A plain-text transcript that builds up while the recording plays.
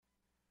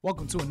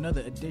Welcome to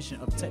another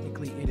edition of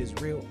Technically It Is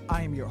Real.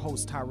 I am your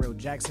host, Tyrell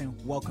Jackson.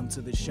 Welcome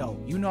to the show.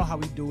 You know how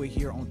we do it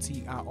here on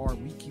TIR.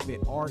 We keep it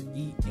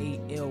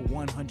REAL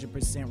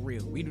 100%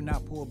 real. We do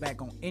not pull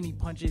back on any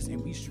punches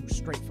and we shoot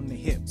straight from the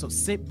hip. So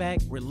sit back,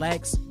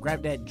 relax,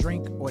 grab that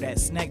drink or that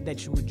snack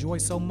that you enjoy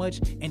so much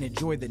and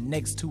enjoy the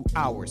next 2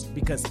 hours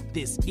because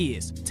this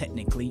is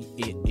Technically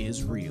It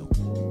Is Real.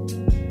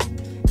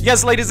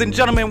 Yes, ladies and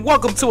gentlemen,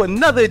 welcome to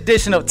another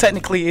edition of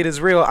Technically It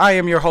Is Real. I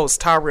am your host,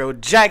 Tyrell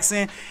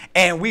Jackson,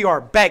 and we are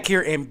back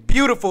here in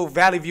beautiful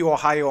Valley View,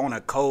 Ohio on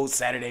a cold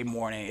Saturday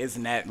morning.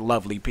 Isn't that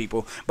lovely,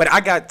 people? But I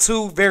got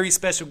two very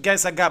special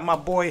guests. I got my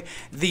boy,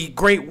 the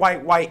Great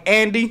White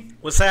Andy.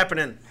 What's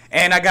happening?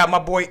 And I got my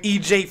boy,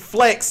 EJ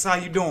Flex. How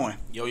you doing?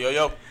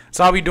 Yo.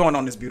 So how we doing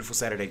on this beautiful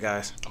Saturday,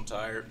 guys? I'm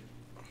tired.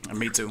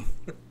 Me too.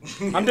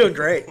 I'm doing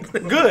great.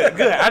 Good.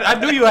 I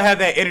knew you would have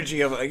that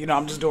energy of,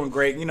 I'm just doing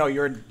great.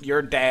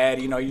 Your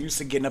dad, you used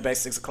to getting up at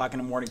 6 o'clock in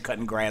the morning,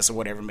 cutting grass or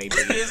whatever maybe.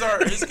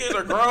 His kids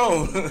are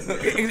grown.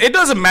 It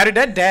doesn't matter.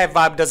 That dad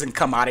vibe doesn't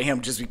come out of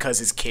him just because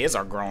his kids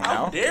are grown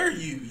now. How dare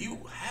you? You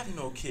have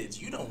no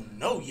kids. You don't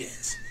know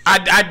yet.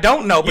 I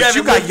don't know, but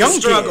you got young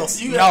kids.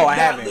 I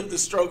haven't lived the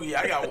struggle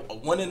yet. I got a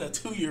 1 and a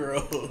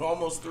 2-year-old,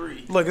 almost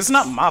 3. Look, it's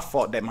not my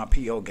fault that my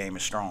PO game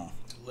is strong.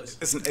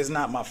 It's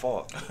not my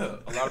fault. A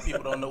lot of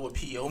people don't know what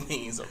PO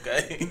means,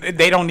 okay?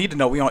 They don't need to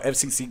know. We on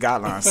FCC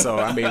guidelines, so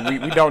we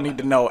don't need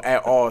to know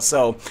at all.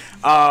 So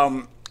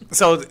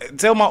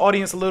tell my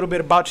audience a little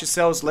bit about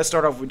yourselves. Let's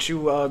start off with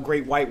you,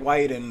 Great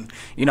White, and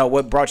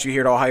what brought you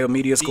here to Ohio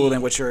Media School,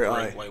 and what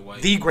your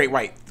the Great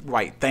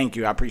White. Thank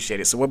you, I appreciate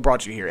it. So what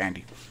brought you here,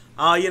 Andy?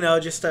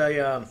 Just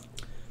a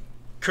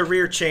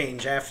career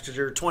change.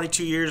 After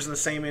 22 years in the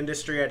same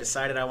industry, I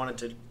decided I wanted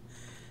to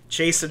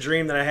chase a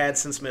dream that I had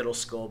since middle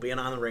school, being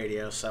on the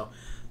radio. So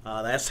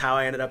that's how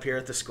I ended up here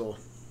at the school.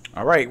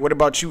 All right. What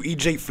about you,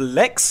 EJ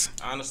Flex?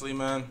 Honestly,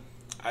 man,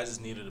 I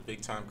just needed a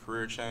big-time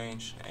career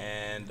change.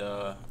 And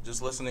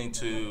just listening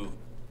to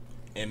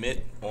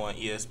Emmett on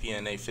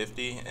ESPN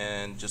 850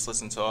 and just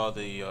listening to all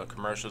the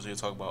commercials you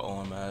talk about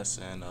OMS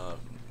and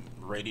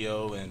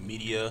radio and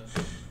media,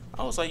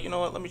 I was like, you know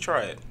what, let me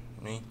try it.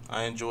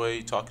 I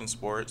enjoy talking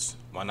sports.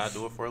 Why not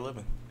do it for a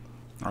living?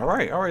 All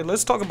right.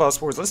 Let's talk about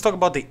sports. Let's talk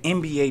about the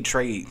NBA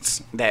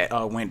trades that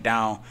went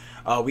down.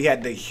 We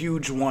had the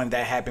huge one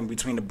that happened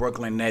between the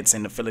Brooklyn Nets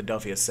and the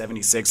Philadelphia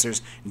 76ers.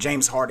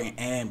 James Harden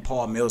and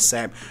Paul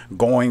Millsap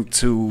going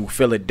to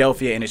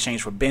Philadelphia in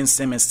exchange for Ben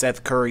Simmons,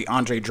 Seth Curry,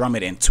 Andre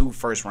Drummond, and 2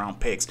 first-round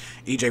picks.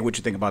 EJ, what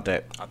you think about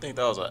that? I think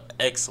that was an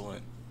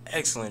excellent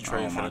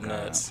trade for the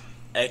Nets.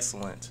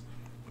 Excellent.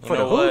 For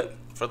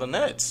the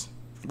Nets.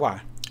 Why?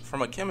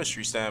 From a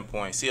chemistry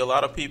standpoint. See, a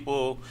lot of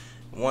people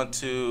want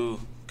to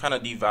kind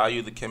of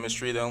devalue the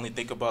chemistry. They only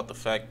think about the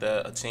fact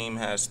that a team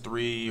has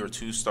 3 or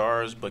 2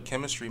 stars, but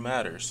chemistry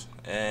matters.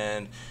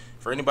 And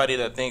for anybody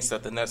that thinks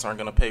that the Nets aren't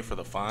going to pay for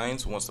the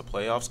fines once the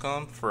playoffs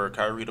come for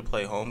Kyrie to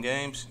play home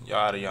games, y'all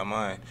out of your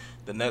mind.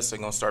 The Nets are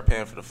going to start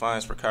paying for the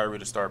fines for Kyrie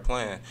to start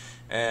playing.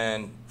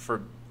 And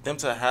for them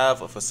to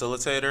have a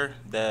facilitator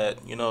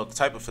that, the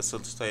type of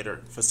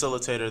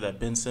facilitator that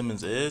Ben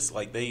Simmons is,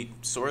 like, they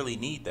sorely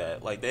need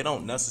that. Like, they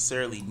don't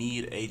necessarily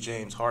need a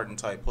James Harden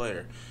type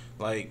player.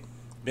 Like,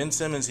 Ben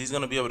Simmons, he's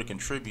going to be able to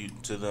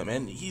contribute to them.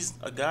 And he's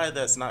a guy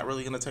that's not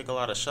really going to take a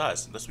lot of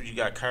shots. That's what you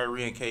got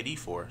Kyrie and KD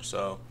for.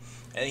 So,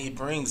 and he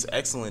brings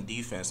excellent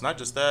defense. Not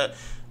just that,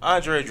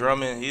 Andre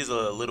Drummond, he's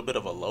a little bit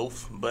of a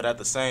loaf. But at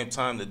the same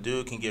time, the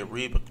dude can get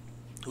rebounds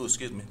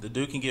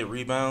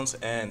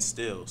and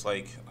steals.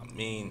 They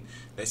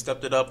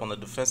stepped it up on the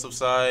defensive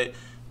side.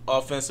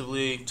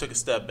 Offensively, took a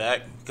step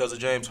back because of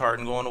James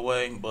Harden going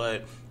away,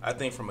 but I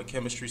think from a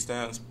chemistry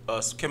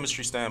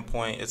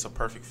standpoint, it's a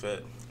perfect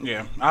fit.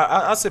 Yeah,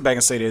 I'll sit back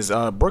and say this.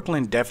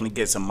 Brooklyn definitely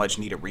gets a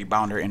much-needed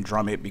rebounder in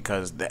Drummond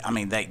because,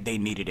 they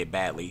needed it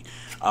badly.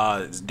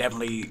 It's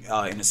definitely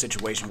in a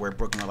situation where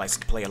Brooklyn likes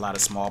to play a lot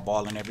of small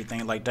ball and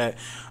everything like that.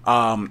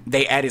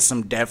 They added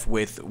some depth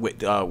with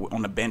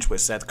on the bench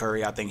with Seth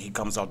Curry. I think he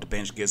comes off the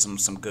bench, gives them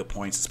some good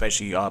points,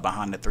 especially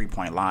behind the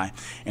three-point line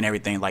and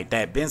everything like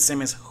that. Ben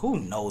Simmons, who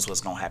knows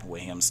what's going to happen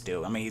with him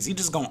still? Is he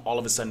just going to all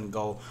of a sudden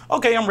go,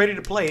 okay, I'm ready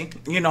to play?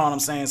 You know what I'm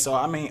saying? So,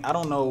 I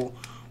don't know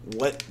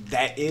what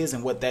that is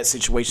and what that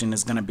situation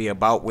is going to be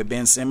about with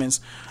Ben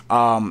Simmons.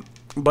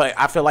 But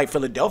I feel like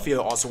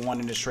Philadelphia also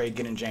wanted this trade,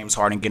 getting James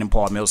Harden, getting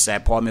Paul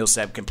Millsap. Paul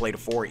Millsap can play the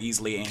 4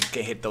 easily and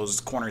can hit those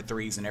corner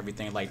threes and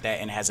everything like that,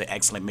 and has an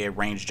excellent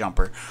mid-range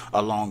jumper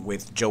along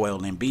with Joel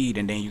Embiid.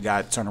 And then you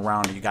got turn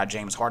around and you got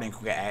James Harden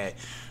who can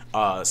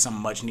add some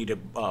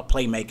much-needed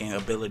playmaking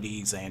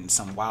abilities and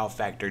some wow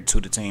factor to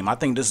the team. I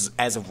think this is,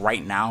 as of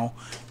right now,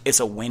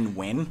 it's a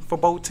win-win for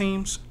both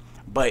teams,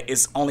 but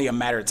it's only a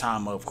matter of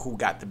time of who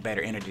got the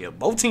better end of the deal.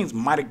 Both teams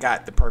might have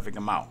got the perfect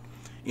amount.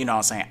 You know what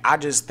I'm saying? I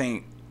just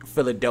think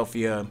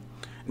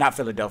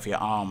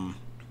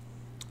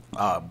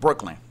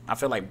Brooklyn. I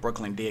feel like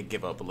Brooklyn did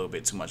give up a little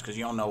bit too much because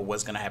you don't know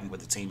what's going to happen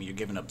with the team. You're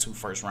giving up 2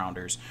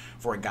 first-rounders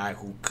for a guy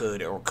who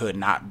could or could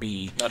not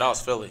be. No, that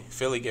was Philly.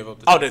 Philly gave up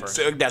the 2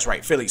 first. That's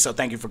right, Philly. So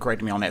thank you for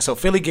correcting me on that. So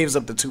Philly gives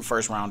up the 2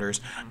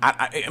 first-rounders.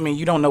 I mean,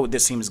 you don't know what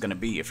this team is going to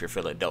be if you're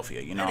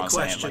Philadelphia. You know what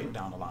I'm saying? Like,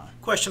 down the line.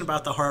 Question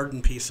about the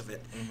Harden piece of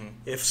it. Mm-hmm.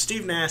 If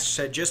Steve Nash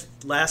said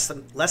just less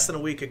than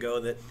a week ago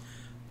that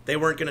they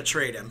weren't going to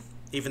trade him,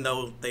 even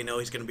though they know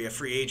he's going to be a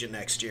free agent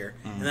next year,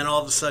 and then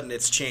all of a sudden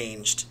it's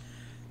changed.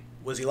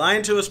 Was he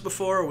lying to us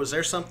before, or was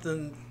there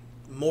something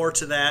more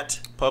to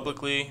that?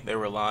 Publicly, they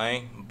were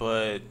lying,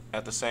 but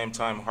at the same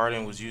time,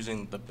 Harden was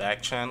using the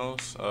back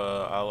channels, a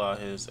la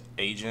his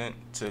agent,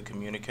 to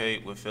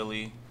communicate with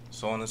Philly,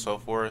 so on and so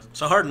forth.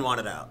 So Harden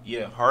wanted out.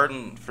 Yeah,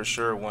 Harden for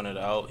sure wanted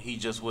out. He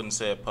just wouldn't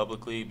say it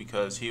publicly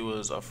because he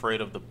was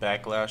afraid of the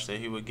backlash that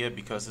he would get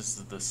because this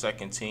is the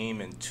second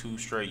team in 2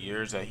 straight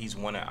years that he's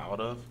wanted out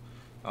of.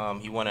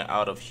 He wanted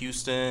out of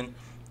Houston.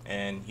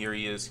 And here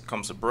he is,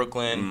 comes to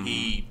Brooklyn. Mm-hmm.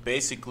 He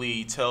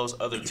basically tells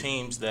other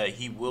teams that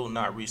he will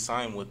not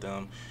re-sign with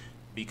them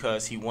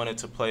because he wanted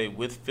to play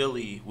with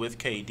Philly, with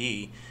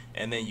KD.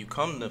 And then you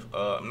come to,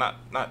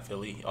 not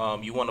Philly,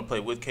 you want to play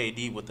with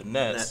KD with the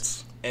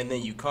Nets. And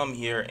then you come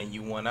here and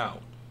you want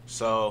out.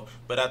 So,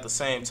 but at the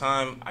same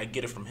time, I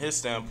get it from his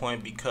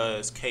standpoint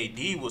because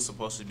KD was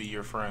supposed to be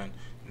your friend,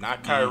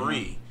 not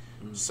Kyrie.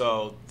 Mm-hmm.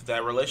 So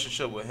that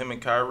relationship with him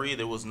and Kyrie,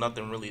 there was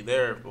nothing really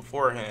there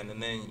beforehand.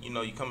 And then,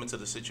 you come into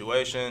the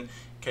situation,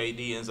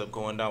 KD ends up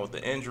going down with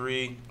the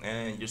injury,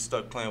 and you're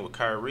stuck playing with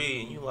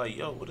Kyrie, and you're like,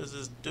 yo, what is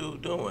this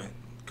dude doing?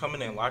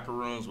 Coming in locker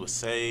rooms with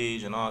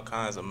Sage and all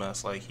kinds of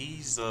mess. Like,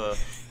 he's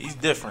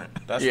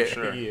different. That's for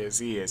sure. He is.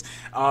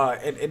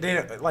 And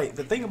then, like,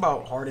 the thing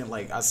about Harden,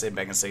 like, I sit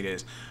back and say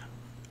this,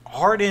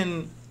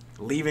 Harden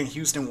leaving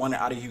Houston, wanting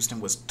out of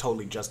Houston, was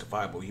totally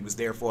justifiable. He was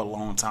there for a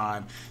long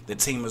time. The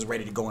team was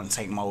ready to go in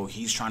tank mode.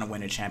 He's trying to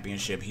win a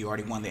championship. He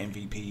already won the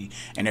MVP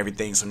and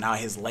everything. So now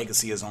his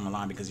legacy is on the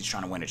line because he's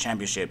trying to win a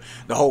championship.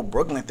 The whole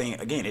Brooklyn thing,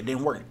 again, it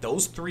didn't work.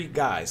 Those 3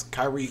 guys,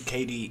 Kyrie,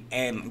 KD,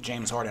 and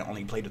James Harden,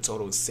 only played a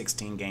total of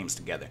 16 games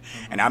together.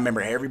 Mm-hmm. And I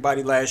remember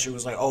everybody last year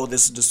was like, oh,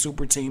 this is the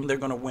super team. They're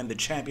going to win the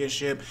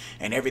championship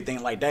and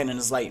everything like that. And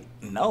it's like,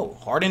 no.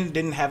 Harden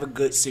didn't have a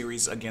good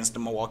series against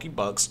the Milwaukee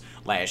Bucks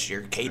last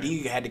year.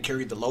 KD had to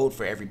carry the load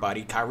for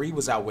everybody. Kyrie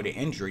was out with an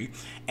injury,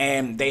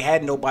 and they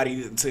had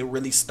nobody to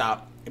really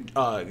stop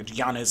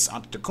Giannis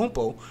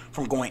Antetokounmpo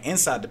from going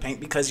inside the paint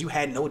because you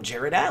had no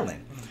Jared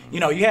Allen. You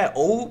had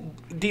old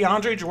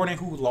DeAndre Jordan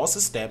who lost a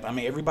step. I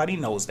mean, everybody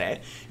knows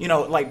that.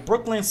 Like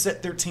Brooklyn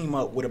set their team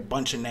up with a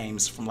bunch of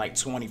names from like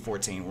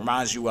 2014.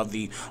 Reminds you of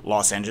the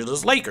Los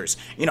Angeles Lakers.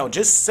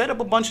 Just set up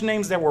a bunch of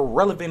names that were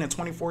relevant in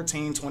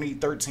 2014,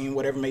 2013,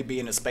 whatever it may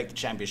be, and expect a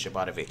championship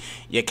out of it.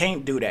 You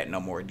can't do that no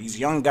more. These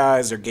young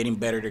guys are getting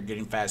better. They're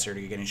getting faster.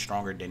 They're getting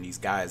stronger than these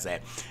guys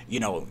that,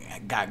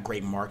 got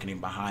great marketing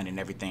behind and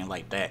everything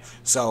like that.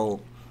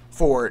 So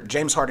for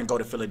James Harden to go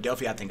to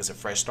Philadelphia, I think it's a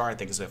fresh start. I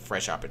think it's a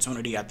fresh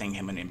opportunity. I think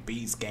him and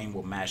Embiid's game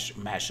will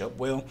mash up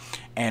well.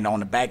 And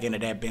on the back end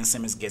of that, Ben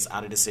Simmons gets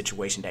out of the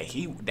situation that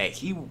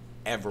he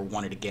ever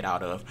wanted to get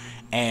out of.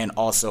 And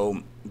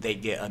also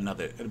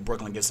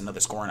Brooklyn gets another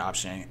scoring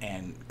option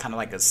and kind of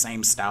like the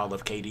same style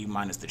of KD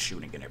minus the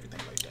shooting and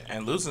everything like that.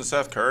 And losing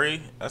Seth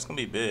Curry, that's going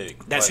to be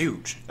big. That's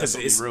huge. That's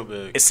going to be real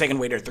big. It's taking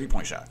away their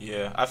 3-point shot.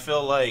 Yeah, I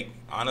feel like,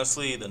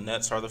 honestly, the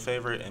Nets are the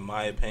favorite in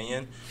my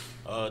opinion.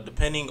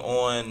 Depending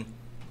on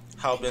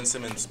how Ben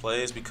Simmons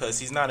plays, because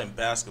he's not in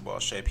basketball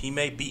shape. He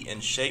may be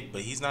in shape,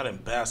 but he's not in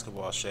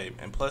basketball shape.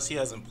 And plus, he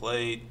hasn't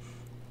played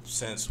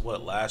since,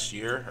 early last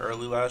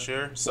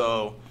year.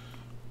 So,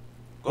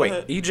 go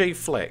ahead. EJ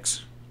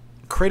Flex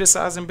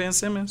criticizing Ben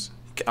Simmons?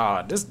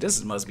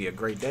 This must be a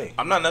great day.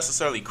 I'm not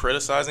necessarily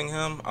criticizing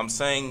him. I'm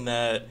saying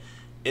that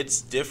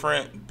it's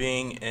different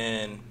being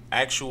in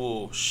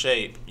actual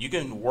shape. You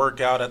can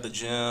work out at the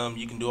gym.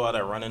 You can do all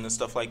that running and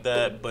stuff like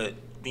that, but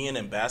being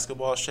in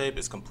basketball shape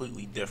is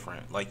completely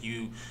different. Like,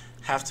 you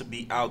have to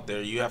be out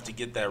there. You have to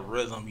get that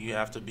rhythm. You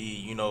have to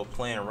be,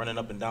 playing, running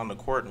up and down the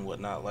court and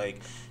whatnot. Like,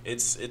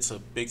 it's a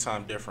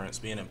big-time difference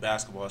being in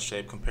basketball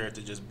shape compared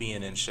to just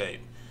being in shape.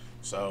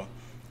 So,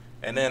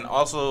 and then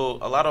also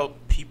a lot of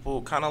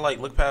people kind of,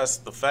 look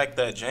past the fact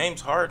that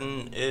James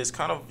Harden is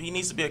he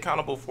needs to be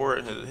accountable for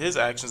his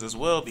actions as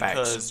well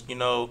because,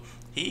 Facts.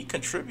 He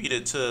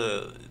contributed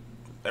to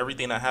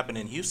everything that happened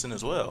in Houston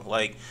as well.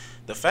 Like,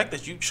 the fact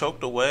that you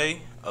choked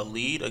away a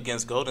lead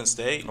against Golden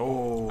State.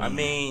 Oh, I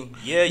mean,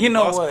 yeah, you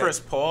lost what? Chris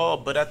Paul,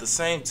 but at the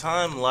same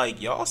time,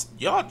 y'all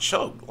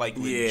choked,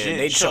 legit.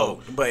 They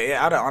choked. But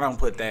I don't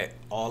put that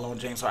all on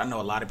James Harden. I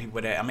know a lot of people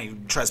that. I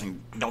mean, trust me,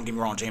 don't get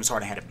me wrong. James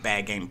Harden had a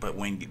bad game, but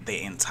when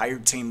the entire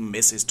team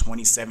misses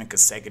 27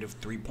 consecutive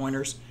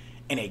 3-pointers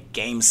in a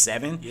game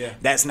 7,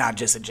 that's not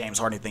just a James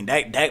Harden thing.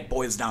 That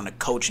boils down to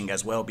coaching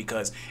as well,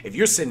 because if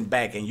you're sitting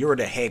back and you're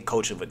the head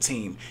coach of a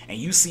team and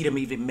you see them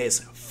even miss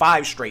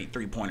 5 straight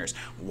 3-pointers,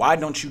 why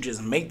don't you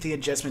just make the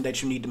adjustment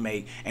that you need to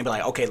make and be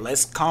like, okay,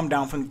 let's calm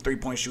down from the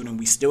 3-point shooting.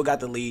 We still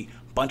got the lead.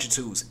 bunch of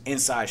twos,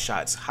 inside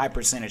shots, high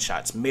percentage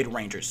shots,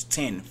 mid-rangers,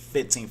 10,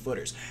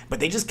 15-footers. But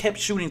they just kept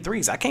shooting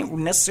threes. I can't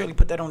necessarily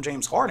put that on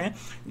James Harden.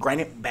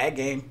 Granted, bad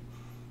game.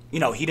 You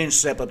know, he didn't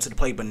step up to the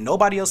plate, but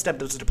nobody else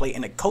stepped up to the plate,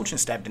 and the coaching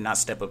staff did not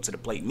step up to the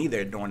plate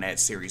neither during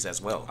that series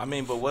as well. I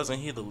mean, but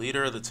wasn't he the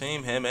leader of the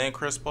team, him and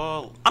Chris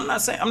Paul? I'm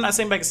not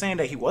saying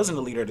that he wasn't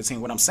the leader of the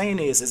team. What I'm saying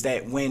is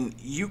that when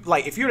you,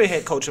 like, if you're the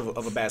head coach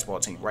of a basketball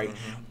team, right,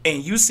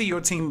 and you see your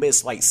team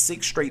miss like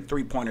 6 straight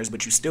 3-pointers,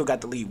 but you still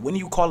got the lead, when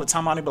you call a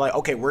timeout and be like,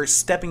 okay, we're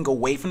stepping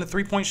away from the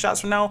 3-point shots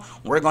from now,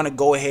 we're going to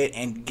go ahead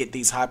and get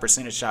these high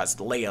percentage shots,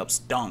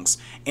 layups, dunks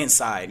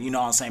inside. You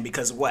know what I'm saying?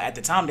 Because at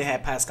the time they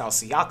had Pascal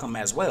Siakam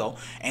as well,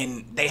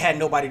 and they had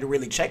nobody to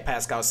really check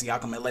Pascal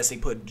Siakam unless they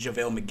put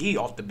JaVale McGee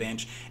off the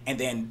bench, and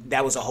then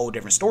that was a whole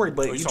different story.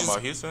 But you talking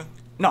about Houston?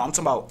 No, I'm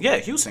talking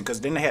about Houston,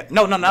 because then they had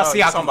not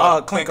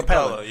Siakam, Clint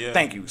Capella. Yeah.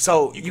 Thank you.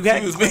 So you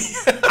had me.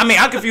 I mean,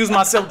 I confused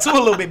myself too a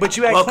little bit, but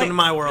you had Welcome to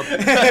my world.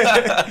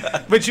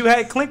 but you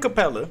had Clint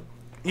Capella.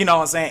 You know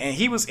what I'm saying?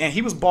 And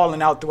he was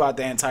balling out throughout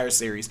the entire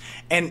series.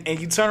 And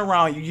you turn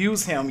around, you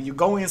use him, you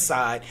go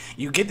inside,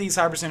 you get these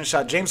high percentage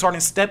shots. James Harden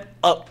step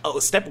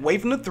away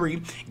from the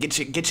three, get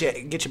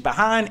you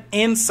behind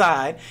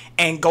inside,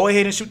 and go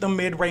ahead and shoot them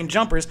mid-range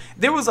jumpers.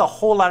 There was a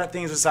whole lot of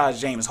things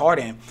besides James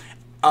Harden,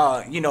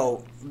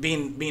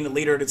 being the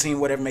leader of the team,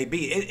 whatever it may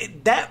be.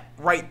 That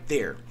right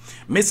there,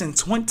 missing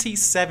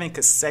 27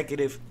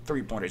 consecutive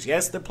 3-pointers.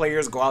 Yes, the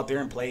players go out there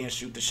and play and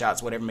shoot the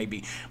shots, whatever it may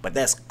be, but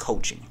that's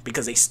coaching,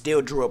 because they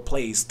still drew up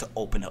plays to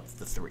open up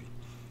the three.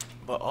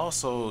 But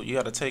also, you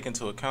got to take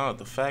into account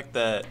the fact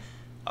that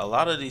a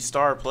lot of these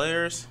star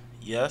players,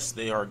 yes,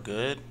 they are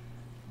good,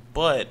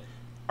 but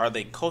are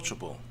they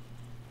coachable?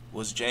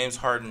 Was James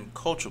Harden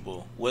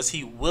coachable? Was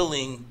he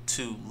willing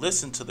to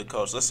listen to the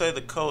coach? Let's say the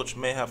coach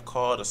may have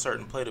called a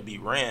certain play to be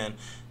ran,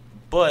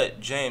 but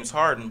James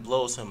Harden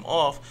blows him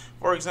off.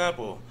 For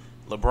example,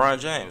 LeBron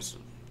James,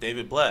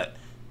 David Blatt.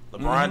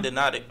 LeBron did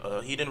not.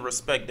 He didn't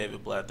respect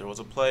David Blatt. There was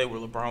a play where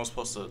LeBron was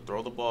supposed to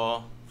throw the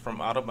ball from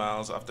out of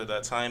bounds after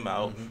that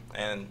timeout,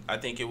 and I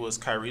think it was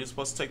Kyrie was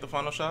supposed to take the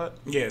final shot.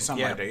 Yeah,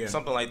 something like that. Yeah,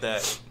 something like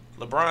that.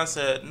 LeBron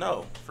said,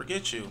 "No,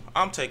 forget you.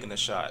 I'm taking the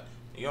shot."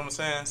 You know what I'm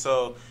saying?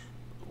 So.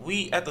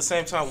 We, at the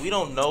same time, we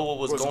don't know what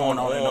was going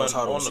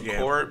on the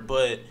court,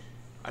 but,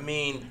 I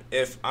mean,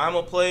 if I'm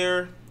a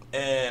player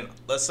and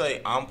let's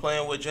say I'm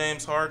playing with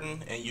James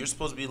Harden and you're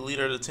supposed to be the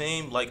leader of the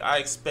team, like, I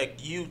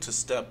expect you to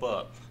step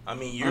up. I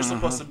mean, you're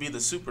supposed to be the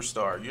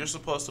superstar. You're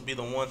supposed to be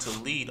the one to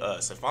lead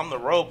us. If I'm the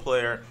role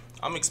player,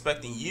 I'm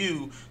expecting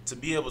you to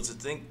be able to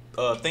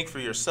think for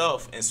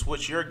yourself and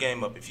switch your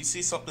game up. If you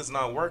see something's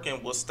not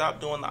working, well,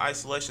 stop doing the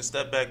isolation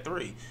step back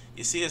three.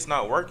 You see it's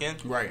not working.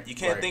 Right. You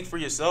can't think for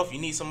yourself. You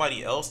need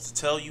somebody else to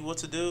tell you what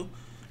to do.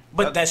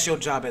 But that's your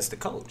job as the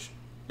coach.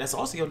 That's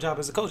also your job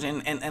as a coach.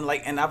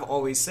 And I've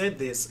always said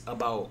this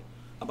about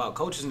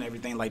coaches and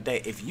everything like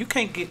that. If you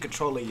can't get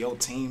control of your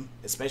team,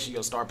 especially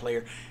your star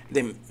player,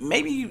 then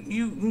maybe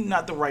you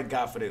not the right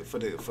guy for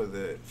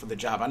the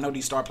job. I know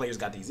these star players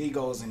got these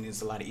egos, and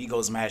there's a lot of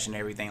ego smash and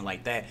everything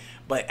like that.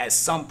 But at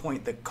some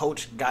point, the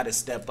coach got to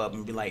step up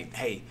and be like,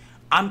 "Hey,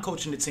 I'm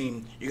coaching the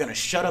team. You're gonna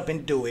shut up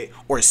and do it,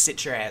 or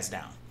sit your ass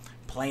down."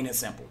 Plain and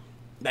simple.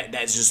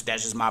 That's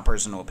just my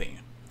personal opinion.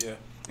 Yeah.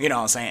 You know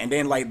what I'm saying? And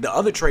then, like, the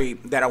other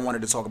trade that I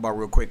wanted to talk about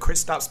real quick,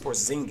 Kristaps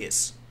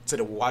Porzingis to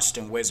the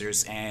Washington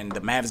Wizards, and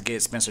the Mavs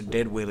get Spencer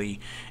Dinwiddie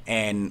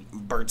and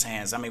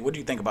Bertans. I mean, what do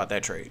you think about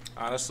that trade?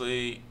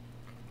 Honestly,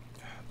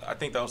 I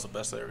think that was the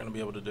best they were going to be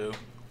able to do.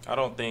 I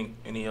don't think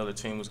any other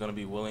team was going to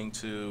be willing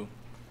to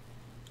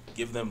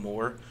give them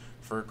more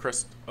for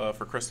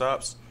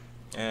Kristaps.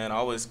 And I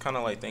always kind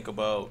of, like, think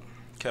about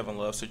Kevin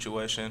Love's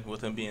situation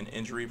with him being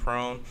injury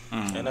prone.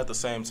 And at the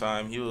same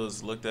time, he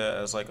was looked at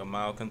as, like, a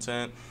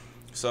malcontent.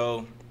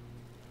 So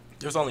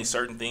there's only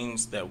certain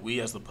things that we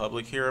as the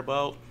public hear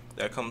about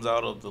that comes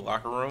out of the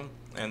locker room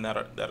and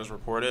that is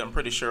reported. I'm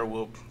pretty sure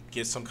we'll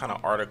get some kind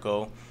of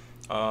article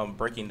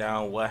breaking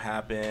down what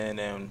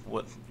happened and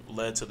what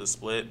led to the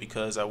split,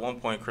 because at one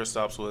point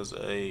Kristaps was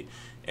a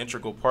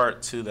integral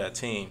part to that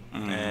team,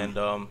 and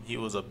he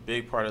was a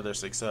big part of their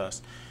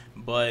success.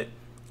 But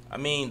I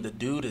mean, the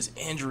dude is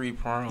injury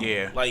prone.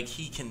 Yeah, like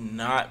he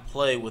cannot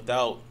play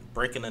without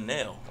breaking a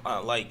nail.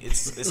 Like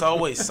it's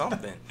always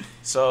something.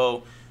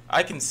 So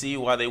I can see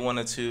why they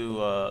wanted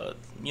to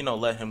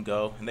let him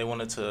go, and they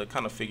wanted to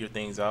kind of figure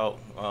things out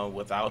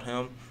without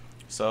him.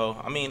 So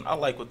I mean, I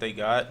like what they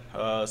got.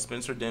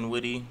 Spencer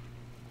Dinwiddie,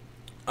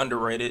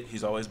 underrated.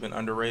 He's always been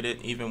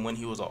underrated, even when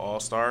he was an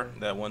all-star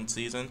that one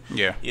season.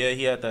 Yeah,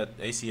 he had that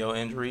ACL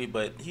injury,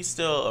 but he's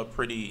still a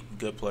pretty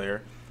good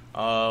player.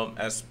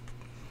 As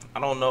I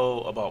don't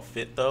know about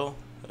fit though.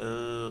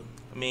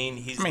 I mean,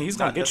 he's going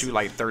to get you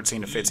like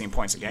 13 to 15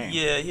 points a game.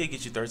 Yeah, he'll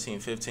get you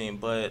 13, 15.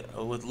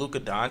 But with Luka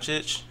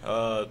Doncic,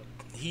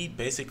 he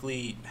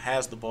basically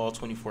has the ball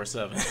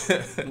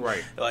 24/7.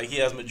 Right. Like, he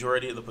has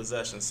majority of the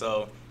possession.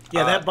 So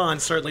Yeah, that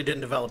bond certainly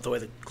didn't develop the way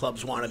the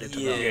clubs wanted it to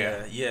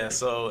develop. Yeah.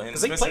 So and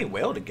Because they played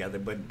well together,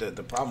 but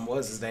the problem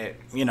was that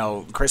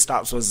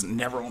Kristaps was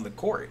never on the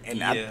court,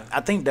 and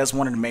I think that's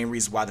one of the main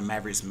reasons why the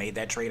Mavericks made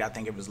that trade. I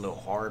think it was a little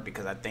hard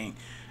because I think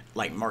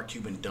like Mark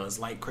Cuban does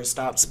like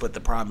Kristaps, but the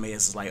problem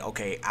is like,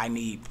 okay, I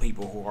need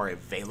people who are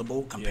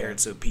available compared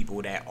to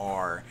people that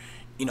are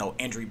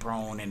injury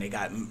prone, and they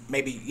got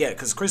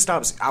because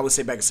Kristaps, I would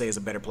sit back and say, is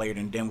a better player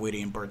than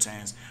Dinwiddie and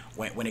Bertans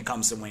when it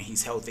comes to when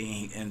he's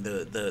healthy and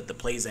the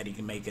plays that he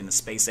can make and the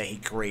space that he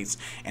creates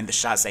and the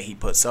shots that he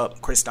puts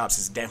up. Kristaps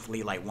is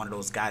definitely like one of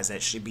those guys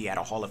that should be at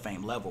a Hall of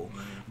Fame level,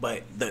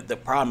 but the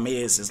problem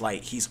is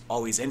like he's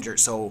always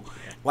injured. So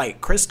like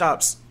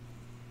Kristaps'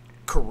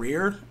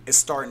 career is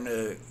starting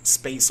to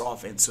space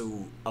off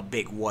into a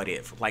big what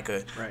if, like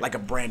a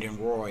Brandon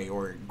Roy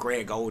or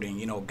Greg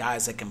Oden,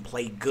 guys that can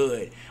play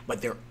good,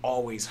 but they're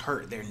always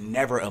hurt. They're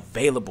never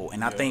available.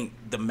 And I think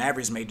the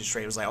Mavericks made this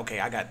trade. It was like,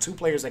 okay, I got two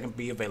players that can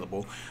be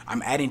available.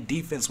 I'm adding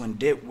defense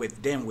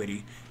with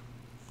Dinwiddie.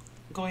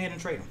 Go ahead and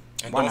trade him.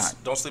 And Why not?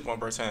 Don't sleep on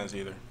Bertans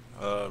either.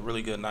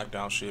 Really good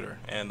knockdown shooter.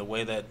 And the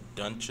way that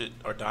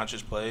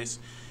Doncic plays,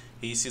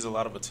 he sees a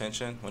lot of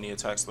attention when he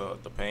attacks the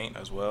paint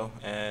as well.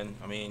 And,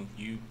 I mean,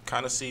 you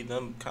kind of see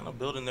them kind of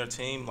building their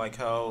team like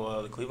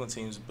how the Cleveland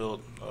team's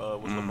built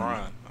with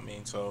LeBron. I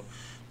mean, so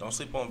don't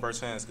sleep on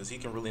Bertans because he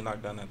can really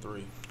knock down that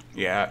three.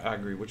 Yeah, I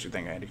agree. What you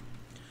think, Andy?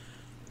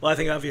 Well, I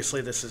think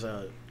obviously this is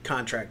a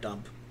contract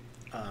dump.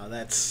 I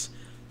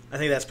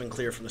think that's been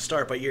clear from the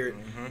start. But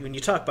when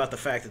you talk about the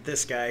fact that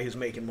this guy who's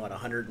making, what,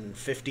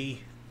 $150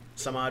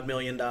 some odd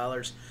million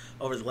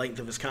over the length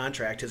of his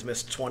contract has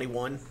missed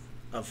 21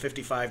 of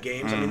 55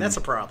 games. I mean, that's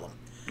a problem.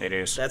 It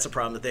is. That's a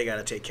problem that they got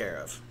to take care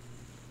of.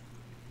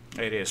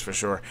 It is for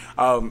sure.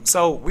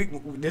 So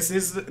this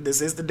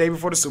is the day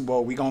before the Super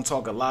Bowl. We're gonna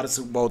talk a lot of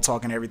Super Bowl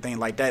talk and everything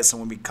like that. So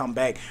when we come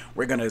back,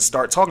 we're gonna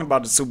start talking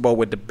about the Super Bowl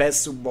with the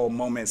best Super Bowl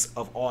moments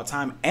of all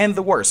time and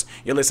the worst.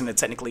 You're listening to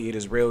Technically It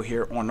Is Real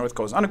here on North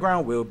Coast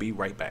Underground. We'll be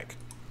right back.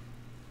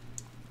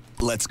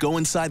 Let's go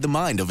inside the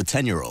mind of a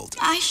 10-year-old.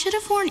 I should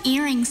have worn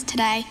earrings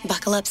today.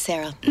 Buckle up,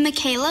 Sarah.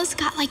 Michaela's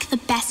got like the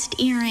best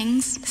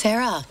earrings.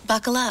 Sarah,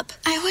 buckle up.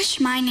 I wish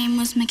my name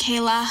was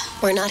Michaela.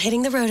 We're not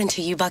hitting the road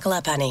until you buckle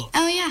up, honey.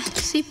 Oh yeah,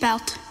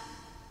 seatbelt.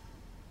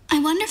 I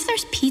wonder if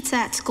there's pizza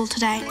at school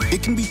today.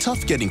 It can be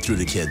tough getting through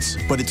to kids,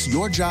 but it's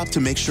your job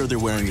to make sure they're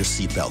wearing your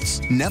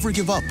seatbelts. Never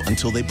give up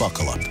until they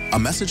buckle up. A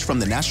message from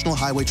the National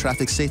Highway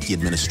Traffic Safety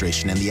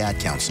Administration and the Ad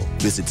Council.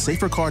 Visit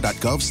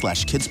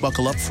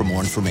safercar.gov/kidsbuckleup for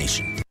more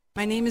information.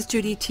 My name is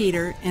Judy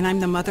Teeter, and I'm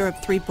the mother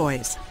of 3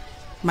 boys.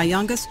 My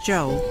youngest,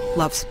 Joe,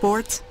 loves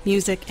sports,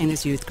 music, and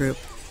his youth group.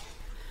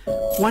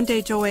 One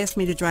day, Joe asked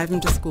me to drive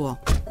him to school.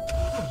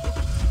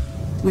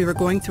 We were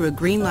going through a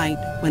green light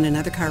when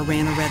another car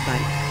ran a red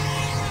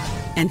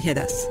light and hit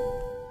us,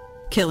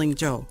 killing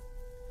Joe.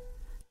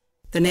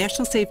 The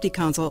National Safety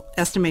Council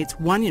estimates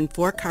 1 in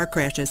 4 car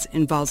crashes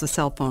involves a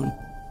cell phone.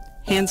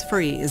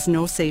 Hands-free is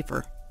no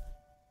safer.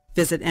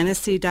 Visit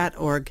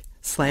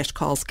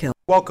nsc.org/callskill.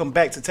 Welcome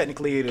back to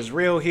Technically It Is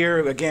Real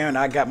here. Again,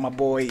 I got my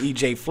boy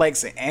EJ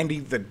Flex and Andy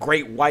the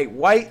Great White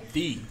White.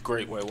 The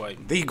Great White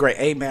White. The Great,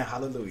 amen,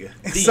 hallelujah.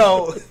 There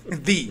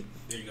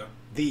you go.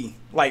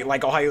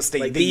 Like Ohio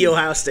State. Like the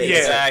Ohio State. Yeah.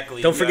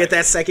 Exactly. Don't forget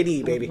that second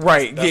E, baby.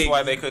 Right. That's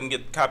why they couldn't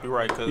get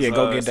copyright. Cause,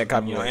 go get that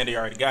copyright. Andy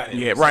already got it.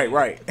 Yeah,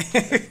 right.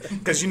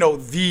 Because,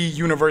 the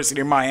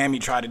University of Miami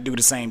tried to do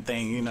the same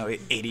thing,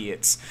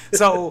 idiots.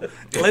 So,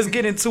 let's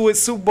get into it.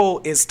 Super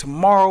Bowl is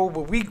tomorrow,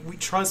 but we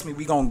trust me,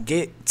 we going to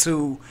get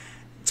to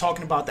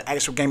talking about the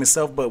actual game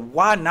itself, but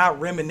why not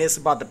reminisce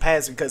about the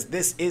past, because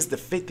this is the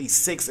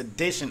 56th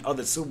edition of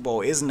the Super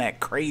Bowl. Isn't that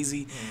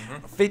crazy?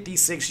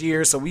 56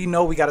 years, so we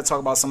know we got to talk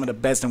about some of the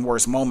best and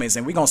worst moments,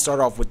 and we're going to start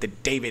off with the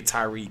David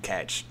Tyree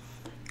catch.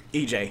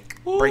 EJ,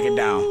 break it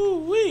down.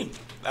 Ooh-wee.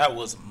 That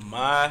was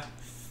my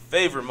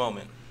favorite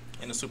moment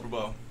in the Super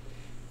Bowl.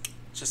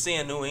 Just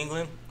seeing New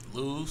England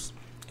lose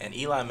and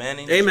Eli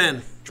Manning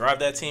drive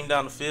that team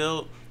down the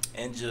field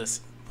and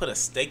just put a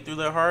stake through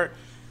their heart.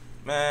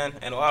 Man,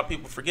 and a lot of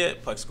people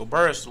forget Plexico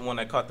Burress, the one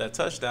that caught that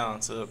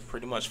touchdown to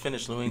pretty much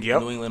finish New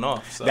England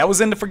off. So. That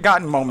was in the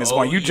forgotten moments.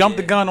 You jumped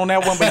the gun on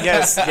that one, but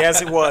yes,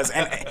 it was.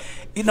 And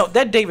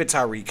that David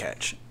Tyree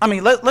catch. I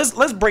mean,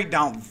 let's break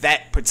down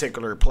that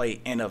particular play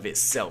in of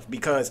itself,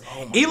 because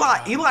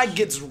Eli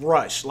gets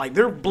rushed. Like,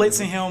 they're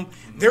blitzing him,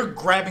 they're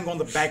grabbing on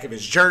the back of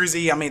his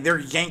jersey. I mean, they're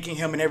yanking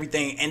him and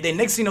everything. And then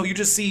next thing you know, you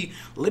just see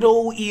little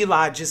old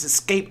Eli just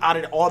escape out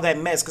of all that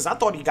mess, because I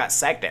thought he got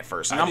sacked at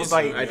first. And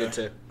I did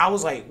too. I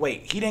was like, wait,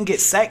 he didn't get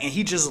sacked, and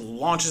he just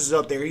launches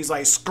up there. He's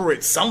like, screw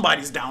it,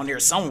 somebody's down there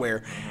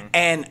somewhere.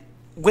 And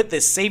with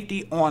the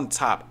safety on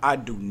top, I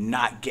do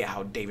not get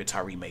how David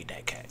Tyree made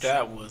that catch.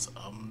 That was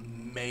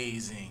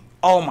amazing.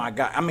 Oh my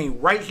God. I mean,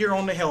 right here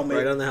on the helmet.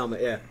 Right on the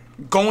helmet, yeah.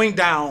 Going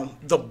down,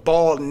 the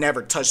ball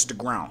never touched the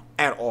ground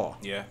at all.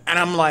 Yeah. And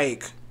I'm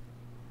like,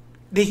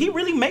 Did he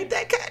really make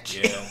that catch?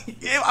 Yeah.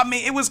 Yeah, I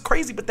mean, it was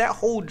crazy, but that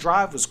whole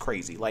drive was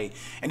crazy. Like,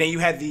 and then you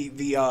had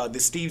the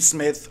Steve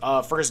Smith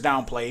first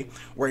down play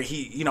where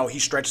he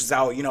stretches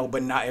out,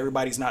 but not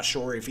everybody's not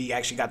sure if he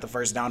actually got the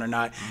first down or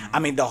not. I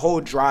mean, the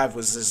whole drive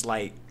was just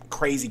like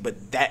crazy,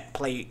 but that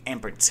play in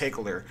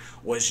particular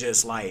was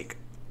just like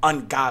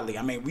ungodly.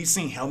 I mean, we've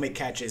seen helmet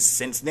catches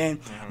since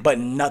then, but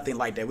nothing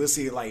like that. We'll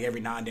see like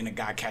every now and then a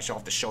guy catch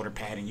off the shoulder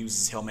pad and use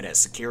his helmet as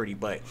security,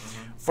 but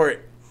for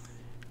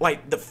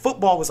like the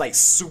football was like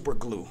super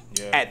glue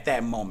at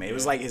that moment. It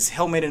was like his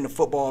helmet and the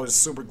football was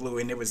super glue,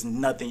 and there was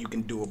nothing you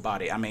can do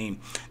about it. I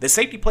mean, the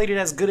safety played it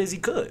as good as he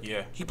could.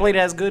 Yeah. He played it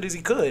as good as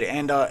he could,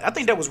 and I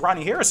think that was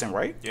Rodney Harrison,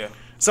 right? Yeah.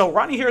 So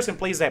Rodney Harrison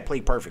plays that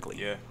play perfectly.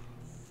 Yeah.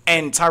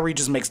 And Tyree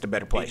just makes the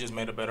better play. He just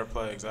made a better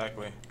play,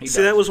 exactly.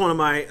 See, that was one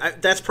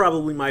of that's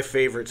probably my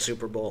favorite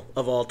Super Bowl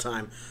of all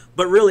time.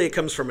 But really, it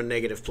comes from a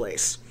negative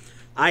place.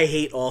 I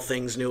hate all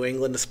things New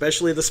England,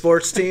 especially the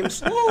sports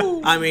teams.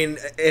 I mean,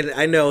 and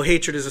I know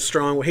hate is a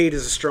strong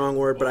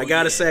word, but I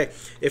gotta say,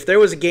 if there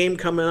was a game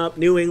coming up,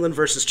 New England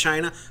versus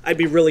China, I'd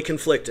be really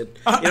conflicted.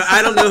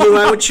 I don't know who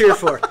I would cheer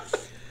for.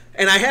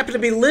 And I happened to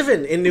be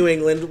living in New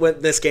England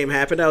when this game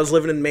happened. I was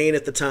living in Maine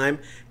at the time,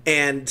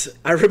 and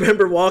I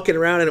remember walking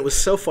around, and it was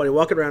so funny,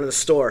 walking around in the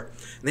store,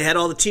 and they had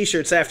all the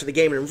T-shirts after the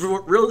game, and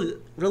really,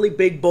 really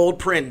big, bold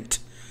print,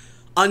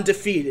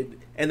 undefeated,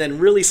 and then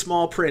really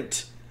small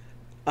print,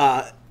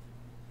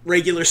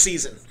 regular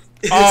season.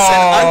 It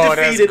said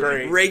undefeated that's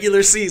great.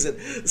 regular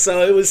season.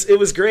 So it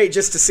was great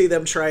just to see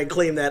them try and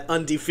claim that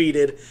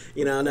undefeated.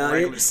 Now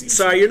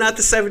sorry, you're not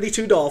the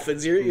 72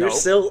 Dolphins. You're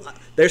Nope.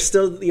 they're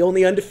still the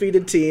only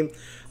undefeated team.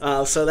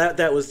 So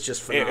that was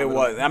just phenomenal. It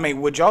was. I mean,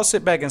 would y'all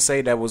sit back and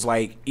say that was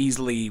like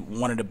easily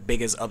one of the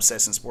biggest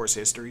upsets in sports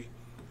history?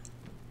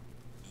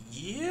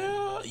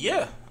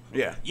 Yeah.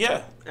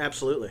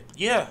 Absolutely.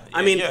 Yeah.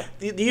 I mean, yeah.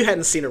 you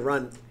hadn't seen a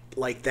run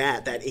like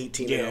that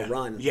 18-0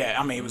 run. Yeah,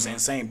 I mean, it was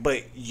insane.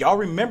 But y'all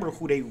remember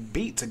who they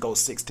beat to go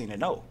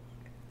 16-0,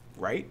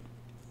 right?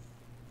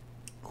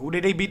 Who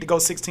did they beat to go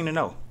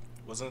 16-0?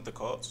 Wasn't it the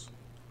Colts?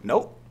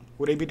 Nope.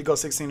 Who they beat to go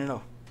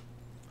 16-0?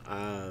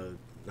 I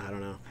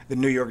don't know. The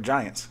New York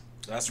Giants.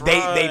 That's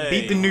right. They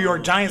beat the New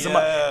York Giants,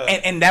 Yeah.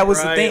 and that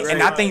was the thing. Right,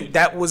 and I think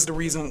that was the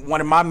reason, one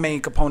of my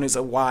main components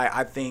of why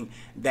I think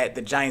that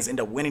the Giants end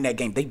up winning that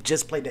game. They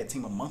just played that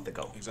team a month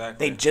ago.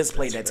 Exactly. They just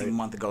played that team a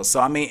month ago. So,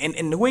 I mean,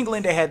 in New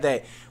England, they had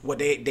that. Well,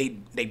 they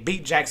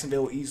beat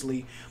Jacksonville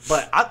easily.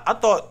 But I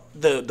thought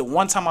the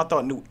one time I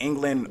thought New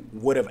England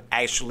would have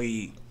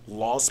actually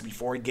lost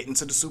before getting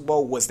to the Super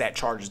Bowl was that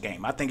Chargers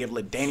game. I think if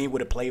LaDainian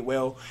would have played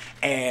well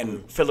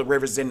and Phillip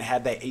Rivers didn't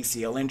have that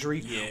ACL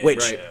injury,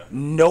 which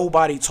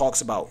nobody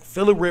talks about.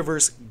 Phillip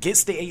Rivers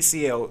gets the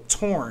ACL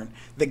torn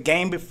the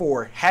game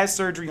before, has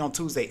surgery on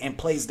Tuesday, and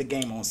plays the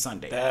game on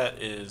Sunday.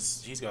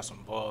 He's got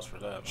some balls for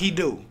that, man. He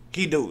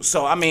do.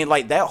 So, I mean,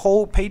 like, that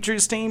whole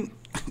Patriots team,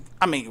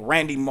 I mean,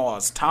 Randy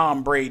Moss,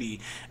 Tom Brady,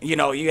 you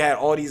had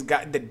all these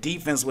guys. The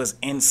defense was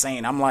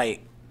insane. I'm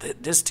like,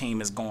 this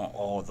team is going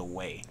all the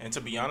way. And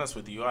to be honest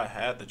with you, I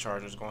had the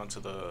Chargers going to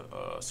the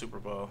Super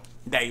Bowl.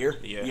 That year?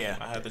 Yeah.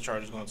 I had the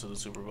Chargers going to the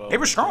Super Bowl. They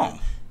were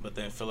strong. But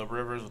then Phillip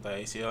Rivers with the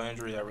ACL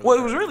injury, that really Well,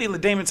 it was really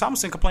LaDainian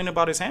Tomlinson complaining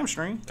about his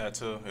hamstring. that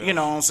too. Yeah. You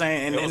know what I'm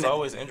saying? And There was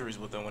always injuries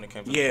with them when it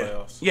came to the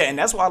playoffs. Yeah, and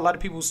that's why a lot of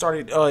people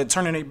started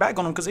turning their back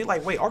on him because they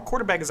like, wait, our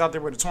quarterback is out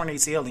there with a torn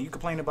ACL, and you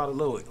complain about a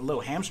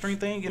little hamstring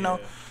thing, you know?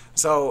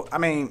 So, I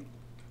mean,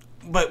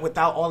 but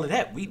without all of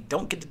that, we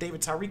don't get the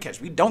David Tyree catch.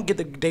 We don't get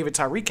the David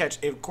Tyree catch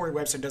if Corey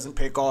Webster doesn't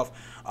pick off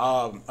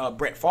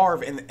Brett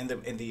Favre in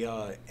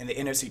the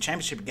NFC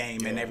Championship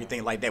game and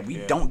everything like that. We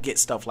don't get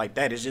stuff like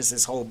that. It's just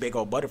this whole big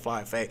old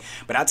butterfly effect.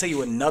 But I'll tell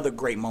you another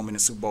great moment in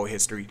Super Bowl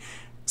history.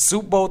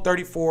 Super Bowl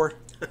 34,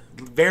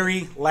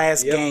 very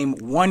last game,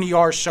 1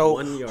 yard show.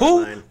 1 yard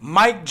Who? line.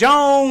 Mike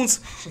Jones,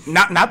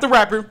 not the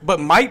rapper, but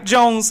Mike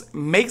Jones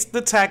makes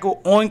the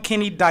tackle on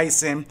Kenny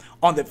Dyson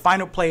on the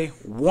final play,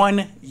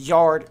 1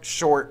 yard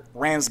short.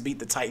 Rams beat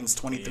the Titans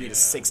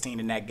 23-16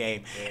 in that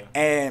game.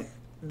 And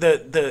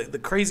the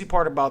crazy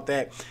part about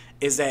that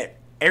is that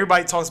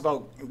everybody talks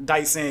about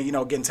Dyson,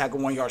 getting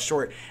tackled 1 yard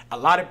short. A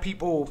lot of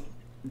people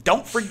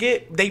don't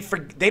forget they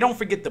don't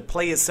forget the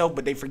play itself,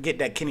 but they forget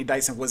that Kenny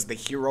Dyson was the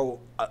hero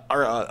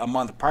a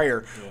month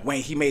prior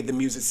when he made the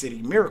Music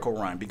City Miracle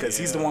run, because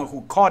he's the one who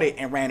caught it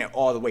and ran it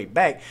all the way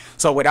back.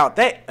 So without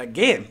that,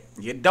 again,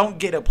 you don't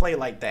get a play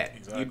like that.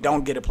 Exactly. You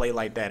don't get a play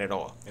like that at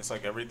all. It's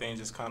like everything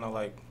just kind of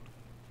like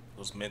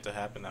was meant to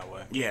happen that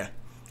way. Yeah.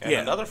 And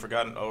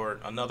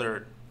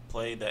another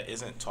play that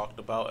isn't talked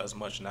about as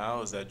much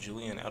now is that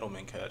Julian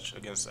Edelman catch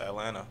against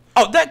Atlanta.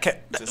 Oh, that catch.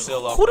 To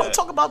seal off Who don't that.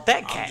 talk about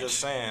that catch? I'm just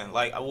saying,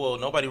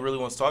 nobody really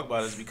wants to talk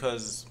about it is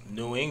because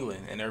New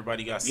England and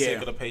everybody got sick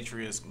of the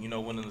Patriots,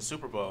 winning the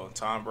Super Bowl and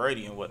Tom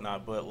Brady and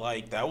whatnot. But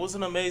that was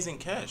an amazing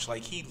catch.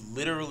 He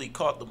literally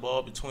caught the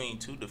ball between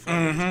two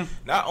defenders.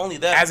 Not only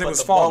that, As it but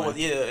was the ball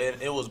falling.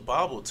 and it was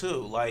bobbled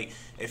too.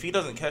 If he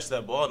doesn't catch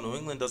that ball, New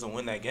England doesn't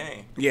win that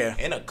game. Yeah.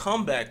 And a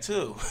comeback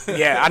too.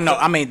 Yeah, I know.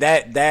 I mean,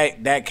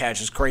 that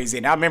catch is crazy.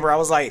 And I remember I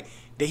was like,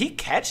 did he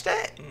catch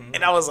that?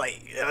 And I was like,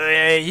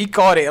 he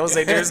caught it. I was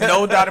like, there's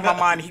no doubt in my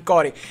mind he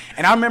caught it.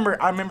 And I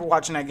remember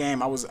watching that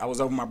game. I was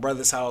over my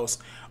brother's house,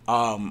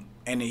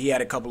 and he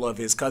had a couple of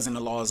his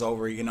cousin-in-laws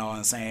over, you know what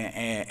I'm saying?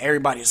 And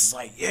everybody's just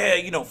like, yeah,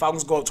 you know,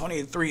 Falcons go up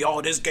 20-3,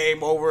 oh, this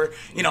game over.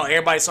 You know,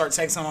 everybody started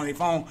texting on their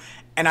phone.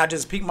 And I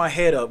just peeked my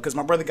head up because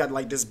my brother got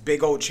like this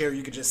big old chair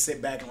you could just sit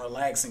back and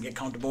relax and get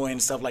comfortable in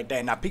and stuff like that.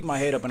 And I peeked my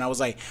head up and I was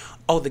like,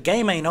 oh, the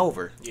game ain't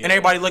over. Yeah. And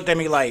everybody looked at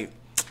me like,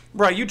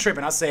 bro, you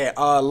tripping. I said,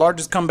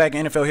 largest comeback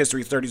in NFL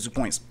history, 32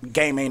 points.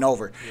 Game ain't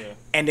over. Yeah.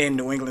 And then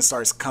New England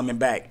starts coming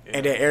back. Yeah.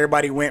 And then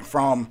everybody went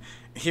from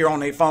here on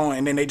their phone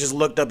and then they just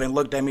looked up and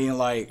looked at me and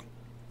like,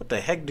 what the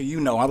heck do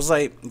you know? I was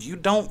like, you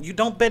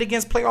don't bet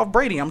against playoff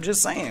Brady. I'm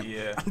just saying.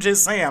 Yeah. I'm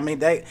just saying. I mean,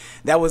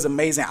 that was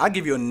amazing. I'll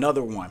give you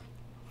another one.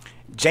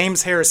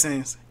 James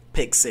Harrison's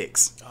pick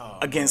six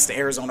against the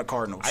Arizona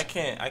Cardinals. I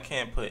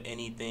can't put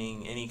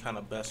any kind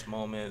of best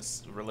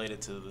moments related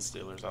to the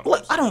Steelers.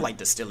 Look, I don't like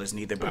the Steelers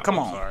neither, but come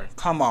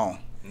on.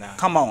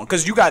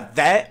 Because you got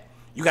that.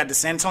 You got the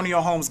San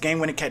Antonio Holmes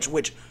game-winning catch,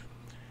 which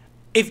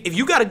if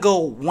you got to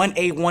go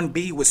 1A,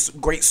 1B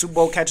with great Super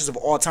Bowl catches of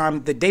all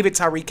time, the David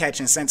Tyree catch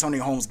and San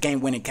Antonio Holmes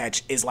game-winning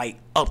catch is like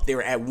up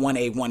there at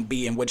 1A,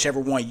 1B, and whichever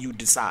one you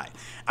decide.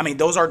 I mean,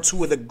 those are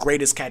two of the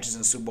greatest catches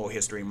in Super Bowl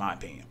history, in my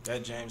opinion.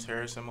 That James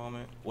Harrison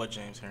moment? What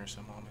James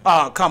Harrison moment?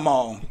 Oh, come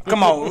on.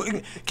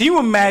 Can you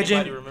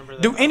imagine?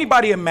 Do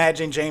anybody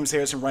imagine James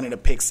Harrison running a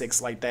pick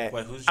six like that?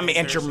 Wait, who's James in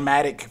Harrison?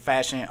 Dramatic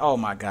fashion. Oh,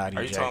 my God.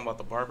 Are you talking about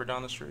the barber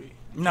down the street?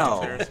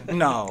 No.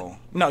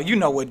 You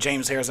know what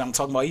James Harrison I'm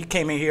talking about. He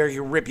came in here,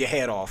 he'll rip your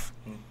head off.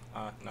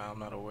 No, I'm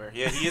not aware.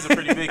 Yeah, he is a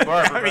pretty big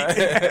barber,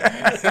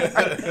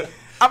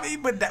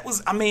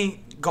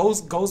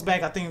 goes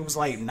back, I think it was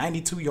like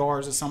 92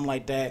 yards or something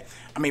like that.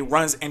 I mean,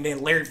 runs, and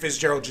then Larry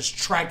Fitzgerald just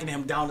tracking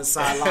him down the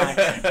sideline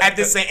at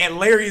this end. And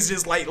Larry's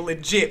just like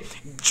legit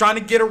trying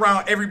to get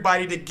around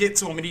everybody to get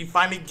to him, and he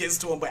finally gets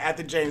to him. But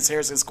after James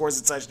Harrison scores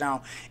a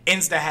touchdown,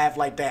 ends the half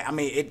like that. I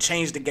mean, it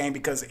changed the game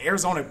because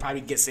Arizona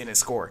probably gets in and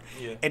score.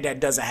 Yeah. And that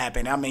doesn't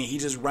happen. I mean, he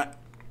just run.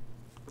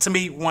 To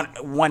me,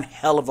 one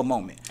hell of a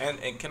moment.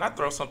 And can I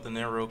throw something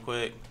there real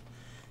quick?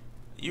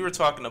 You were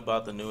talking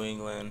about the New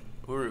England.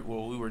 We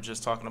were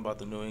just talking about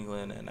the New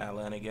England and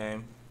Atlanta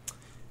game.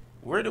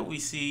 Where do we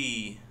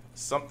see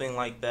something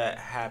like that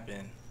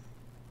happen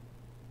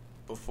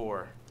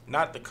before?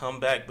 Not the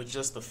comeback, but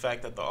just the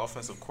fact that the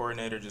offensive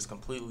coordinator just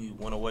completely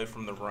went away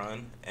from the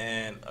run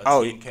and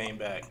a team came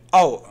back.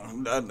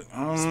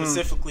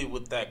 Specifically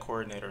with that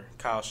coordinator,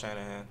 Kyle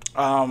Shanahan.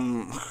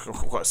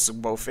 What, Super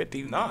Bowl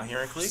 50? Nah, here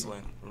in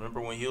Cleveland. Remember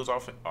when he was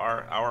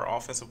our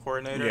offensive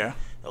coordinator? Yeah.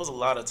 There was a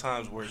lot of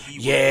times where he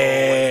would go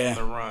away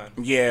from the run.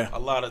 Yeah. A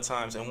lot of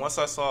times. And once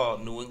I saw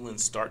New England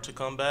start to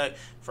come back,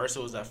 first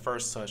it was that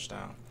first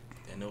touchdown.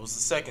 Then it was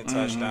the second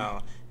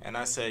touchdown. And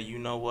I said, you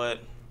know what?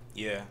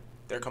 Yeah.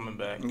 They're coming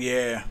back.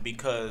 Yeah.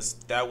 Because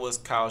that was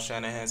Kyle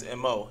Shanahan's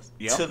MO.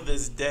 Yep. To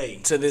this day.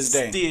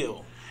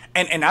 Still.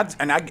 And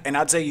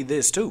I'll tell you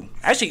this too.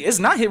 Actually, it's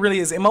not really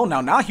his MO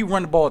now. Now he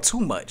run the ball too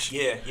much.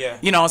 Yeah.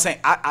 You know what I'm saying?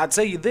 I'll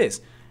tell you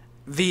this.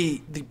 The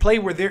play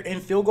where they're in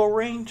field goal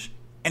range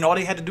and all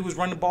they had to do was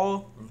run the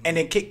ball and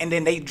then kick and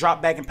then they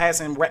dropped back and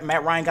passed and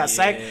Matt Ryan got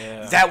sacked.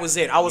 That was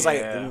it. I was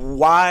like,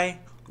 why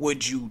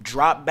would you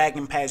drop back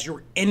and pass?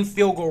 You're in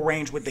field goal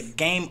range with the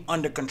game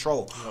under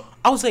control. Yep.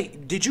 I was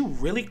like, did you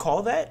really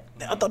call that?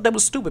 I thought that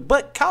was stupid.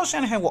 But Kyle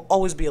Shanahan will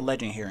always be a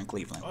legend here in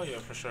Cleveland. Oh, yeah,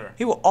 for sure.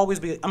 He will always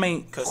be. I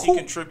mean, because he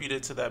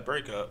contributed to that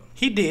breakup.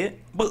 He did.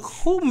 But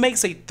who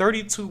makes a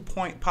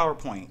 32-point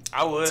PowerPoint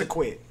I would. to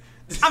quit?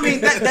 I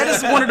mean, that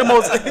is one of the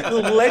most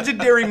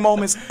legendary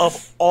moments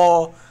of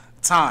all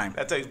time.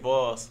 That takes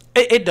balls.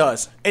 It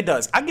does.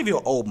 I'll give you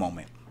an old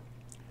moment.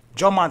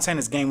 Joe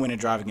Montana's game-winning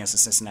drive against the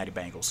Cincinnati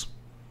Bengals.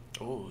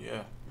 Oh,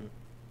 yeah.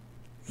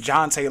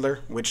 John Taylor,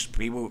 which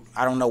people,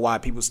 I don't know why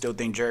people still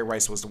think Jerry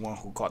Rice was the one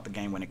who caught the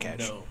game-winning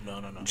catch.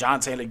 No. John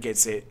Taylor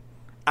gets it.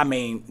 I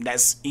mean,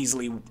 that's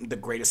easily the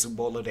greatest Super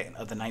Bowl of the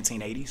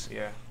 1980s.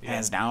 Yeah.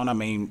 Hands down. I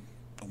mean,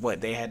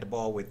 they had the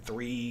ball with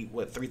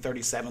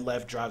 3:37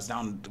 left, drives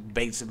down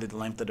basically the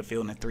length of the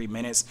field in 3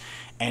 minutes,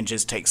 and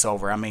just takes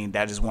over. I mean,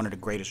 that is one of the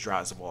greatest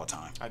drives of all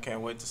time. I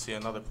can't wait to see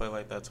another play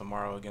like that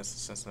tomorrow against the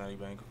Cincinnati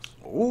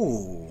Bengals.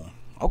 Ooh.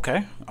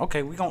 Okay,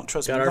 we gonna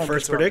trust. Got our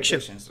first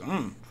prediction.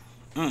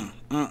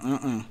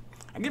 I'll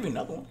give you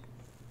another one.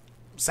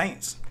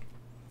 Saints.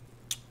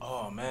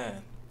 Oh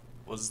man,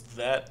 was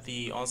that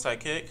the onside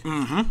kick?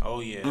 Mm-hmm.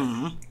 Oh yeah.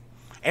 Mm-hmm.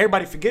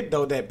 Everybody forget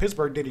though that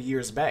Pittsburgh did it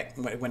years back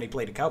when they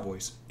played the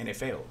Cowboys and it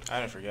failed. I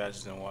didn't forget. I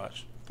just didn't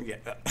watch. Yeah.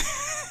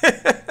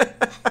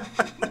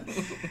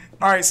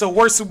 All right. So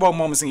worst Super Bowl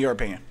moments in your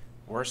opinion?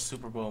 Worst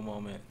Super Bowl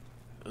moment.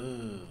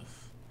 Ugh.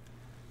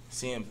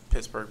 Seeing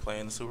Pittsburgh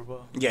play in the Super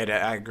Bowl? Yeah,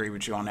 I agree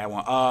with you on that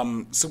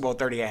one. Super Bowl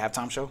 30 at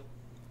halftime show?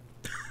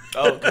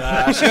 Oh,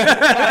 gosh.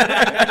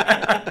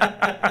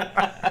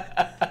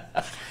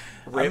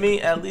 I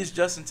mean, at least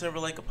Justin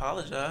Timberlake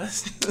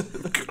apologized.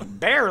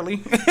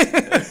 Barely.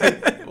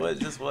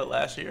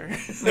 last year?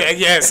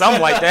 Yeah,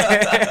 something like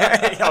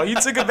that. Yo, you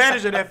took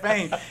advantage of that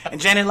fame. And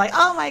Janet like,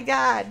 oh my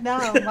God, no.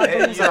 My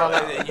boobs are all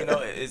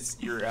out.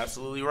 You're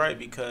absolutely right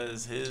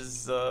because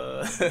his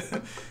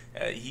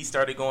he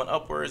started going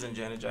upwards and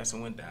Janet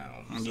Jackson went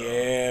down. So.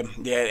 Yeah.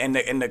 And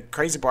the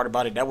crazy part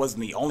about it, that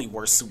wasn't the only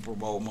worst Super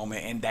Bowl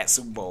moment in that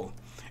Super Bowl,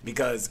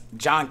 because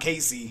John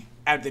Casey,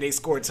 after they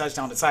scored a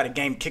touchdown to tie the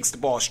game, kicks the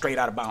ball straight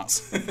out of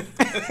bounds. And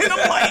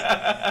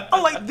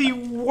I'm like, the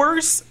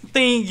worst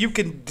thing you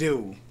can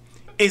do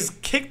is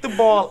kick the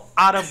ball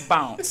out of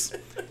bounds.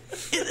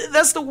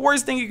 That's the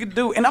worst thing you could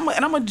do. And I'm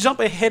gonna jump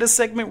ahead a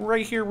segment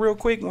right here real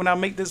quick when I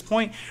make this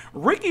point.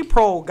 Ricky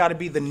Proehl got to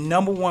be the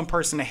number one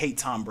person to hate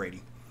Tom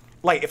Brady.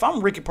 Like, if I'm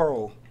Ricky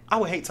Proehl, I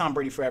would hate Tom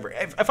Brady forever.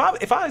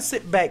 If I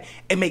sit back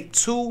and make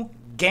 2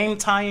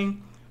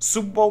 game-tying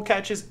Super Bowl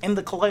catches in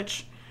the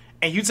clutch,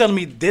 and you telling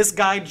me this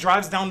guy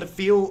drives down the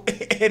field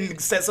and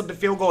sets up the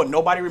field goal and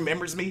nobody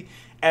remembers me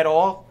at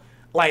all,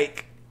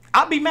 like,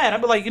 I'd be mad.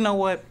 I'd be like, you know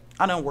what?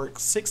 I done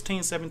worked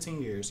 16,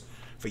 17 years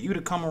for you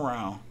to come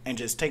around and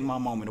just take my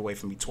moment away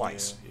from me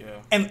twice.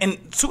 Yeah. And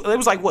it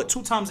was like, what,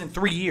 2 times in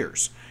 3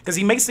 years? Because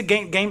he makes the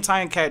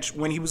game-tying catch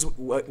when he was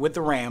with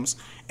the Rams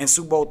in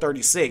Super Bowl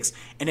 36,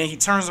 and then he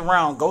turns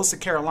around, goes to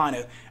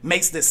Carolina,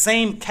 makes the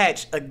same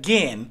catch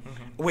again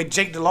with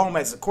Jake Delhomme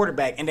as the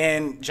quarterback, and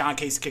then John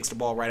Casey kicks the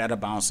ball right out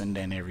of bounds, and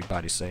then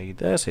everybody say,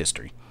 that's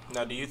history.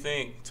 Now, do you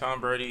think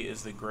Tom Brady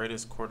is the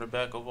greatest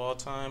quarterback of all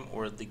time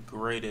or the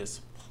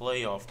greatest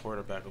playoff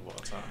quarterback of all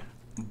time?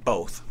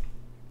 Both.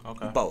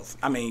 Okay. Both.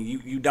 I mean,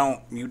 you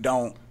don't.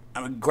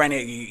 I mean,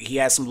 granted, he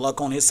had some luck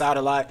on his side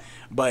a lot,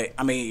 but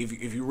I mean,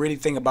 if you really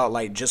think about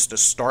like just the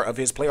start of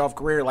his playoff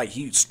career, like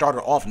he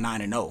started off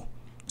 9-0,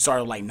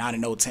 started like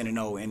 9-0,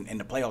 10-0 in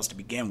the playoffs to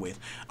begin with.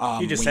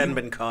 He just hadn't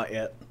been caught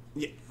yet.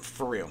 Yeah,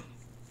 for real.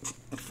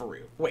 For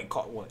real. Wait,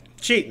 caught what?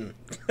 Cheating.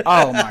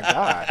 Oh my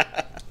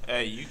God.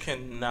 Hey, you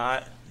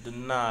cannot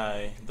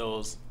deny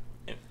those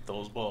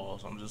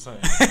balls. I'm just saying.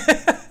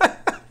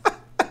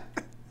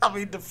 I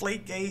mean,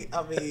 Deflategate.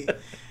 I mean,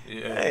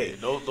 Yeah, hey,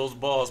 those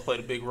balls played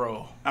a big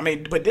role. I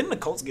mean, but didn't the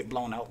Colts get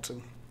blown out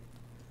too?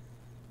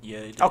 Yeah,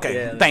 they did. Okay,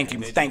 Yeah, thank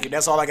you.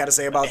 That's all I got to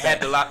say about It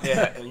had that. a lot.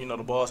 Yeah, and the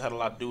balls had a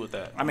lot to do with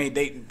that. I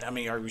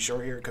mean, are we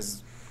sure here?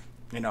 Because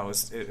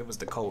it was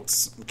the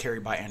Colts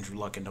carried by Andrew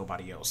Luck and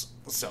nobody else.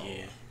 So,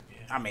 Yeah.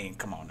 I mean,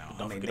 come on now.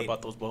 Don't forget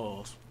about those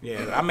balls.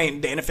 Yeah, I mean,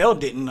 the NFL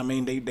didn't. I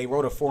mean, they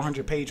wrote a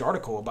 400-page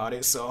article about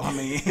it. So, I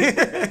mean,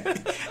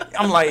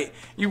 I'm like,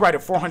 you write a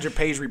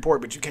 400-page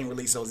report, but you can't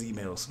release those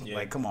emails. Yeah.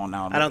 Like, come on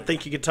now. I don't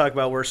think you could talk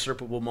about worst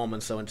Super Bowl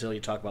moments, though, until you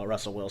talk about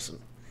Russell Wilson.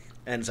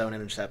 End zone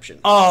interception.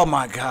 Oh,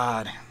 my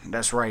God.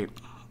 That's right.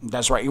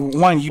 That's right.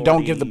 One, you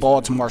don't give the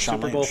ball to Marshawn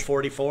Super Bowl Lynch.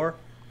 44,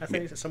 I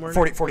think, somewhere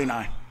in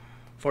 49.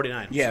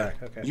 49. Yeah. Sorry.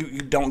 Okay. You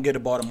don't get the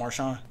ball to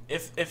Marshawn.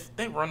 If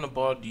they run the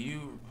ball, do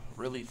you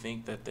really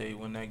think that they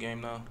win that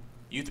game now?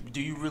 Do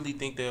you really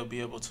think they'll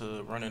be able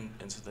to run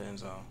into the end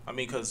zone? I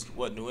mean, because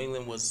New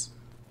England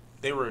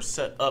they were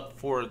set up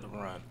for the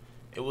run.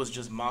 It was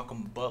just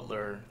Malcolm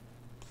Butler.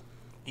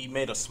 He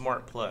made a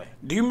smart play.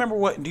 Do you remember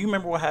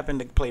what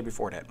happened the play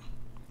before that?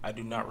 I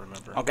do not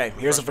remember. Okay,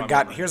 here's a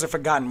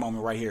forgotten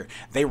moment right here.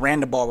 They ran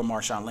the ball with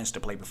Marshawn Lynch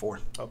to play before.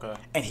 Okay.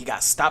 And he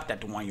got stopped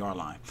at the 1-yard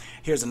line.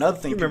 Here's another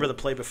thing. You remember the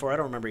play before? I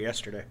don't remember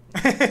yesterday.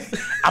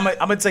 I'm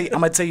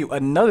gonna tell you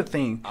another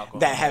thing Alcohol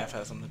that happened.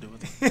 has something to do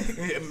with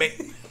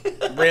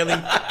it. Really?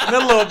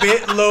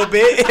 A little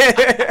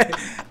bit.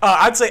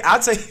 I'd say.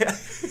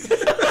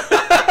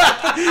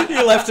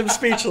 You left him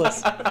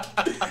speechless.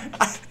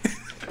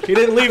 He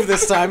didn't leave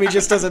this time. He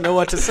just doesn't know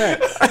what to say.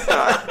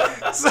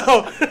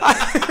 So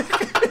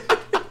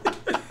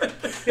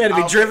He had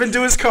to be driven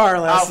to his car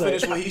last I'll night.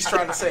 finish what he's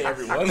trying to say,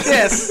 everyone.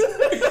 Yes.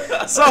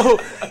 So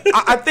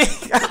I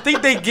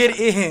think they get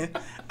in.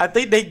 I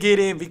think they get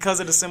in because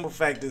of the simple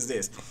fact is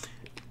this: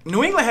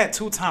 New England had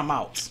 2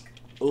 timeouts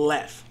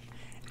left,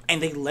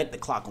 and they let the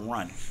clock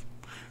run.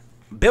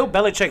 Bill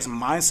Belichick's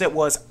mindset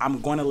was,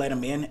 I'm going to let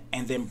him in,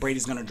 and then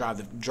Brady's going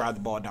to drive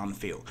the ball down the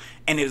field.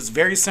 And it was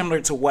very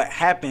similar to what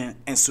happened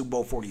in Super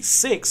Bowl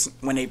 46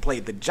 when they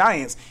played the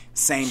Giants.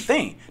 Same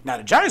thing. Now,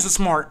 the Giants were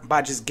smart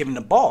by just giving the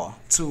ball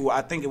to,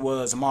 I think it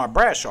was Amar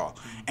Bradshaw.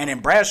 And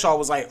then Bradshaw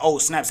was like, oh,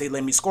 snaps, they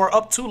let me score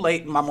up too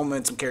late. My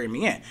momentum carried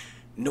me in.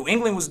 New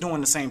England was doing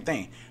the same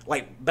thing.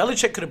 Like,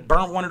 Belichick could have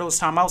burned one of those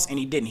timeouts, and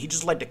he didn't. He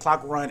just let the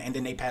clock run, and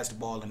then they passed the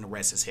ball, and the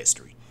rest is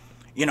history.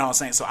 You know what I'm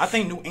saying? So I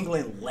think New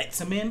England lets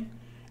him in,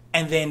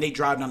 and then they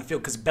drive down the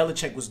field because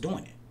Belichick was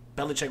doing it.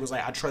 Belichick was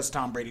like, I trust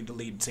Tom Brady to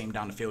lead the team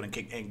down the field and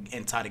kick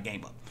and tie the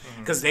game up.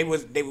 Because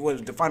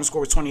the final score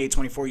was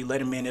 28-24. You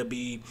let him in, it'll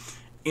be,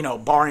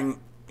 barring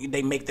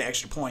they make the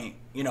extra point,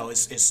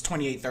 it's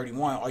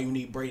 28-31. All you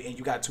need Brady, and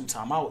you got 2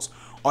 timeouts.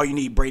 All you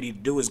need Brady to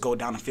do is go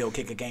down the field,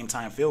 kick a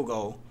game-time field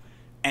goal,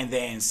 and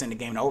then send the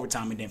game to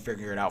overtime and then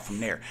figure it out from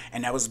there.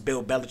 And that was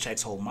Bill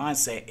Belichick's whole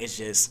mindset. It's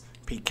just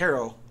Pete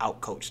Carroll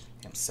outcoached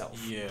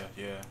himself. Yeah,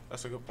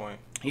 that's a good point.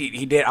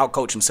 He did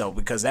outcoach himself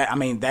because that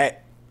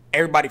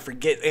everybody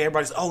forget.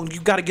 Everybody's, oh,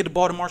 you got to get the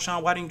ball to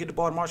Marshawn. Why didn't you get the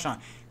ball to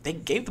Marshawn? They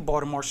gave the ball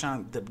to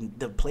Marshawn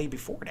the play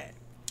before that.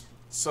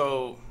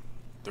 So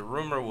the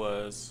rumor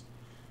was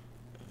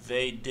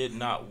they did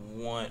not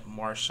want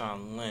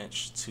Marshawn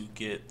Lynch to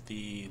get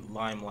the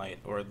limelight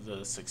or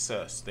the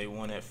success. They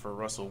wanted for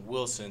Russell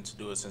Wilson to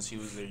do it since he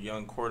was their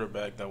young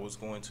quarterback that was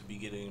going to be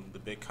getting the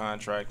big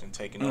contract and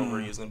taking over.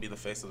 He was going to be the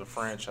face of the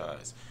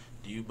franchise.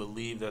 Do you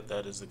believe that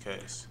that is the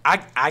case?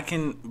 I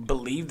can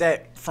believe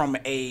that from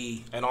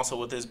a... And also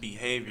with his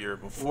behavior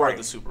before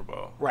the Super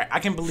Bowl. Right. I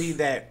can believe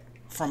that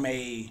from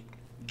a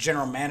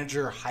general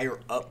manager higher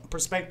up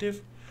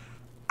perspective.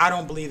 I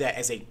don't believe that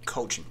as a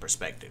coaching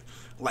perspective.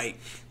 Like,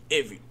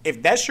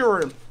 if that's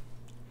your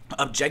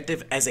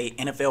objective as a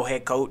NFL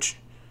head coach,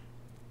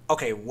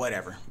 okay,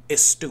 whatever.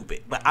 It's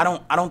stupid. But I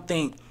don't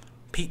think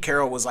Pete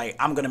Carroll was like,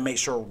 I'm going to make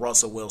sure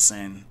Russell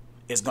Wilson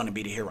is going to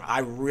be the hero. I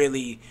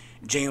really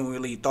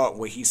genuinely thought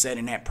what he said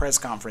in that press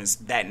conference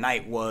that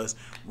night was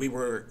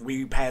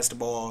we passed the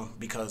ball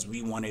because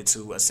we wanted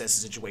to assess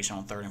the situation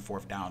on 3rd and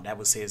 4th down. That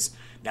was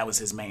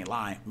his main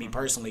line. Me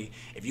personally,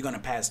 if you're going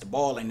to pass the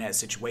ball in that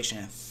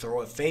situation,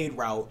 throw a fade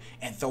route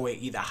and throw it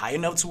either high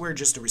enough to where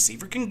just the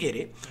receiver can get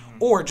it,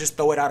 or just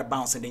throw it out of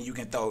bounds and then you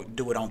can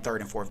do it on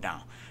 3rd and 4th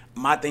down.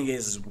 My thing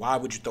is, why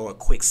would you throw a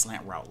quick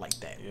slant route like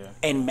that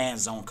in man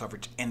zone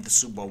coverage in the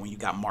Super Bowl when you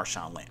got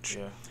Marshawn Lynch?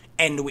 Yeah.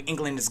 And New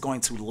England is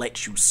going to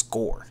let you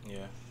score.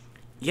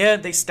 Yeah,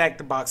 they stacked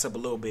the box up a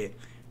little bit.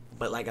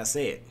 But like I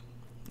said,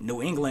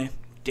 New England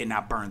did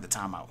not burn the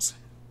timeouts.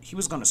 He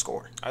was going to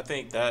score. I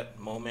think that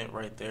moment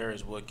right there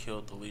is what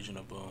killed the Legion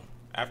of Boom.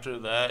 After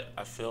that,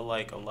 I feel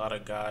like a lot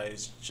of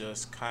guys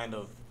just kind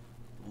of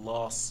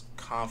lost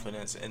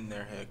confidence in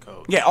their head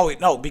coach. Yeah,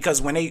 no, because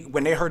when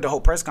they heard the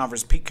whole press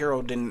conference, Pete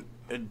Carroll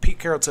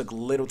took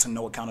little to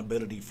no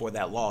accountability for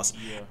that loss.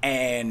 Yeah.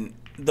 And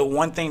the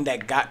one thing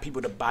that got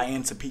people to buy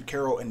into Pete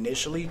Carroll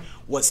initially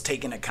was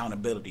taking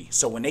accountability.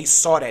 So when they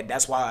saw that,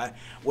 that's why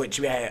what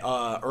you had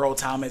Earl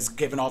Thomas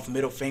giving off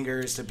middle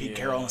fingers to Pete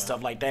Carroll and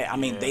stuff like that. I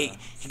mean, he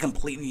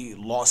completely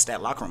lost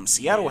that locker room.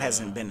 Seattle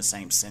hasn't been the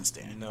same since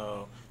then.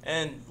 No,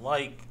 and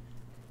like,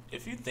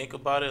 if you think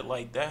about it,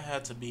 like, that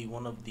had to be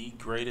one of the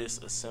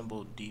greatest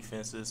assembled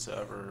defenses to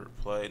ever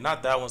play.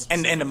 Not that one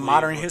specifically. And in the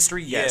modern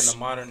history, yes. Yeah, in the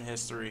modern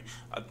history.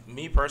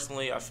 Me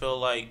personally, I feel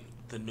like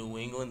the New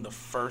England, the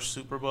first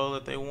Super Bowl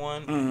that they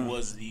won,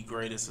 was the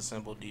greatest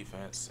assembled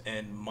defense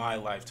in my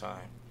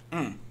lifetime.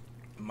 In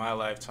my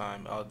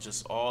lifetime,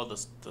 just all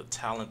the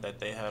talent that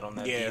they had on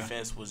that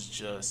defense was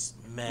just,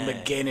 man.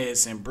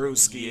 McGinnis and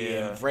Brewski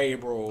and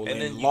Vrabel and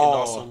then you Law. can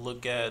also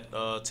look at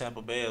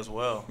Tampa Bay as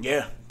well.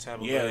 Yeah.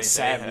 Tampa Bay.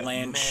 Sav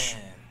Lynch.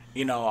 Man.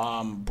 You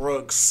know,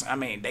 Brooks. I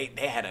mean,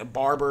 they had a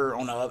Barber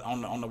on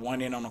the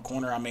one end on the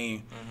corner. I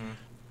mean,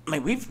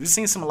 we've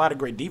seen a lot of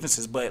great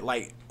defenses, but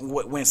like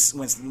when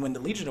the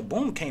Legion of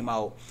Boom came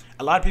out,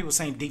 a lot of people were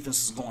saying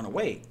defense was going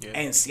away,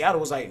 and Seattle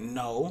was like,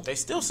 no, they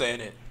still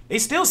saying it. They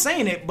still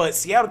saying it, but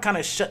Seattle kind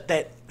of shut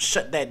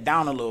that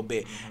down a little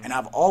bit. And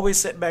I've always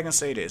sat back and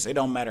say this: it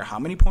don't matter how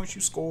many points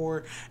you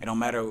score. It don't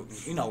matter,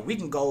 we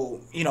can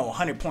go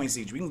 100 points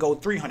each. We can go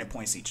 300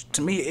 points each.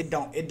 To me, it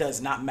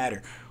does not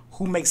matter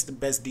who makes the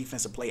best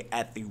defensive play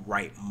at the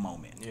right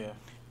moment. Yeah.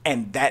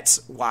 And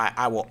that's why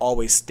I will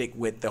always stick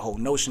with the whole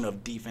notion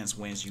of defense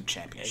wins you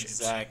championships.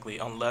 Exactly.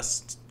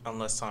 Unless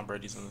Tom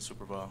Brady's in the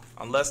Super Bowl.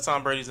 Unless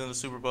Tom Brady's in the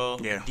Super Bowl,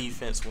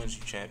 defense wins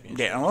you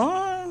championships. Yeah.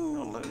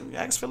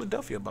 Ask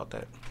Philadelphia about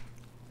that.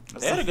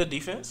 They had a good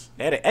defense.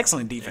 They had an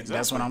excellent defense. Exactly.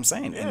 That's what I'm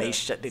saying. Yeah. And they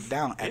shut it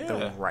down at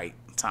the right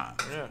time.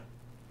 Yeah.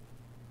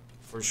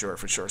 For sure.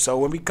 So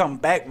when we come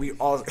back, we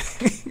all...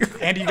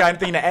 Andy, you got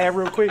anything to add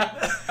real quick?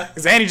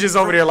 Because Andy just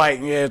over there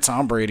like,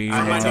 Tom Brady.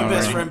 My new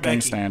best friend,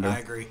 Becky. I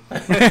agree.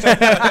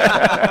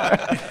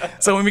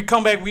 So when we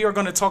come back, we are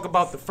going to talk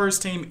about the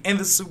first team in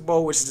the Super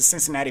Bowl, which is the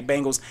Cincinnati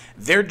Bengals.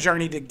 Their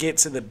journey to get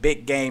to the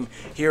big game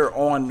here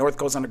on North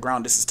Coast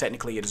Underground. This is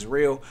Technically It Is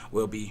Real.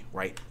 We'll be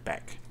right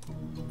back.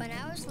 When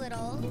I was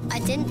little, I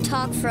didn't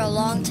talk for a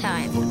long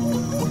time.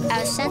 I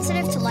was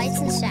sensitive to lights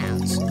and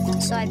sounds,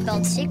 so I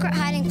built secret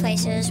hiding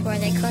places where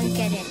they couldn't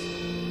get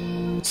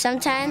in.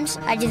 Sometimes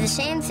I did the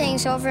same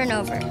things over and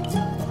over,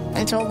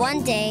 until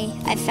one day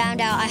I found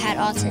out I had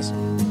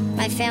autism.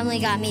 My family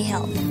got me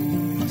help.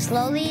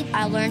 Slowly,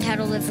 I learned how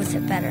to live with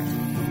it better.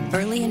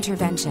 Early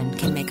intervention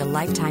can make a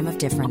lifetime of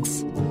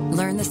difference.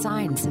 Learn the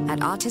signs at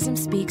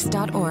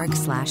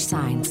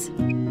autismspeaks.org/signs.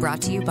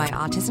 Brought to you by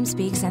Autism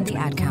Speaks and the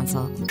Ad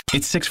Council.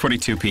 It's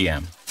 6:42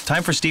 p.m.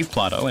 Time for Steve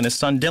Plato and his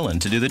son Dylan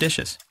to do the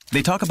dishes.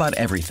 They talk about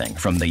everything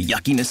from the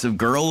yuckiness of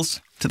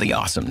girls to the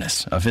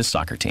awesomeness of his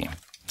soccer team.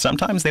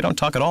 Sometimes they don't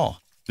talk at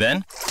all.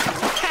 Then,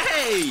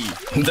 hey!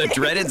 The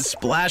dreaded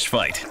splash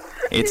fight.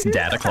 It's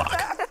Dad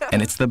O'Clock,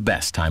 and it's the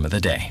best time of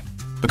the day.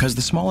 Because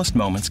the smallest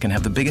moments can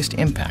have the biggest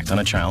impact on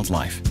a child's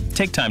life.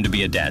 Take time to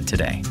be a dad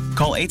today.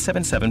 Call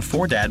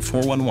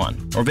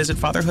 877-4DAD-411 or visit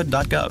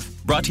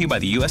fatherhood.gov. Brought to you by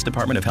the U.S.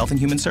 Department of Health and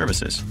Human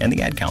Services and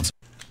the Ad Council.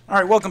 All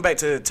right, welcome back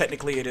to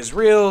Technically It Is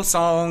Real.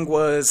 Song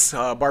was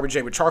Barbara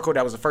J with Charcoal.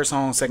 That was the first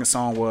song. Second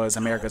song was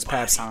America's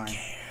Pastime.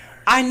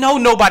 I know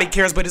nobody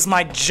cares, but it's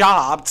my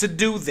job to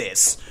do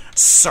this,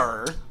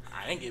 sir.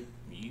 You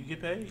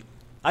get paid.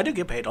 I do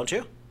get paid, don't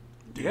you?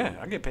 Yeah,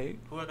 I get paid.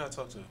 Who I got to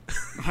talk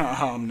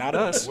to? Not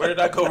us. Where did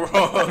I go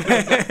wrong?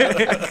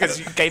 Because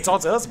you can't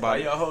talk to us about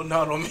it. Why y'all holding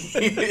out on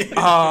me?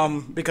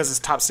 Because it's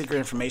top secret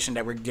information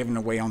that we're giving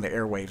away on the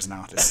airwaves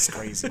now. This is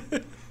crazy.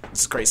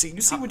 This is crazy.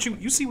 You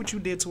see what you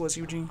did to us,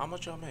 Eugene? How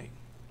much y'all make?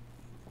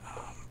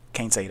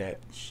 Can't say that.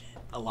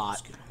 A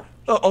lot.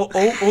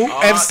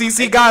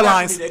 FCC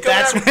guidelines.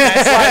 That's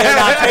why they're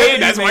not paying you.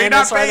 That's why man. you're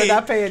That's why they're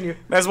not paying you.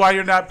 That's why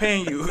you're not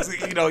paying you.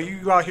 You know,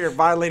 you out here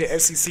violating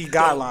FCC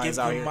guidelines Give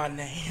out me here. my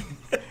name.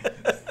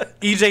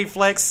 EJ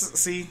Flex,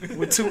 see,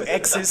 with 2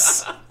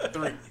 X's.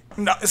 3.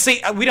 No,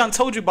 see, we done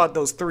told you about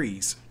those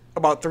 3s.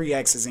 About 3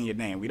 X's in your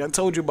name. We done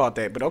told you about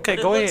that. But okay,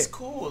 go ahead. It's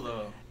cool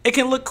though. It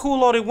can look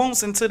cool all it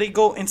wants until they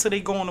go on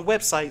the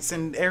websites,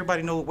 and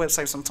everybody know what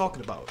websites I'm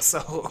talking about.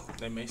 So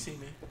they may see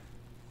me.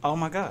 Oh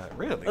my God,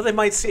 really? Well, they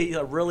might see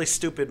a really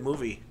stupid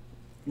movie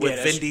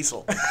with Vin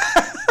Diesel.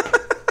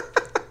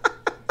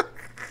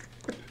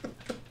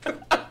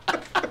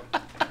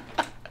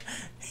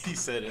 He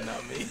said it,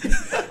 not me.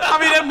 I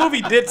mean, that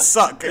movie did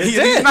suck.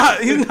 He's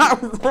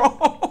not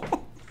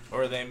wrong.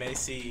 Or they may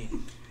see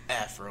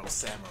Afro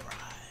Samurai.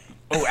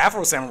 Oh,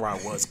 Afro Samurai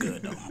was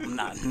good though. I'm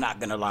not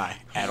gonna lie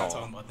at all.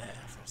 Talking about that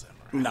Afro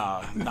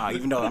Samurai. Nah.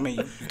 Even though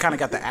you kind of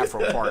got the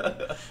Afro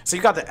part. So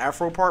you got the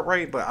Afro part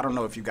right, but I don't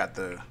know if you got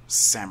the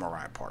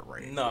samurai part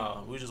right.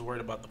 No, we just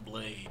worried about the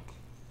blade.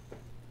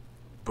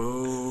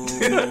 Boo.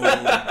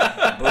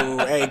 Boo.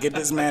 Hey, get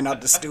this man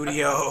out the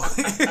studio.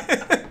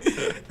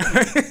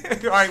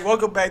 All right,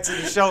 welcome back to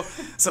the show.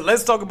 So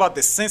let's talk about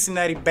the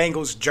Cincinnati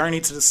Bengals' journey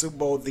to the Super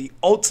Bowl. The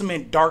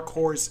ultimate dark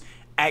horse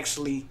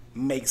actually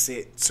makes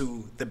it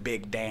to the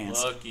big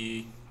dance.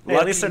 Lucky. Hey,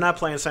 at least they're not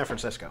playing San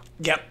Francisco.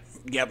 Yep.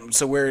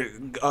 So where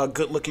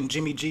good-looking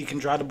Jimmy G can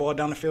drive the ball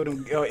down the field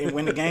and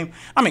win the game.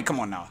 I mean, come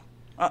on now.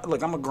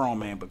 Look, I'm a grown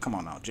man, but come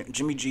on now.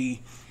 Jimmy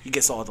G, he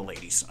gets all the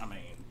ladies. I mean,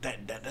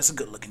 that's a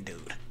good-looking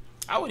dude.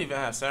 I would even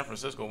have San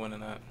Francisco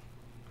winning that.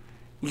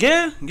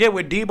 Yeah,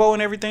 with Debo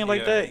and everything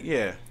like that.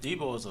 Yeah,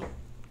 Debo is a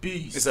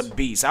beast. It's a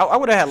beast. I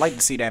would have liked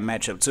to see that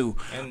matchup too.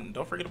 And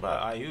don't forget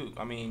about Ayuk.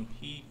 I mean,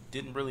 he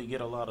didn't really get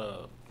a lot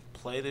of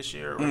play this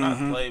year, or not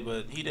play,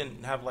 but he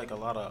didn't have like a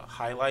lot of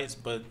highlights.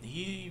 But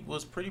he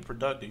was pretty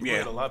productive. He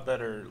played a lot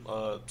better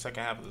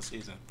second half of the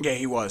season. Yeah,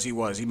 he was.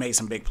 He made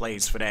some big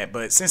plays for that.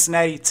 But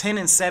Cincinnati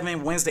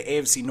 10-7 wins the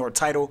AFC North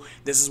title.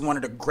 This is one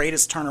of the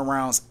greatest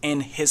turnarounds in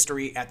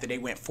history after they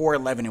went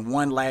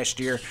 4-11-1 last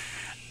year.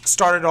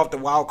 Started off the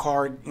wild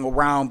card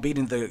round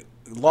beating the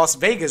Las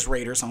Vegas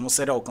Raiders. I almost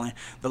said Oakland.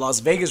 The Las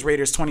Vegas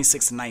Raiders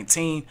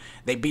 26-19.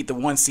 They beat the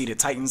 1-seeded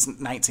Titans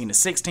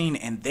 19-16,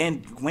 and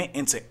then went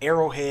into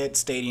Arrowhead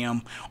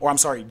Stadium,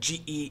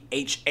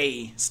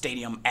 GEHA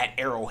Stadium at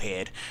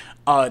Arrowhead,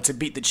 to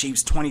beat the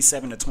Chiefs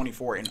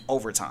 27-24 in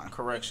overtime.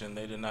 Correction,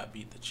 they did not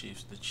beat the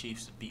Chiefs. The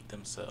Chiefs beat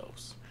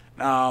themselves.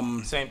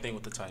 Same thing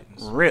with the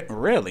Titans.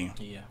 Really?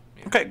 Yeah.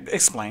 Okay,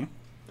 explain.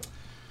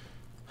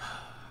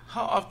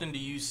 How often do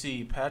you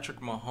see Patrick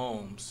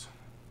Mahomes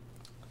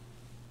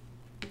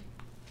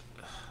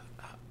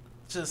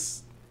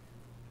just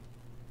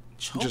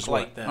choke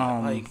like that?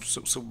 Like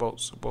Super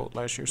Bowl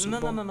last year.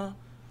 No.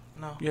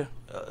 Yeah.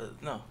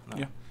 No.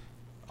 Yeah.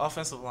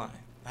 Offensive line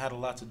had a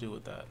lot to do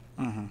with that.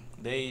 Mm-hmm.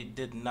 They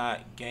did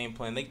not game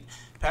plan.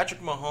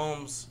 Patrick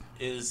Mahomes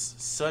is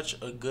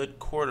such a good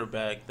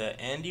quarterback that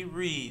Andy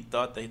Reid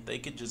thought that they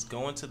could just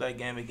go into that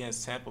game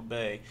against Tampa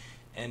Bay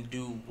and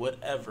do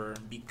whatever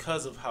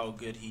because of how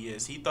good he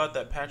is. He thought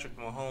that Patrick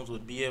Mahomes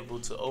would be able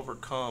to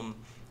overcome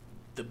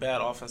the bad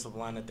offensive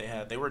line that they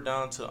had. They were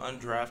down to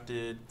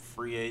undrafted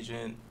free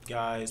agent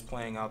guys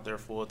playing out there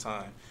full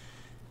time.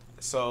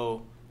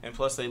 So, and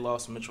plus they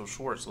lost Mitchell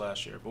Schwartz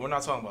last year. But we're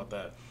not talking about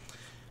that.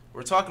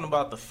 We're talking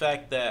about the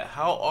fact that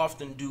how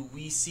often do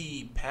we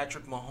see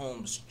Patrick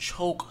Mahomes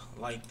choke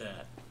like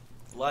that?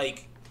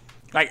 Like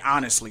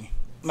honestly.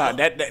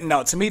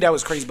 No, to me that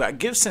was crazy. But I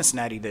give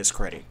Cincinnati this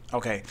credit,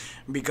 okay?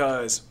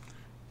 Because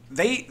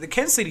the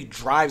Kansas City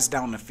drives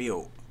down the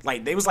field.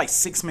 Like, there was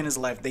 6 minutes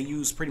left. They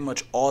used pretty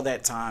much all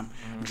that time.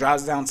 Mm-hmm.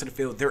 Drives down to the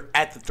field. They're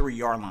at the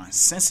 3-yard line.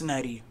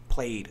 Cincinnati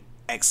played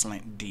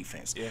excellent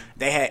defense. Yeah.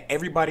 They had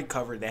everybody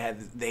covered.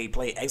 They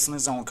played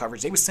excellent zone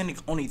coverage. They were sending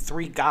only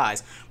 3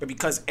 guys, but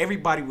because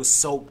everybody was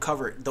so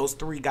covered, those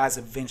 3 guys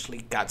eventually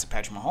got to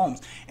Patrick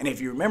Mahomes. And if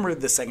you remember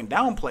the second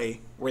down play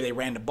where they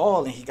ran the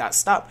ball and he got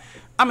stopped,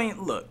 I mean,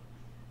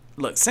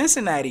 look,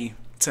 Cincinnati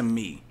to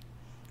me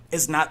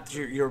is not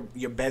your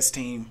best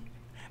team.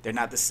 They're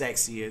not the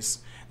sexiest.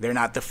 They're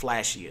not the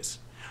flashiest,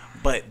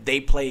 but they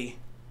play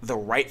the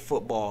right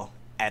football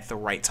at the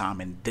right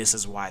time, and this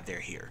is why they're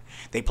here.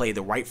 They played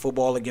the right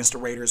football against the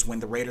Raiders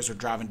when the Raiders were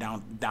driving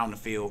down the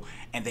field,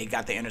 and they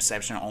got the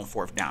interception on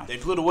 4th down. They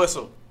blew the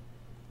whistle.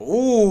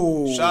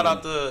 Ooh. Shout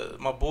out to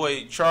my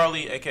boy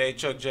Charlie, a.k.a.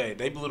 Chuck J.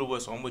 They blew the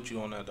whistle. I'm with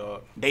you on that,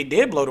 dog. They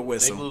did blow the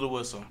whistle. They blew the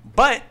whistle.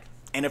 But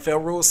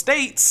NFL rule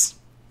states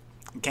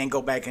you can't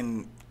go back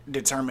and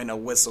determine a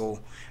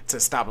whistle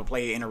to stop a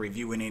play in a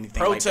review and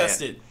anything like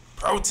that.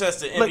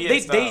 protested NBA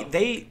Look, style.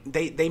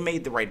 they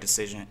made the right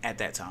decision at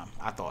that time,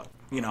 I thought.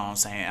 You know what I'm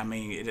saying? I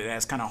mean,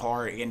 that's kind of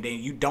hard, and then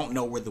you don't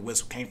know where the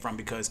whistle came from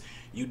because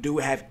you do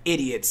have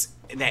idiots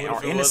that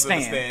are in the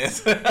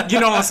stands. You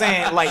know what I'm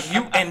saying? Like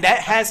and that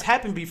has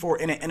happened before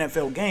in an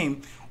NFL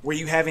game where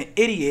you have an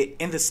idiot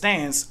in the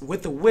stands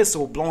with the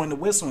whistle, blowing the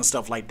whistle and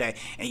stuff like that,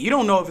 and you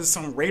don't know if it's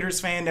some Raiders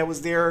fan that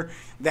was there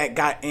that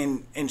got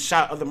in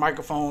shot of the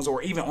microphones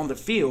or even on the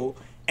field.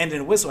 And then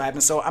the whistle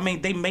happened. So, I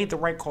mean, they made the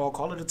right call.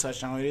 Call it a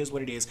touchdown. It is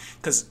what it is.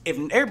 Because if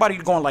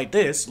everybody's going like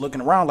this, looking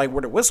around like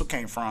where the whistle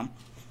came from,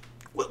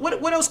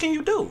 what else can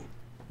you do?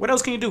 What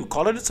else can you do?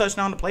 Call it a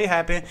touchdown. The play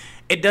happened.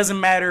 It doesn't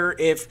matter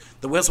if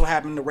the whistle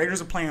happened. The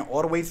Raiders are playing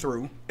all the way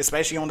through,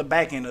 especially on the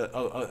back end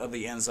of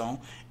the end zone.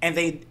 And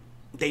they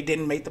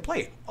didn't make the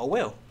play. Oh,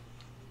 well.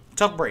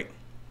 Tough break.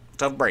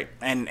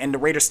 And the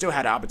Raiders still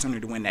had an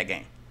opportunity to win that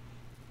game.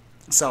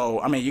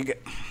 So, I mean,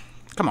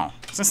 come on.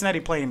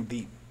 Cincinnati playing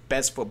the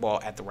best football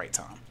at the right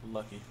time.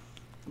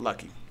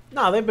 Lucky.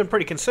 No, they've been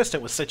pretty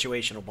consistent with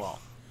situational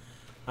ball.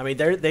 I mean,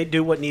 they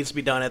do what needs to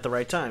be done at the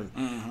right time.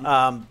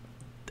 Mm-hmm.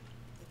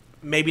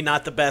 Maybe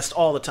not the best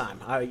all the time.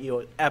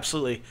 I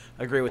absolutely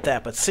agree with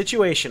that. But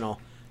situational,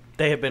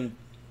 they have been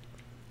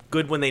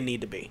good when they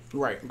need to be.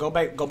 Right. Go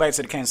back to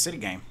the Kansas City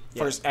game.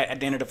 First at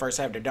the end of the first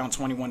half, they're down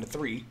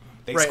 21-3.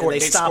 They not only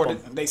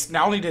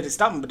did they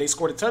stop them, but they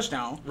scored a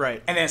touchdown.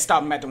 Right. And then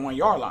stopped them at the 1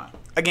 yard line.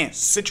 Again,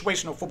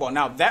 situational football.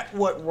 Now that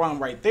run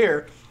right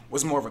there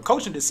was more of a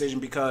coaching decision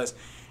because,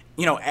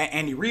 you know,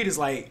 Andy Reid is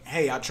like,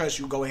 hey, I trust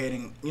you. Go ahead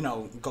and, you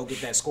know, go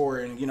get that score.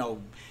 And, you know,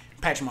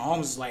 Patrick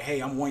Mahomes is like, hey,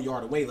 I'm 1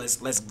 yard away. Let's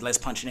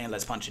punch it in.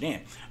 Let's punch it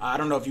in. I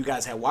don't know if you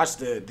guys have watched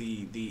the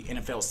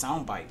NFL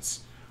sound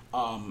bites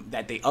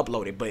that they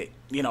uploaded, but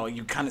you know,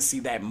 you kind of see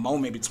that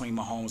moment between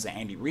Mahomes and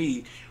Andy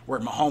Reid where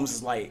Mahomes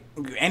is like,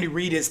 Andy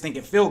Reid is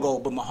thinking field goal,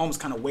 but Mahomes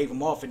kind of waved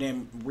him off, and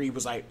then Reid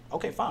was like,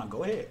 okay, fine,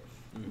 go ahead.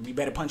 You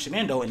better punch it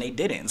in though, and they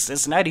didn't.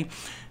 Cincinnati,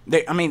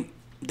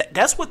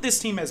 that's what this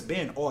team has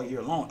been all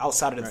year long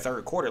outside of the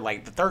third quarter.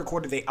 Like the third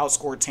quarter, they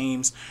outscored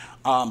teams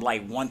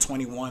like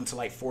 121 to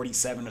like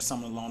 47 or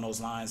something along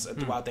those lines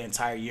throughout the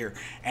entire year.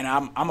 And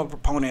I'm a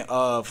proponent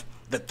of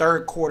the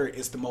third quarter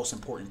is the most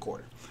important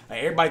quarter.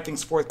 Like everybody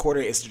thinks fourth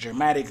quarter is the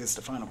dramatic, it's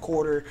the final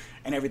quarter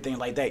and everything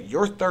like that.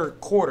 Your third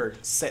quarter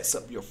sets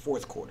up your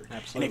fourth quarter.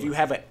 Absolutely. And if you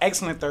have an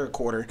excellent third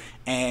quarter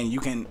and you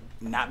can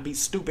not be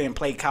stupid and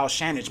play Kyle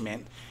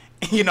Shanahan,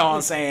 you know what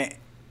I'm saying,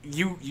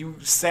 you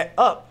set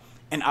up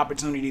an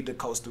opportunity to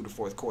coast through the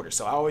fourth quarter.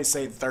 So I always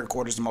say the third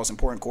quarter is the most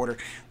important quarter.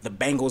 The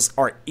Bengals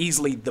are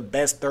easily the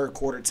best third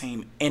quarter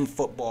team in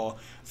football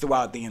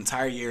throughout the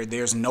entire year.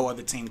 There's no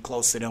other team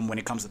close to them when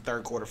it comes to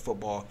third quarter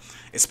football,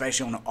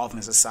 especially on the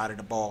offensive side of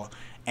the ball.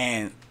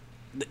 And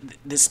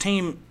this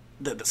team,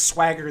 the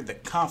swagger, the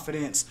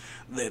confidence,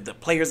 the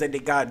players that they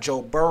got,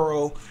 Joe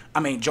Burrow. I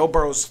mean, Joe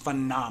Burrow's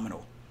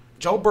phenomenal.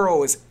 Joe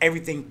Burrow is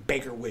everything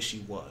Baker wished he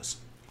was.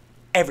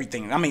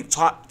 Everything. I mean,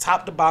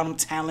 top to bottom,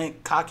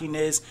 talent,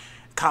 cockiness,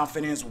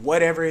 confidence,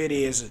 whatever it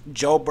is,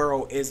 Joe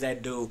Burrow is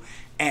that dude.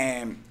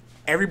 And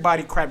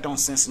everybody crapped on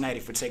Cincinnati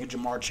for taking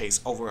Jamar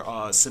Chase over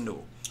Sanu.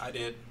 I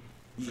did.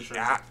 For sure.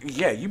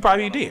 Yeah, you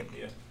probably did.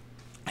 Yeah.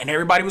 And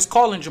everybody was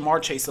calling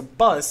Jamar Chase a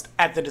bust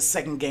after the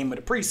second game of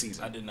the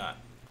preseason. I did not.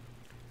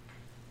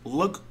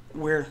 Look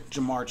where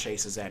Jamar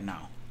Chase is at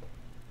now.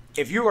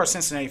 If you are a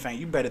Cincinnati fan,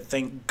 you better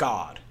thank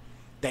God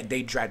that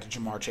they drafted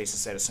Jamar Chase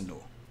instead of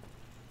Sanu.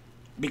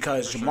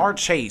 Because Jamar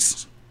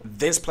Chase,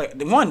 this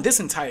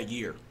entire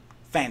year,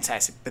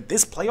 fantastic. But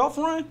this playoff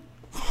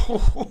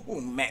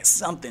run, man,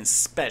 something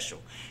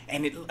special.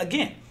 And it,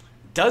 again,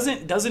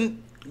 doesn't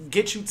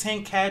get you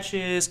 10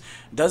 catches,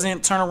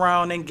 doesn't turn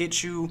around and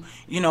get you,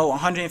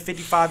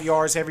 155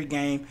 yards every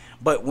game.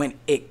 But when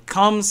it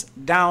comes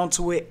down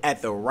to it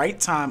at the right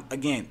time,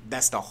 again,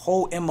 that's the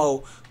whole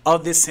MO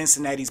of this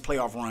Cincinnati's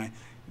playoff run.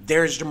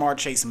 There's Jamar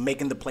Chase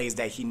making the plays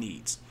that he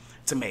needs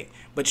to make.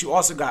 But you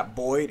also got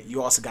Boyd,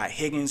 you also got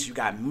Higgins, you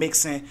got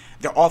Mixon.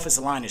 Their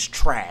offensive line is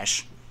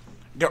trash.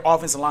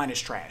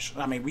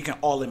 I mean, we can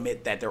all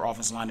admit that their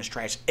offensive line is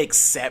trash,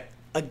 except,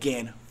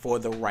 again, for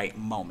the right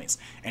moments.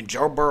 And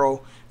Joe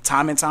Burrow,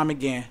 time and time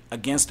again,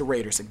 against the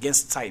Raiders,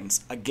 against the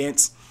Titans,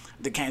 against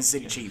the Kansas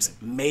City Chiefs,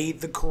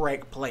 made the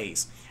correct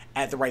plays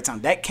at the right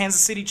time. That Kansas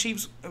City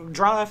Chiefs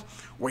drive,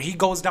 where he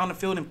goes down the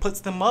field and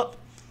puts them up,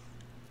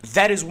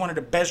 that is one of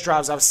the best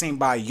drives I've seen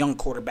by a young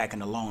quarterback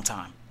in a long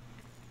time.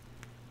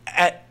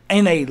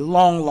 In a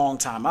long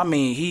time. I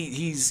mean,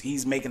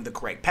 he's making the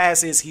correct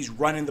passes. He's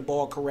running the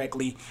ball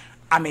correctly.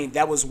 I mean,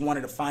 that was one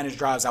of the finest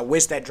drives. I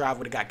wish that drive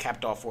would have got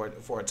capped off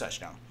for a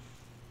touchdown.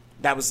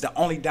 That was the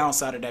only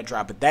downside of that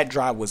drive. But that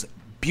drive was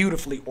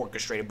beautifully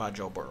orchestrated by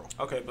Joe Burrow.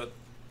 Okay, but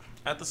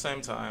at the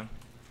same time,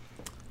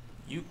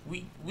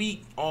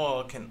 we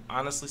all can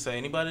honestly say,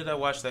 anybody that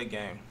watched that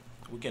game,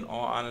 we can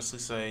all honestly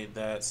say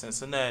that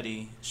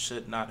Cincinnati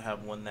should not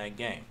have won that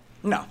game.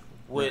 No.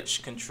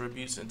 Which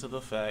contributes into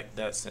the fact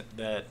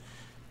that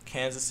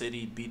Kansas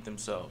City beat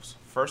themselves.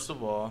 First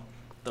of all,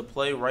 the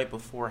play right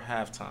before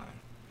halftime.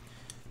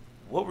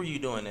 What were you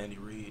doing, Andy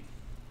Reid?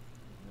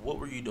 What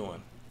were you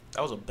doing?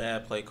 That was a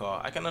bad play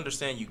call. I can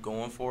understand you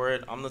going for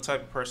it. I'm the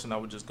type of person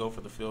that would just go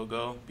for the field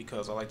goal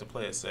because I like to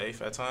play it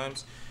safe at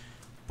times.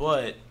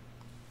 But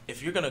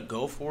if you're going to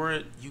go for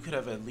it, you could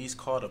have at least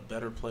called a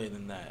better play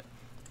than that.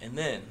 And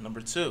then,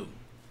 number 2,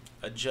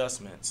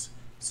 adjustments.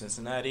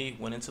 Cincinnati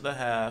went into the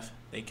half.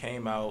 They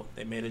came out.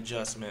 They made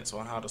adjustments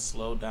on how to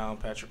slow down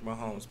Patrick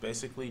Mahomes,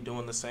 basically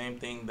doing the same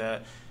thing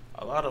that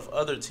a lot of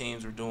other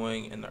teams were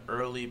doing in the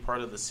early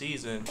part of the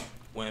season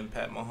when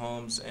Pat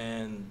Mahomes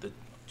and the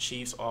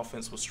Chiefs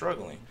offense was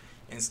struggling.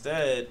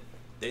 Instead,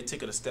 they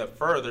took it a step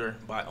further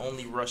by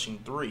only rushing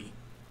 3.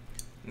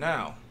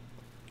 Now,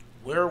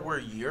 where were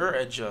your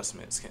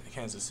adjustments,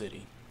 Kansas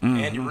City?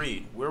 Andy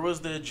Reid, where was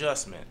the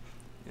adjustment?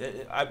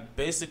 I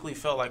basically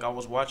felt like I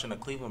was watching a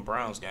Cleveland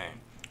Browns game.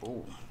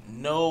 Ooh.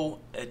 No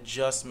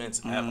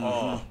adjustments at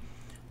all.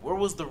 Where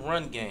was the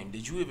run game?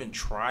 Did you even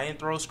try and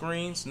throw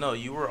screens? No,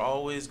 you were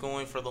always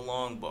going for the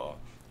long ball.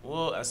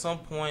 Well, at some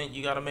point,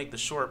 you got to make the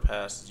short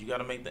passes. You got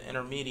to make the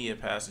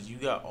intermediate passes. You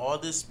got all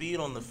this speed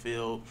on the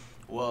field.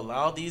 Well,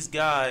 allow these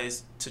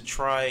guys to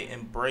try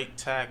and break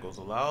tackles.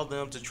 Allow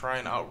them to try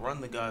and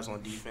outrun the guys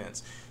on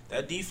defense.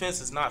 That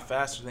defense is not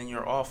faster than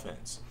your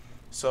offense.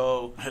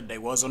 So they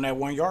was on that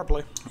 1-yard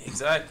play.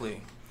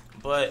 Exactly.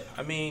 But,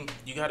 I mean,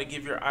 you got to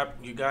give your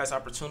guys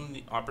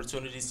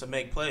opportunities to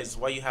make plays. It's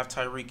why you have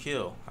Tyreek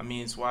Hill. I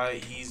mean, it's why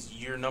he's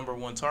your number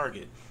 1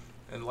 target.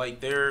 And, like,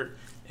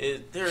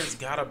 there's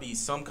got to be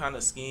some kind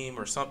of scheme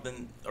or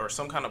something or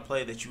some kind of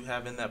play that you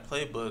have in that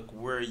playbook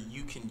where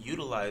you can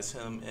utilize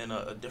him in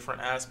a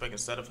different aspect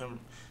instead of him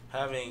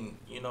having,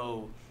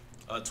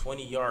 a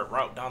 20-yard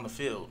route down the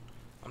field.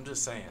 I'm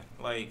just saying.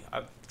 Like,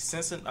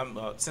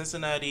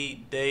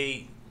 Cincinnati,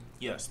 they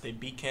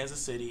beat Kansas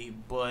City,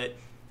 but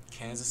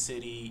Kansas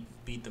City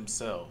beat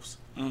themselves.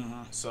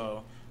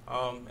 So,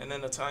 and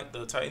then the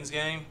Titans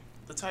game,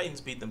 the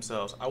Titans beat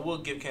themselves. I will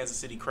give Kansas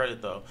City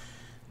credit, though.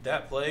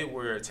 That play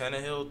where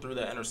Tannehill threw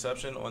that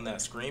interception on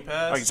that screen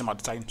pass. Oh, you talking about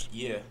the Titans?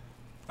 Yeah.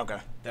 Okay.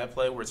 That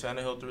play where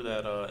Tannehill threw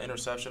that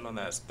interception on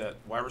that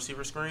wide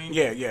receiver screen.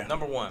 Yeah.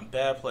 Number 1,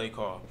 bad play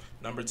call.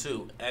 Number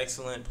 2,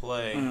 excellent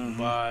play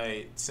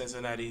by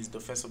Cincinnati's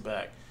defensive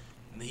back.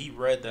 He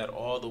read that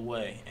all the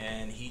way,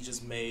 and he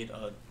just made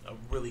a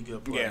really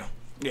good play.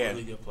 Yeah.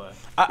 Really good play.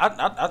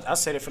 I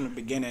said it from the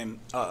beginning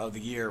of the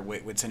year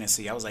with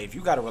Tennessee. I was like, if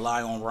you got to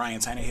rely on Ryan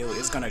Tannehill,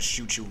 it's going to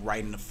shoot you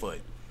right in the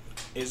foot.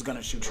 It's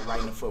gonna shoot you right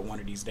in the foot one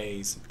of these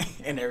days,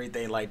 and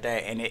everything like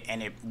that. And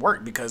it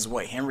worked because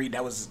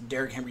that was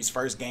Derrick Henry's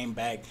first game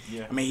back.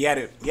 Yeah. I mean, he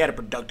had a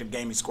productive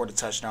game. He scored a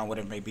touchdown,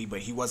 whatever it may be, but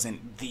he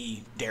wasn't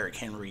the Derrick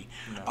Henry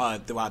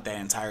throughout that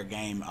entire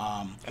game.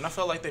 And I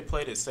felt like they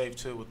played it safe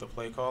too with the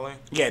play calling.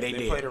 Yeah, they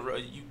did.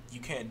 Played you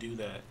can't do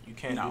that. You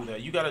can't do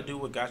that. You got to do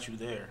what got you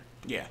there.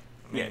 Yeah.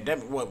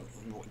 What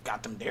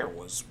got them there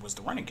was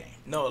the running game.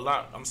 No,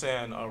 I'm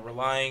saying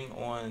relying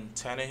on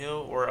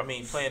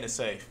Tannehill, playing it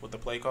safe with the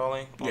play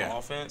calling on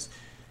offense.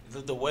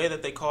 The way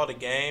that they called the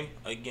game,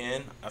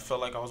 again, I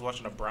felt like I was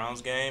watching a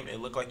Browns game. It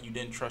looked like you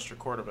didn't trust your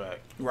quarterback.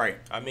 Right.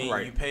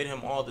 You paid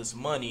him all this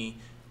money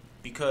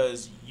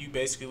because you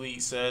basically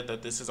said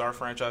that this is our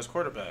franchise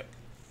quarterback.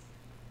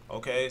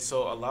 Okay,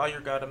 so allow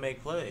your guy to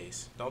make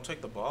plays. Don't take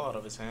the ball out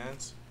of his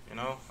hands.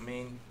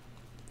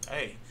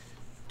 Hey.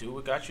 Do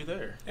what got you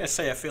there. I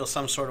feel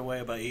some sort of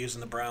way about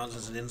using the Browns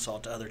as an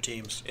insult to other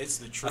teams. It's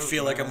the truth. I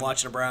feel like I'm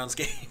watching a Browns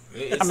game.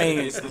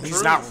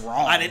 He's not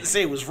wrong. I didn't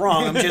say it was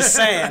wrong. I'm just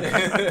saying.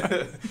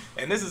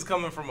 And this is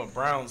coming from a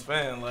Browns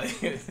fan,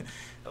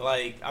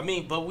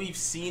 but we've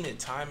seen it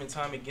time and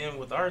time again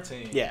with our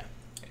team. Yeah.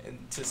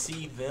 And to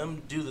see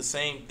them do the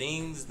same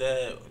things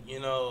that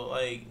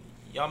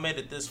y'all made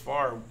it this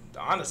far.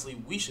 Honestly,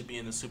 we should be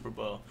in the Super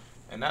Bowl,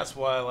 and that's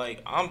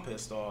why I'm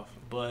pissed off.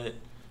 But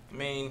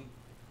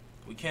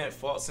we can't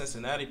fault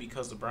Cincinnati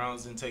because the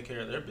Browns didn't take care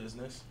of their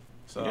business.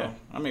 So yeah.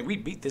 We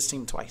beat this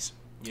team twice.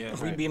 Yeah,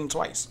 we beat them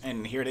twice,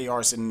 and here they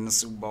are sitting in the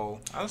Super Bowl.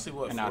 Honestly,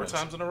 4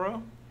 times in a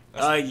row?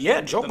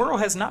 Joe Burrow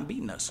has not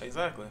beaten us.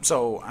 Exactly.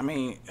 So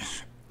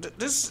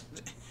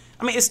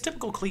it's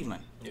typical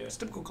Cleveland. Yeah. It's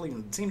typical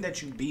Cleveland. The team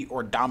that you beat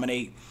or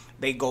dominate,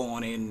 they go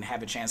on and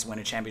have a chance to win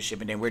a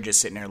championship, and then we're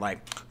just sitting there like,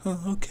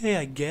 okay,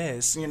 I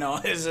guess.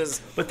 It's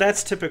just. But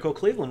that's typical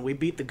Cleveland. We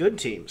beat the good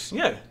teams.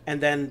 Yeah.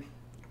 And then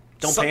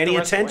don't pay any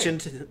attention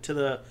to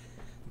the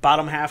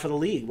bottom half of the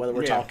league, whether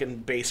we're talking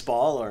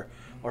baseball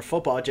or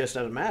football. It just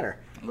doesn't matter.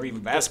 Or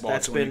even basketball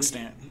to an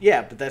extent.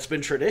 Yeah, but that's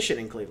been tradition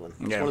in Cleveland.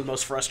 It's one of the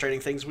most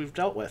frustrating things we've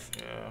dealt with.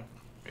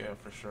 Yeah,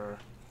 for sure.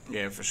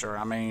 Yeah, for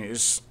sure.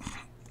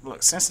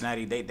 Look,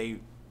 Cincinnati, they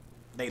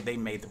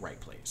made the right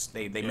plays.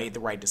 They made the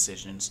right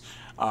decisions.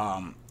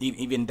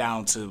 Even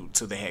down to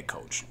the head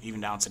coach.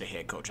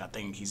 I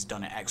think he's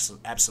done an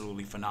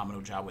absolutely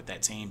phenomenal job with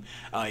that team.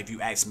 If you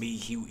ask me,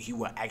 he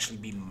will actually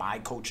be my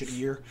coach of the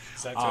year.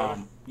 Zach Taylor?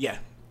 Yeah,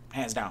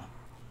 hands down.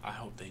 I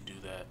hope they do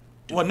that.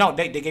 No,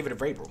 they gave it to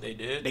Vrabel. They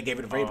did? They gave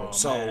it to Vrabel. Oh,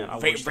 so man,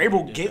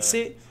 Vrabel gets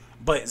it,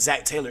 But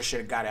Zach Taylor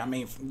should have got it. I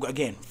mean,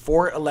 again,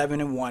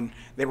 4-11-1.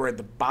 They were at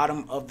the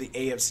bottom of the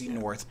AFC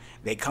North.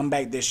 They come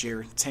back this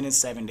year,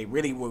 10-7. They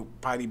really would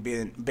probably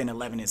been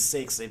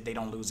 11-6 if they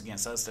don't lose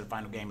against us to the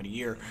final game of the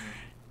year.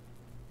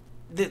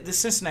 The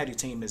Cincinnati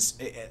team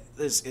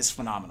is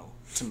phenomenal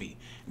to me.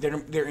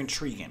 They're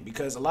intriguing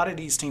because a lot of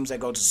these teams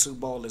that go to Super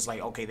Bowl is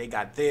like, okay, they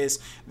got this,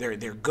 they're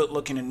good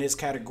looking in this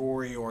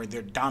category, or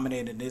they're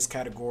dominant in this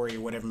category,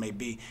 or whatever it may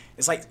be.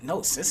 It's like,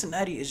 no,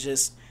 Cincinnati is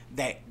just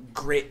that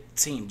grit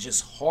team,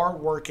 just hard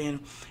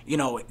working. You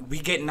know, we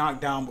get knocked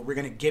down, but we're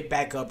gonna get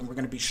back up, and we're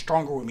gonna be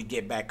stronger when we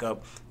get back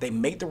up. They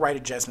make the right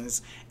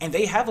adjustments, and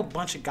they have a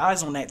bunch of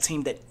guys on that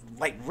team that,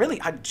 like,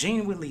 really I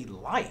genuinely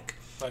like.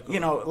 Like,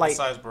 you know, like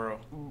besides Burrow,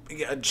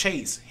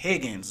 Chase,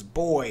 Higgins,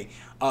 Boyd,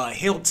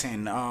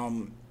 Hilton,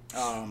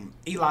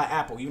 Eli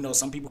Apple. You know,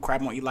 some people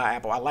crap on Eli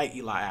Apple. I like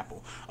Eli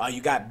Apple. You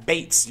got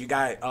Bates. You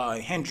got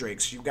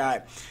Hendricks. You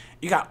got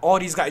all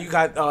these guys. You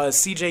got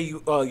CJ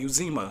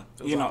Uzama.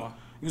 You know,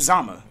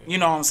 Uzama. You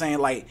know what I'm saying?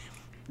 Like,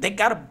 they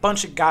got a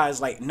bunch of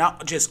guys, like,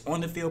 not just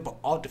on the field, but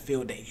off the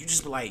field that you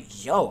just be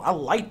like, yo, I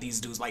like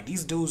these dudes. Like,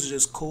 these dudes are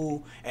just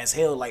cool as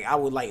hell. Like, I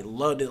would, like,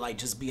 love to, like,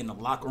 just be in the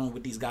locker room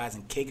with these guys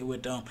and kick it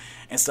with them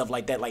and stuff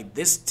like that. Like,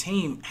 this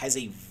team has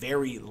a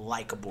very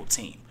likable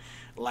team.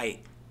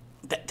 Like,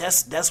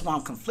 that's why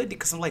I'm conflicted,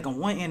 because I'm like, on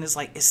one end, it's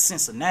like, it's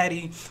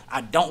Cincinnati.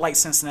 I don't like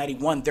Cincinnati.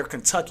 One, they're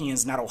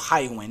Kentuckians, not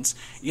Ohioans.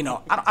 You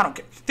know, I don't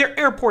care. Their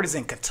airport is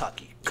in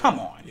Kentucky. Come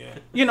on. Yeah.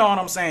 You know what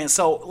I'm saying?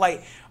 So,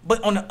 like,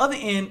 but on the other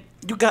end,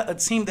 you got a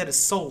team that is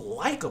so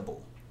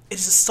likable.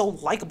 It's just so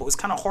likable. It's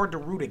kind of hard to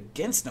root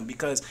against them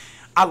because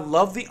I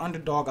love the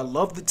underdog. I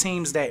love the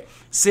teams that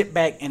sit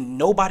back and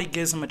nobody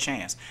gives them a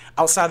chance.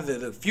 Outside of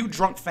the few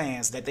drunk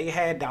fans that they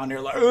had down there,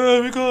 like,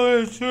 oh,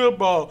 because it's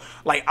football.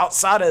 Like,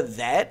 outside of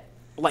that,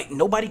 like,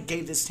 nobody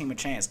gave this team a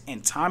chance.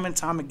 And time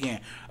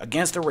again,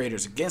 against the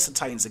Raiders, against the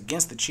Titans,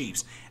 against the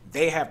Chiefs,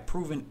 they have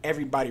proven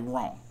everybody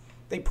wrong.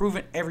 They've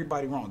proven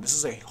everybody wrong. This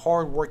is a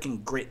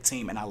hard-working, grit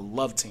team, and I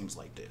love teams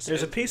like this.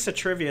 There's a piece of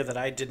trivia that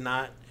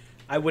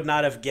I would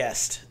not have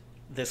guessed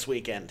this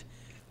weekend,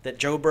 that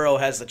Joe Burrow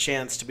has the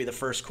chance to be the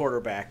first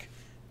quarterback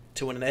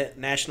to win a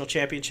national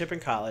championship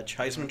in college,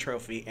 Heisman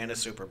Trophy, and a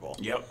Super Bowl.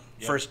 Yep.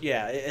 First,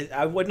 yeah,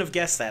 I wouldn't have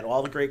guessed that.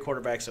 All the great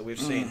quarterbacks that we've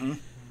seen. Mm-hmm.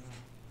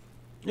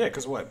 Yeah,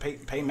 because what?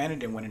 Peyton Manning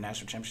didn't win a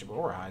national championship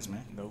or a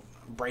Heisman. Nope.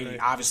 Brady,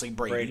 obviously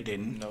Brady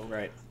didn't. No.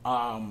 Right.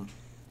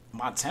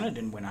 Montana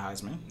didn't win a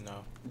Heisman.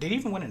 No. Did he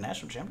even win a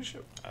national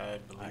championship? I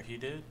believe he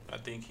did. I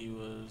think he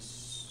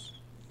was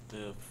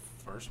the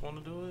first one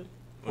to do it.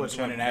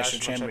 Win a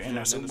national championship in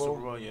the Super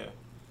Bowl? Yeah.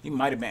 He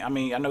might have been. I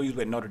mean, I know he was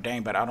with Notre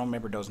Dame, but I don't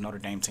remember those Notre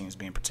Dame teams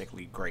being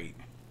particularly great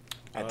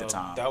at the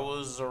time. That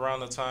was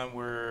around the time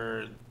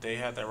where they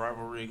had that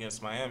rivalry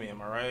against Miami,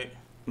 am I right?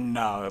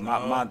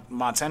 No.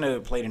 Montana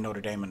played in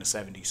Notre Dame in the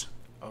 70s.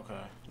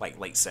 Okay. Like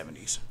late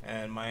 70s.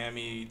 And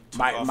Miami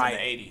took off in the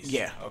 80s.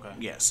 Yeah. Okay.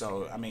 Yeah,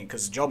 so, I mean,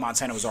 because Joe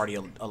Montana was already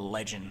a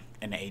legend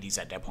in the 80s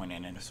at that point.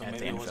 So at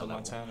maybe the it was NFL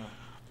level.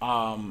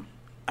 Montana.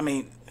 I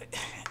mean,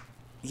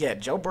 yeah,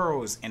 Joe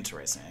Burrow is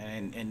interesting,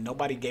 and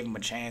nobody gave him a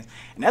chance.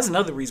 And that's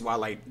another reason why I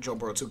like Joe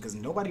Burrow, too, because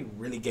nobody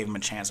really gave him a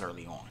chance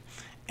early on.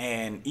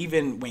 And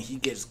even when he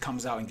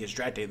comes out and gets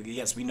drafted,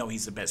 yes, we know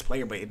he's the best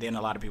player, but then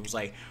a lot of people's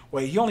like,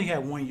 well, he only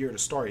had 1 year to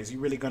start. Is he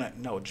really going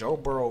to? No, Joe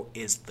Burrow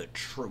is the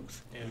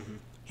truth. Yeah. Mm-hmm.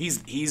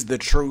 He's the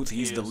truth.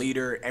 He's the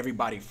leader.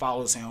 Everybody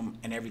follows him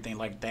and everything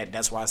like that.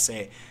 That's why I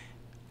said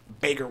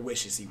Baker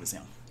wishes he was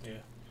him. Yeah.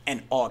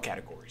 In all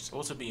categories.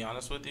 Well, to be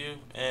honest with you,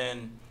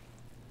 and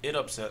it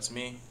upsets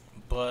me,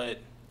 but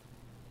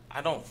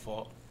I don't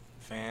fault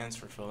fans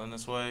for feeling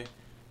this way.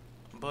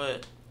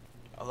 But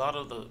a lot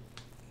of the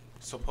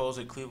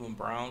supposed Cleveland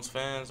Browns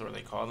fans, or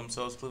they call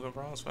themselves Cleveland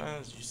Browns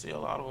fans, you see a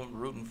lot of them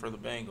rooting for the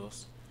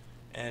Bengals.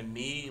 And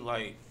me,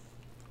 like,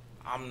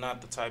 I'm not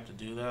the type to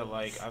do that.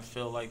 Like, I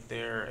feel like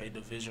they're a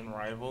division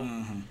rival.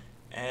 Mm-hmm.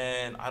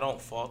 And I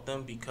don't fault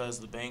them because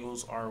the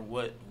Bengals are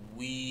what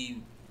we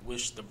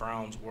wish the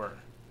Browns were.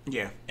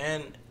 Yeah.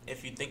 And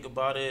if you think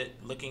about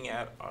it, looking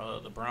at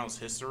the Browns'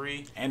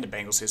 history and the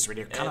Bengals' history,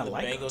 they're kind of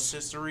like the Bengals'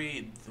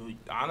 history.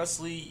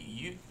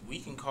 Honestly, we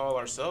can call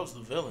ourselves the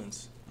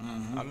villains.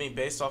 Mm-hmm. I mean,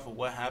 based off of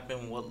what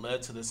happened, what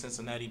led to the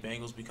Cincinnati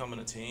Bengals becoming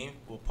a team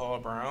with Paul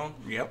Brown,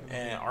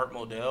 and Art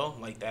Modell,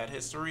 like that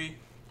history.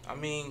 I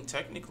mean,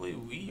 technically,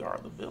 we are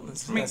the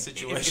villains in that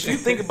situation. If you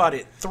think about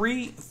it,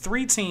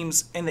 three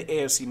teams in the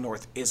AFC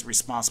North is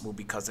responsible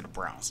because of the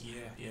Browns.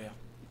 Yeah.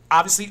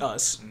 Obviously,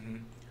 us.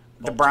 Mm-hmm.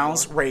 The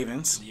Browns,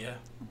 Ravens. Yeah.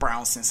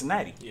 Browns,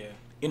 Cincinnati. Yeah.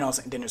 You know what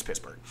I'm saying? Then there's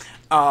Pittsburgh.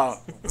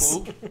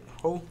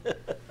 Who?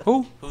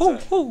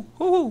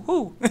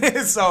 Who?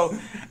 So,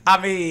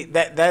 I mean,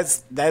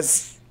 that's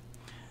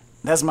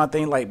my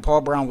thing. Like,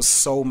 Paul Brown was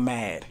so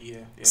mad. Yeah.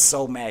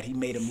 So mad. He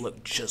made him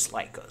look just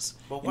like us.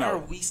 But why are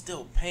we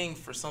still paying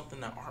for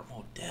something that Art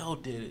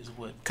Modell did is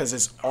what because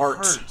it's Art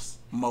hurts.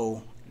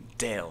 Modell.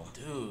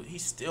 Dude,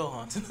 he's still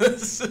haunting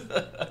us.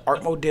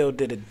 Art Modell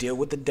did a deal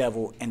with the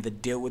devil, and the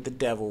deal with the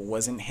devil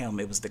wasn't him.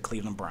 It was the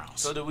Cleveland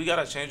Browns. So do we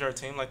got to change our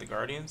team like the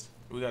Guardians?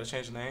 Do we got to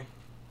change the name?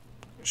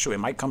 Shoot, it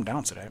might come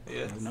down to that.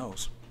 Yeah. Who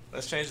knows?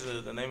 Let's change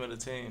the name of the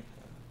team.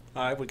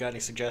 All right, we got any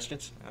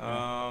suggestions?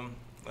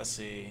 Let's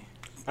see.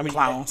 I mean,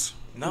 Clowns.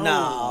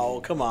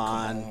 No, come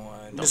on.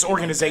 This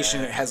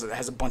organization has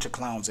a bunch of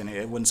clowns in it.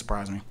 It wouldn't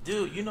surprise me.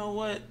 Dude, you know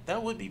what?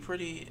 That would be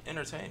pretty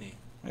entertaining.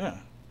 Yeah.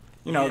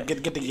 You know,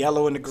 get the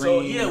yellow and the green.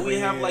 So yeah, we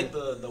red. have like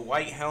the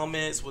white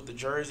helmets with the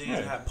jerseys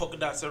and have polka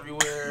dots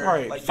everywhere.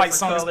 Right. Like Fight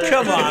different songs. colors.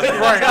 Come on.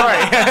 Man.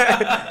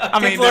 Right. I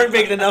mean, people aren't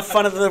making enough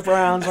fun of the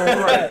Browns.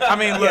 Right. I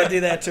mean, look, do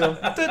that too.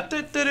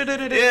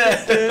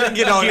 Yeah.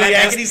 You know,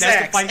 that's the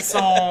Sacks. fight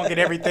song and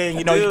everything.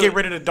 You know, you get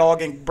rid of the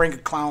dog and bring a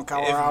clown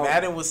collar If out.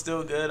 Madden was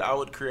still good, I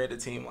would create a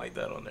team like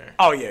that on there.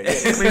 Oh yeah.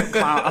 Cleveland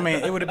clown. I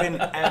mean, it would have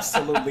been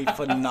absolutely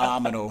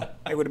phenomenal.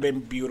 It would have been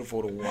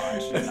beautiful to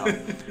watch. You know,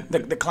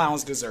 the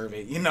clowns deserve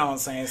it. You know what I'm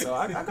saying? So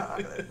I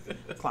got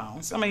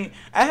clowns. I mean,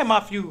 I had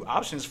my few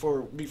options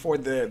before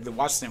the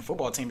Washington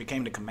football team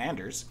became the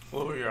Commanders.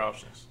 What were your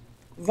options?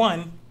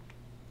 One,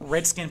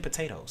 redskin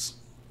potatoes.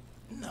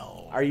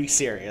 No. Are you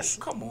serious?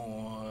 Come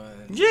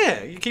on.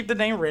 Yeah, you keep the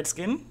name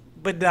Redskin,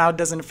 but now it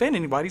doesn't offend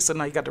anybody, so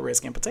now you got the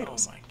Redskin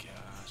potatoes. Oh my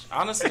gosh.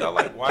 Honestly, I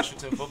like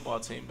Washington football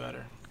team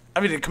better. I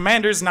mean, the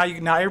Commanders, now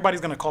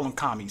everybody's going to call them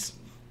commies.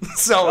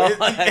 So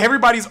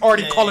everybody's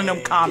already calling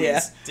them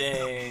commies. Yeah.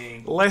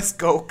 Dang. Let's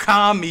go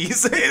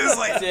commies. It's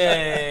like,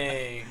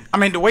 Dang. I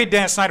mean, the way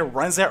Dan Snyder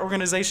runs that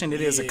organization,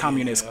 it is a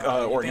communist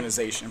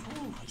organization.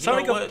 You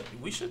know what?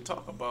 We should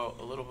talk about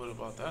a little bit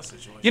about that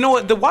situation. You know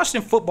what? The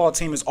Washington football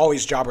team is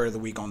always Jobber of the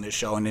Week on this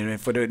show. And then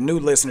for the new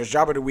listeners,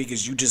 Jobber of the Week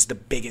is you just the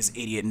biggest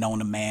idiot known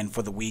to man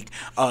for the week.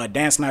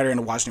 Dan Snyder and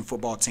the Washington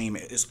football team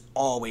is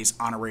always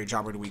honorary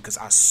Jobber of the Week because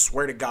I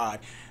swear to God,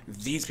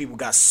 these people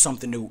got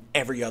something new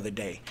every other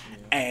day. Yeah.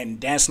 And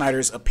Dan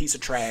Snyder's a piece of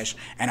trash,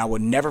 and I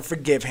will never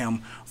forgive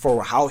him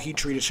for how he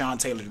treated Sean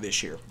Taylor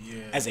this year.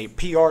 Yeah. As a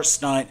PR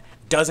stunt,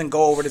 doesn't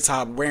go over the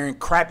top, wearing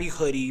crappy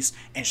hoodies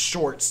and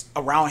shorts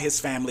around his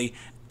family,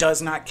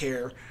 does not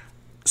care.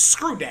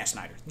 Screw Dan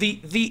Snyder.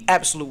 The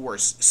absolute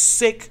worst.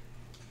 Sick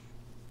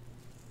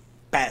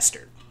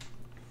bastard.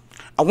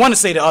 I want to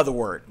say the other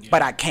word,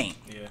 but I can't.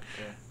 Yeah.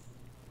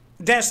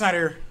 Dan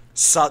Snyder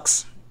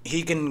sucks.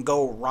 He can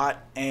go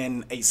rot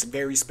in a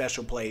very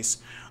special place.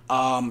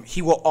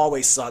 He will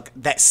always suck.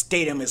 That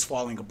stadium is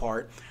falling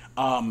apart.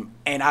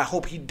 And I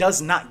hope he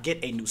does not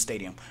get a new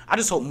stadium. I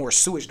just hope more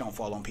sewage don't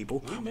fall on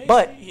people.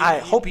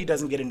 I hope he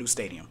doesn't get a new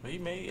stadium. He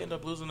may end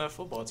up losing that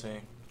football team.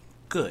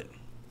 Good.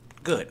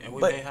 And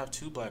we may have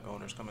 2 black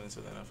owners coming into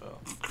the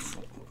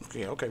NFL.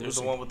 Yeah, okay. There's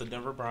the one with the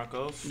Denver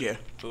Broncos. Yeah.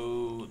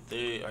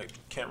 I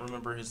can't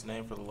remember his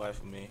name for the life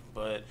of me,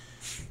 but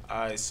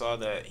I saw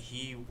that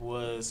he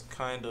was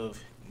kind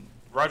of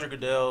Roger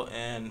Goodell,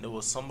 and there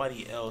was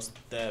somebody else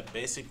that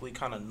basically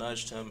kind of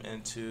nudged him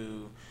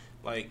into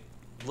like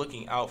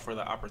looking out for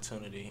the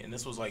opportunity, and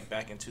this was like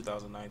back in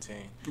 2019.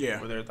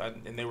 Yeah,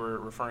 and they were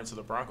referring to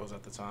the Broncos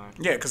at the time.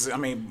 Yeah, because I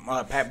mean,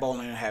 Pat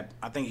Bowlen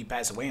I think he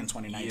passed away in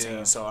 2019.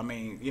 Yeah. So I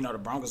mean, you know, the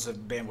Broncos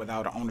have been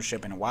without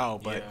ownership in a while,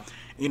 but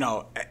you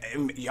know,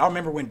 y'all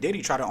remember when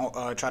Diddy tried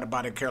to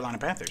buy the Carolina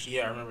Panthers?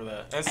 Yeah, I remember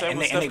that. And same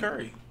with Steph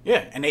Curry.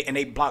 Yeah, and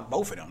they blocked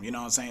both of them. You know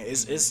what I'm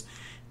saying?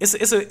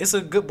 It's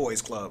a good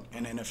boys club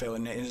in the NFL,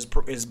 and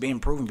it's being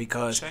proven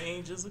because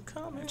changes are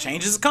coming.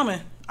 Changes are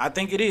coming. I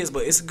think it is,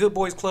 but it's a good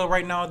boys club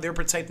right now. They're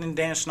protecting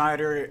Dan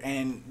Snyder,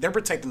 and they're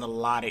protecting a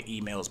lot of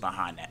emails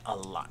behind that. A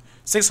lot.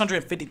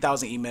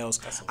 650,000 emails.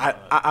 That's a lot.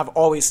 I've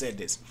always said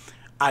this.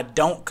 I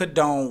don't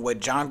condone what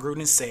John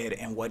Gruden said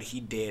and what he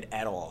did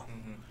at all.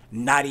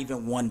 Mm-hmm. Not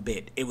even one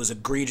bit. It was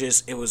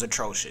egregious. It was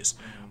atrocious.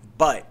 Mm-hmm.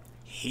 But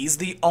he's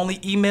the only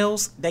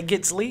emails that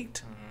gets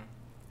leaked.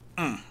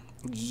 Mm-hmm.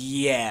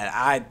 Yeah,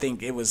 I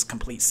think it was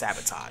complete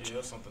sabotage.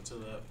 Yeah, something to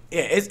that.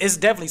 Yeah, it's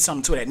definitely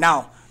something to that.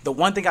 Now, the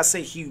one thing I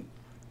say,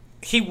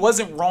 he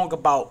wasn't wrong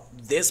about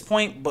this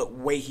point, but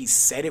way he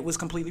said it was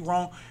completely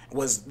wrong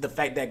was the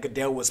fact that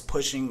Goodell was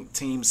pushing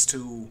teams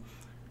to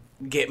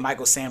get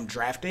Michael Sam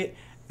drafted.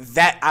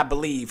 That, I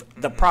believe,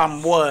 the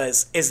problem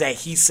is that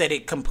he said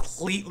it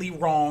completely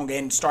wrong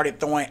and started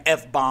throwing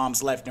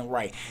F-bombs left and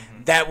right.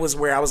 Mm-hmm. That was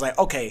where I was like,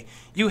 okay,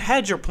 you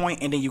had your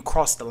point and then you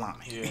crossed the line.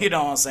 Yeah. You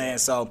know what I'm saying?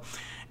 So,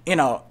 you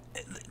know,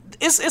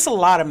 it's a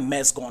lot of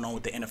mess going on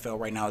with the NFL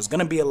right now. It's going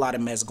to be a lot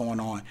of mess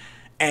going on.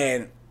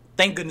 And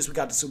thank goodness we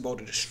got the Super Bowl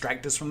to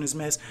distract us from this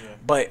mess. Yeah.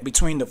 But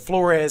between the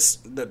Flores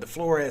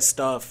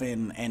stuff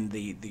and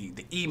the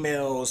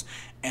emails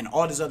and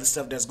all this other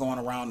stuff that's going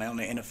around on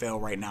the NFL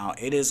right now,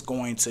 it is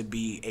going to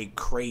be a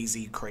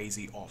crazy,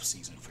 crazy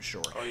offseason for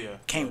sure. Oh, yeah.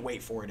 Can't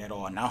wait for it at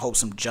all. And I hope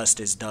some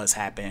justice does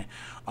happen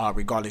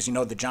regardless. You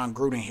know, the John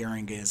Gruden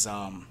hearing is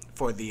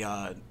for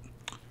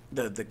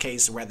the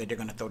case, rather they're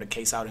going to throw the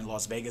case out in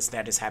Las Vegas.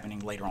 That is happening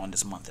later on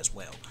this month as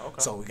well. Okay.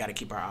 So we got to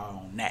keep our eye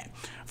on that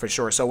for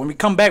sure. So when we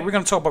come back, we're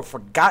going to talk about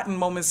forgotten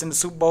moments in the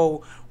Super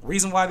Bowl.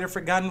 Reason why they're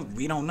forgotten,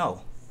 we don't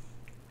know.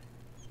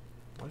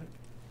 What?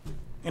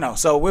 You know,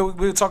 so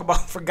we'll talk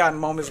about forgotten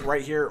moments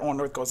right here on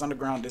North Coast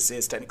Underground. This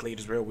is Technically It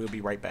Is Real. We'll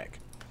be right back.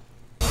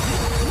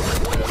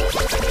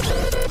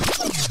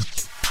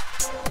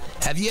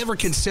 Have you ever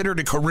considered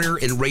a career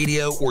in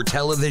radio or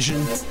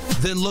television?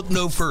 Then look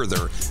no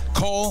further.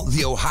 Call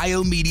the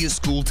Ohio Media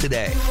School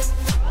today.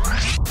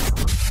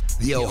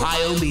 The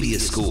Ohio Media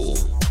School.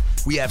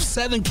 We have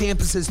 7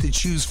 campuses to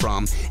choose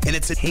from, and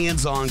it's a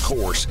hands-on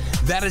course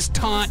that is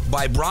taught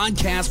by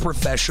broadcast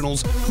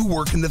professionals who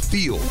work in the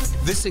field.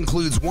 This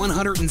includes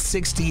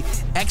 160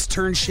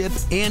 externship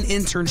and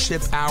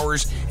internship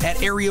hours at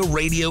area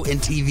radio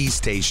and TV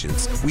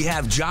stations. We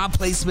have job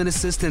placement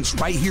assistants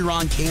right here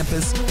on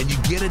campus, and you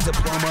get a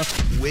diploma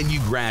when you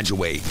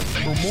graduate.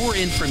 For more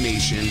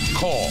information,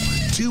 call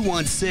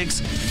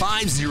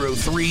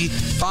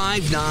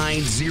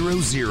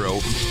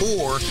 216-503-5900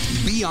 or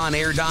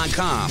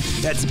beonair.com.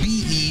 That's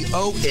BEONAIR.com.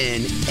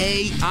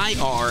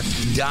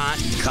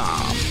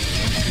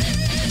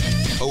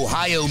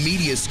 Ohio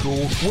Media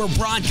School, where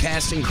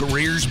broadcasting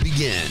careers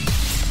begin.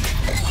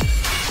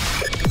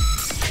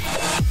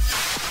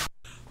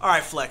 All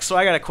right, Flex, so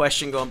I got a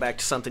question going back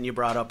to something you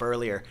brought up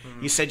earlier.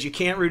 You said you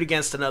can't root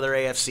against another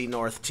AFC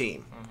North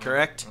team,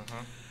 correct?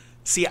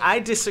 See, I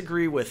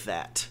disagree with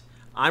that.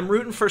 I'm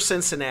rooting for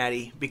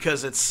Cincinnati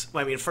because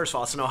first of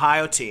all, it's an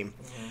Ohio team.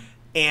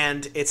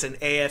 And it's an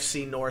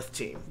AFC North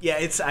team.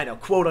 Yeah, I know,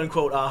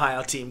 quote-unquote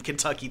Ohio team,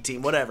 Kentucky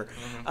team, whatever.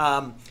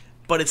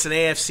 But it's an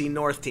AFC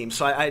North team.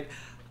 So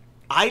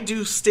I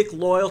do stick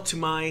loyal to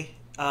my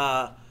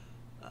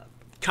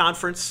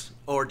conference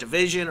or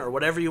division or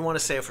whatever you want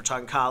to say if we're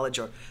talking college.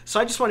 So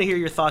I just want to hear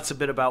your thoughts a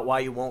bit about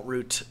why you won't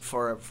root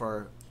for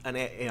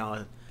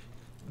a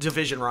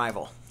division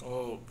rival.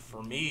 Well,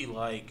 for me,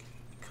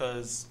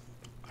 because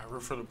I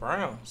root for the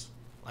Browns.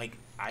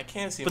 I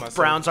can't see myself. But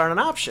the Browns aren't an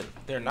option.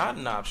 They're not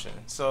an option.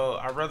 So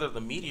I'd rather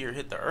the meteor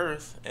hit the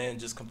earth and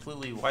just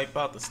completely wipe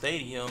out the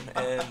stadium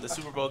and the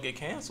Super Bowl get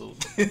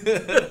canceled. All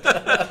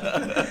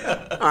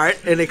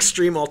right, an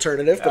extreme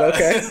alternative, but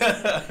okay.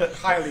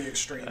 Highly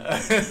extreme.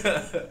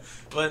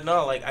 But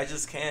no, I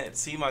just can't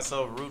see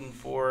myself rooting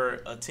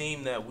for a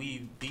team that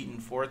we've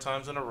beaten 4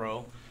 times in a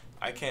row.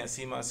 I can't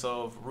see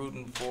myself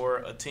rooting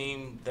for a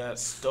team that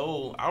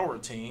stole our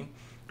team.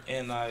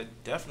 And I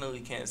definitely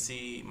can't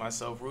see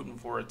myself rooting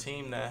for a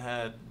team that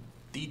had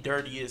the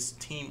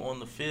dirtiest team on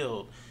the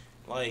field,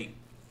 like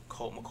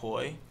Colt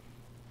McCoy,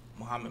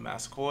 Muhammad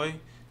Massaquoi.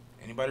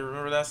 Anybody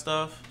remember that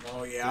stuff?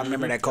 Oh, yeah, I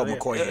remember that Colt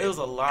McCoy. It was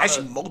a lot.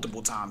 Actually,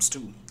 multiple times,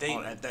 too.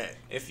 That.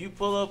 If you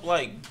pull up,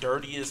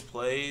 dirtiest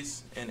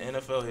plays in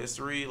NFL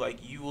history,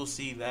 you will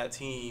see that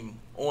team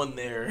on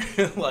there,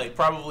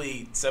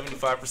 probably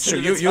 75% of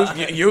the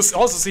time. You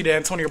also see that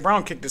Antonio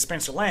Brown kicked to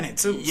Spencer Lannon,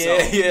 too.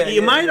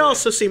 You might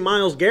also see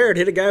Myles Garrett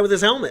hit a guy with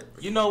his helmet.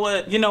 You know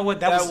what?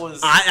 That was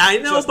I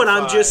know, justified. But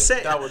I'm just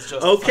saying. That was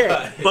justified.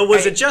 Okay, but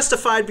was it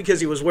justified because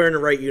he was wearing the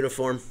right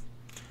uniform?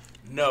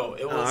 No,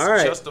 it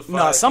was justified.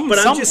 No, some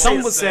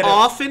would say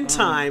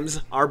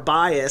oftentimes our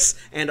bias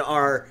and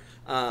our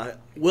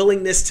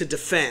willingness to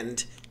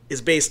defend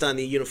is based on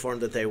the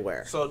uniform that they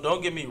wear. So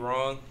don't get me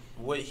wrong.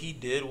 What he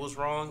did was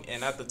wrong,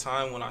 and at the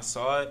time when I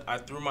saw it, I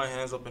threw my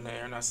hands up in the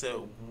air and I said,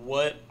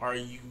 "What are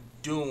you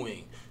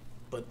doing?"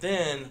 But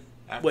then,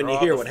 after when you all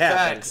hear the what facts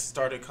happened,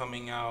 started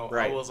coming out,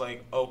 right. I was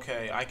like,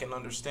 "Okay, I can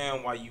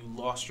understand why you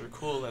lost your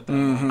cool at that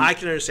moment." I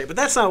can understand, but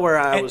that's not where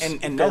I was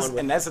and going that's, with.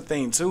 And that's the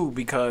thing too,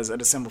 because of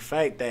the simple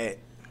fact that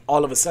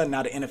all of a sudden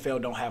now the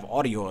NFL don't have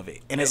audio of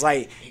it, and it's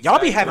y'all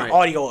be having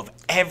audio of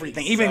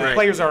everything, even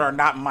players that are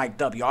not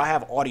mic'd up. Y'all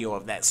have audio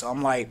of that, so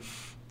I'm like.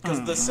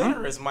 Because the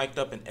center is mic'd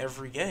up in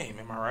every game.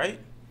 Am I right?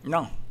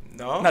 No,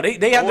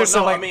 they have their.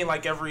 I mean,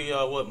 every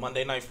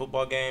Monday night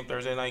football game,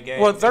 Thursday night game.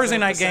 Well, Thursday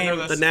night game,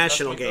 the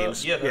national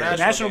games. Yeah, the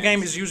national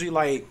game is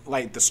usually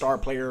like the star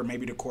player,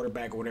 maybe the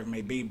quarterback or whatever it may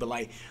be. But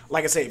like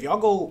I say, if y'all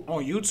go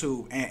on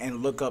YouTube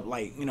and look up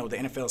the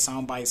NFL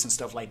sound bites and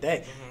stuff like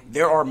that,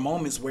 there are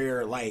moments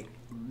where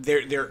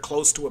they're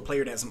close to a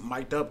player that's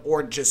mic'd up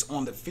or just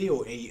on the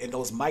field, and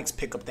those mics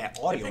pick up that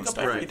audio and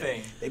stuff.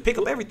 Everything. They pick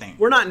up everything.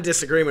 We're not in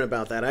disagreement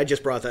about that. I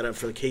just brought that up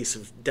for the case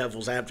of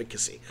devil's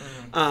advocacy.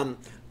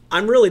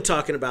 I'm really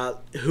talking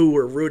about who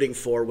we're rooting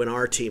for when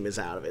our team is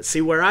out of it.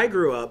 See, where I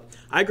grew up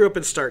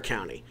in Stark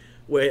County,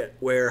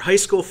 where high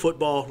school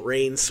football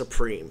reigns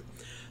supreme.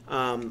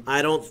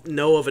 I don't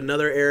know of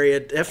another area,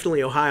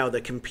 definitely Ohio,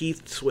 that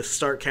competes with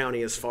Stark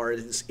County as far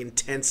as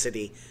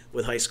intensity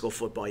with high school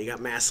football. You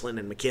got Massillon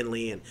and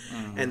McKinley and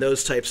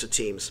those types of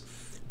teams.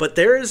 But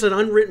there is an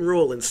unwritten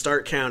rule in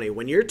Stark County.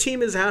 When your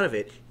team is out of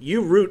it,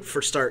 you root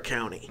for Stark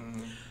County.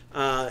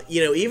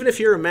 Even if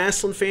you're a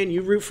Massillon fan,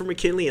 you root for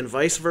McKinley and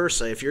vice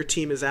versa. If your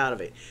team is out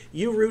of it,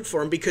 you root for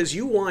them because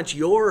you want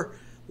your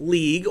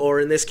league, or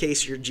in this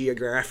case your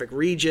geographic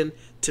region,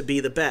 to be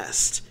the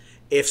best.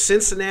 If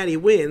Cincinnati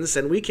wins,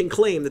 then we can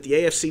claim that the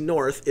AFC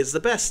North is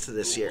the best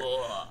this year.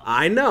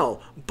 I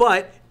know,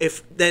 but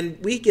then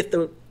we get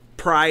the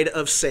pride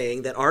of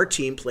saying that our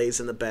team plays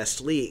in the best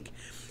league.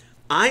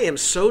 I am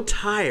so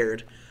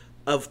tired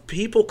of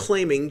people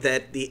claiming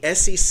that the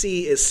SEC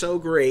is so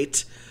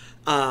great,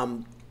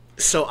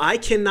 so I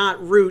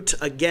cannot root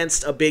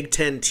against a Big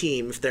Ten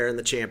team if they're in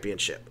the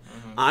championship.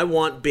 I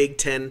want Big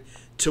Ten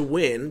to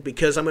win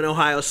because I'm an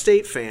Ohio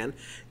State fan.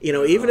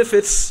 Even if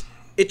it's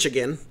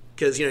Michigan,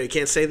 because you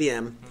can't say the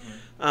M.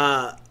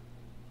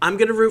 I'm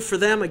going to root for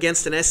them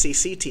against an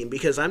SEC team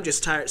because I'm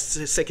just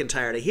sick and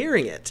tired of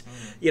hearing it.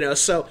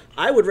 So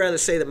I would rather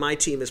say that my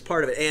team is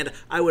part of it, and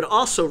I would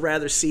also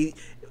rather see,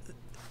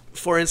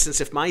 for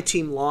instance, if my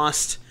team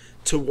lost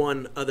to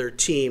one other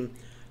team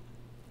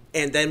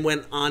and then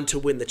went on to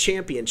win the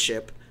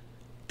championship,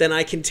 then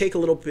I can take a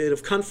little bit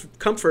of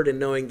comfort in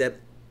knowing that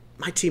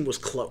my team was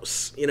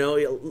close. It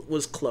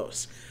was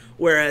close.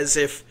 Whereas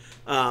if,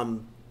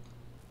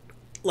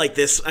 like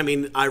this,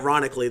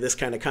 ironically, this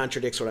kind of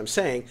contradicts what I'm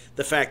saying.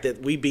 The fact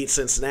that we beat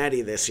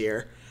Cincinnati this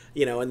year,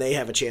 and they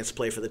have a chance to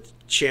play for the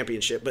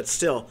championship, but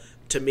still,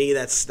 to me,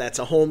 that's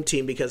a home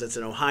team because it's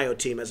an Ohio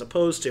team as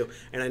opposed to,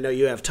 and I know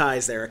you have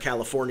ties there, a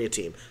California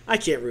team. I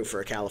can't root for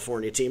a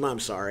California team. I'm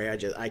sorry,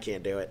 I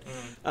can't do it.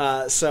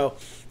 So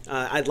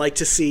I'd like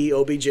to see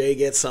OBJ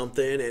get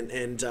something,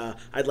 and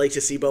I'd like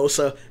to see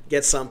Bosa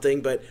get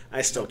something, but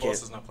I still can't.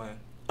 Bosa's not playing.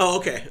 Oh,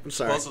 okay. I'm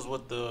sorry. Bosa's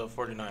with the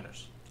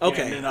 49ers.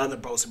 Okay. And then the other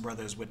Bosa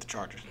brothers with the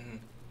Chargers.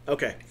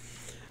 Okay.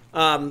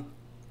 I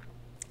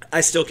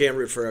still can't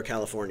root for a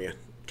California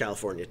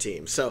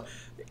team. So,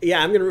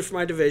 yeah, I'm going to root for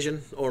my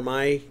division or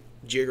my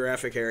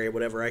geographic area,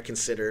 whatever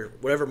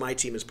my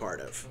team is part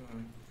of.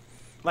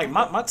 Like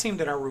my team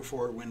that I root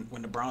for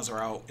when the Browns are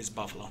out is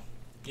Buffalo.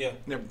 Yeah,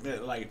 they're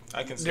like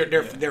I can see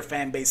their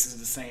fan base is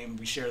the same.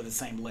 We share the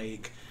same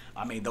lake.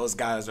 Those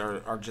guys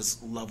are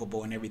just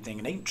lovable and everything,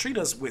 and they treat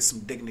us with some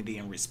dignity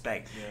and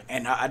respect. Yeah.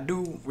 And I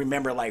do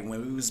remember, like,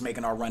 when we was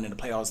making our run in the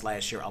playoffs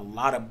last year, a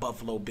lot of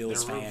Buffalo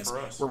Bills fans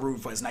were rooting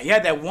for us. Now, you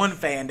had that one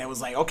fan that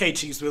was like, okay,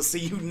 Chiefs, we'll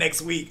see you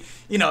next week.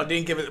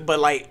 Didn't give it. But,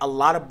 like, a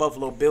lot of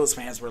Buffalo Bills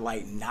fans were,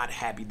 like, not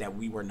happy that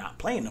we were not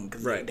playing them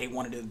because they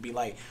wanted it to be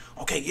like,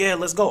 okay, yeah,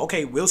 let's go.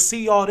 Okay, we'll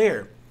see y'all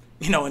there.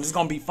 And it's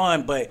going to be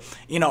fun. But,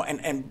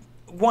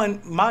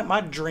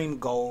 my dream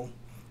goal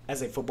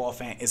as a football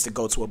fan is to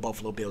go to a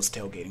Buffalo Bills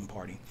tailgating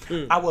party.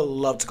 I would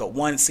love to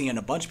go. Seeing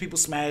a bunch of people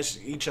smash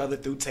each other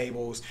through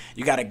tables.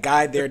 You got a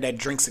guy there that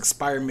drinks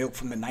expired milk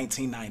from the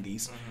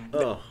 1990s.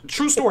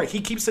 True story.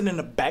 He keeps it in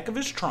the back of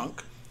his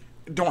trunk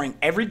during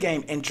every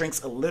game and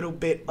drinks a little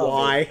bit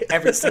of it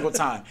every single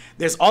time.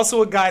 There's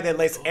also a guy that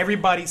lets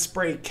everybody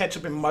spray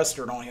ketchup and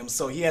mustard on him.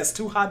 So he has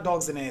 2 hot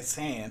dogs in his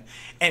hand,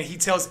 and he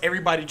tells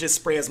everybody just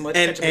spray as much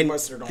ketchup and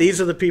mustard on these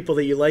him. are the people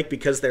that you like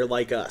because they're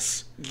like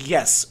us.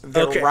 Yes,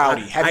 they're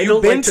rowdy. Have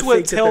you been to a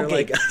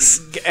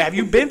tailgate? Have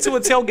you been to a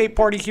tailgate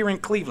party here in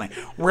Cleveland?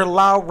 We're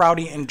loud,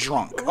 rowdy, and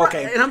drunk.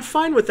 Okay, and I'm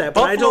fine with that,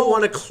 but I don't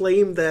want to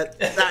claim that.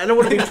 I don't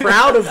want to be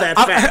proud of that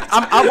fact.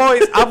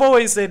 I've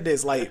always said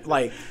this,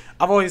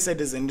 I've always said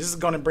this, and this is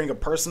going to bring a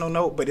personal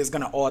note, but it's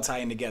going to all tie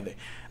in together.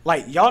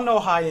 Like, y'all know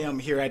how I am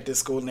here at this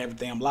school and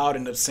everything. I'm loud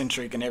and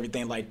eccentric and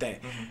everything like that.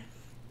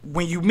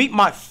 When you meet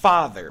my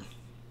father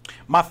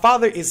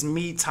is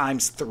me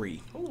times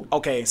 3. Ooh.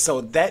 Okay,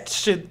 so that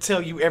should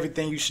tell you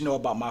everything you should know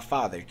about my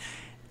father.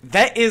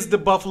 That is the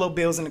Buffalo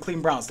Bills and the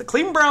Cleveland Browns. The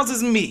Cleveland Browns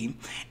is me,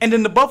 and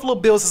then the Buffalo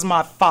Bills is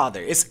my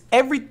father. It's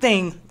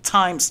everything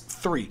times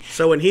 3.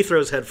 So when he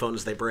throws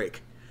headphones, they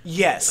break.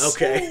 Yes.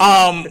 Okay.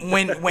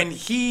 When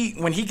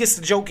he gets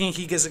to joking,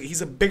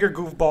 he's a bigger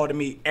goofball to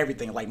me.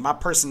 Everything, like, my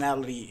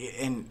personality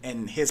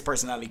and his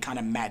personality kind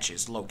of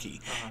matches low key,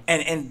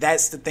 and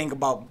that's the thing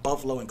about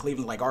Buffalo and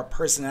Cleveland. Like, our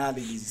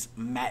personalities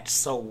match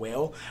so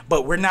well,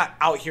 but we're not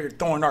out here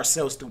throwing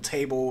ourselves through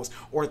tables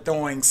or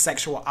throwing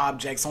sexual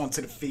objects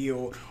onto the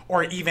field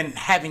or even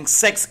having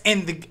sex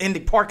in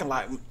the parking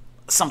lot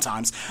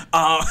sometimes.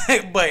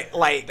 But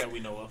like that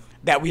we know of.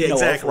 That we know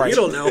of, right? You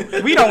don't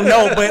know. We don't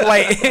know, but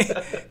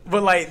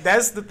like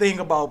that's the thing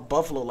about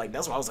Buffalo. Like,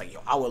 that's why I was like, yo,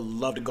 I would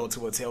love to go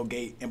to a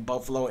tailgate in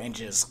Buffalo and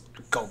just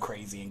go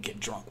crazy and get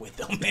drunk with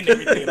them and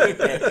everything like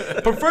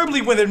that.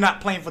 Preferably when they're not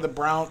playing for the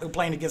Browns,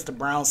 playing against the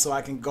Browns, so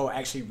I can go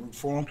actually root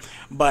for them.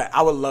 But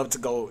I would love to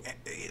go.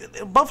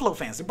 Buffalo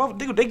fans,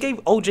 they gave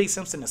O.J.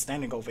 Simpson a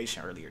standing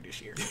ovation earlier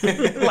this year.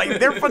 Like,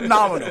 they're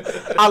phenomenal.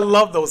 I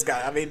love those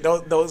guys. I mean,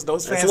 those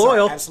fans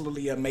are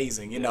absolutely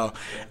amazing,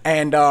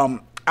 And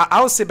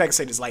I would sit back and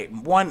say this, like,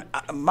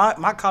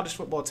 my college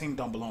football team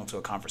don't belong to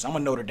a conference. I'm a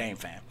Notre Dame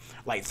fan,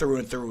 like, through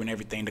and through and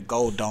everything. The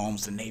gold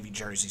domes, the Navy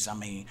jerseys. I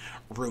mean,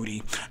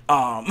 Rudy.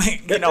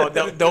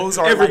 Those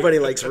are everybody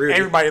likes Rudy.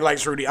 Everybody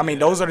likes Rudy. I mean,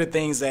 those are the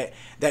things that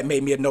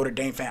made me a Notre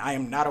Dame fan. I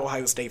am not an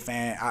Ohio State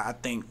fan. I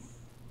think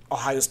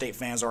Ohio State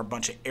fans are a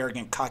bunch of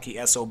arrogant, cocky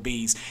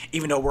SOBs,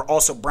 even though we're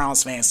also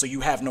Browns fans, so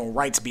you have no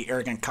right to be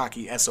arrogant,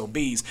 cocky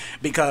SOBs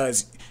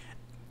because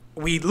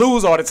we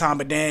lose all the time,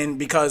 but then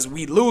because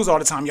we lose all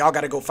the time, y'all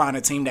got to go find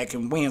a team that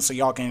can win so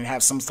y'all can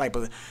have some type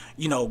of,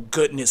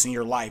 goodness in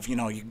your life. You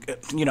know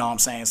what I'm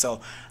saying?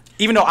 So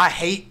even though I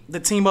hate the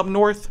team up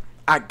north,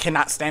 I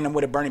cannot stand them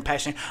with a burning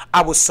passion.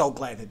 I was so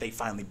glad that they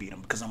finally beat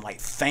them because I'm like,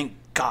 thank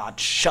God,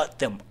 shut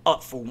them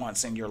up for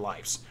once in your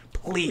lives.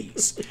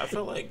 Please. I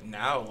feel like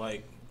now,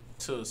 like,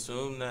 to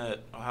assume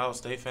that Ohio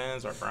State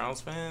fans are Browns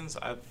fans,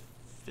 I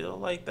feel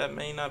like that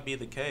may not be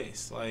the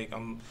case. Like,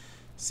 I'm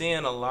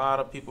seeing a lot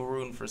of people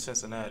rooting for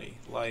Cincinnati.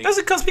 Like, that's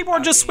because people are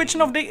just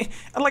switching over.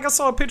 Like I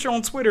saw a picture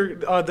on Twitter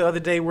the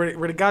other day where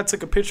the guy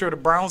took a picture of the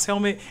Browns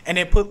helmet and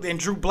then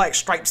drew black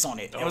stripes on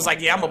it. It was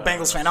like, yeah, I'm a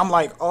Bengals fan. I'm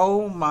like,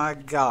 oh my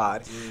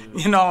God,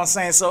 you know what I'm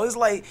saying? So it's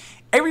like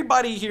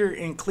everybody here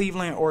in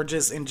Cleveland or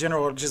just in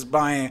general are just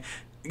buying,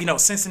 you know,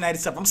 Cincinnati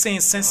stuff. I'm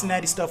seeing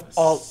Cincinnati stuff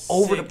all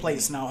over the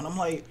place now, and I'm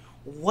like,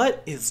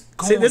 what is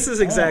going on? See, this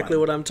is exactly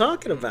what I'm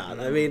talking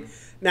about. I mean,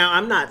 now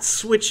I'm not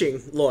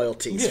switching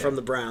loyalties from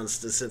the Browns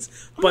to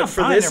Cincinnati, but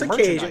for this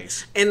occasion,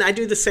 and I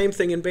do the same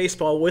thing in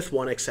baseball with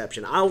one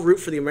exception. I'll root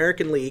for the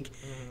American League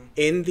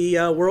in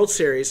the World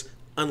Series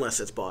unless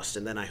it's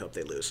Boston. Then I hope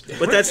they lose.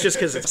 But that's just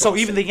because it's Boston. So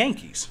even the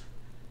Yankees?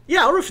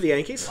 Yeah, I'll root for the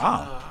Yankees.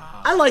 Wow.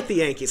 I like the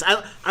Yankees.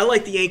 I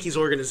like the Yankees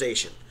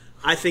organization.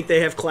 I think they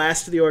have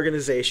class to the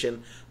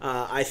organization.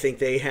 I think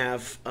they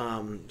have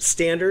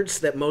standards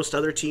that most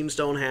other teams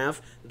don't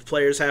have. The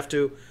players have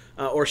to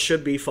or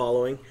should be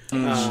following.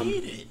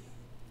 Cheated.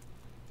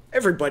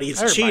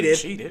 Everybody's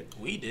cheated.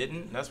 We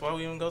didn't. That's why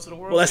we didn't go to the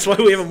World. Well, that's why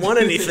we haven't won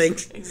anything.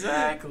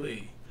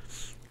 Exactly.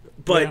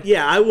 But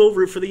yeah, I will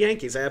root for the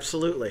Yankees.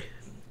 Absolutely.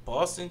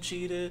 Boston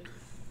cheated.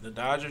 The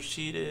Dodgers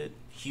cheated.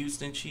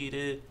 Houston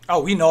cheated.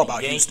 Oh, we know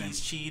about Yankees Houston.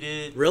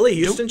 Cheated. Really?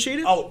 Houston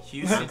cheated? Oh,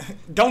 Houston.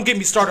 Don't get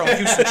me started on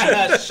Houston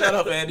cheating. Shut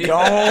up, Andy.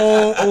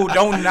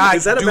 Don't not.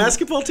 Is that a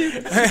basketball team?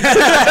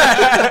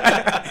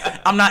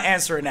 I'm not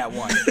answering that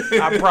one.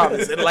 I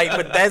promise.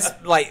 But that's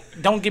like,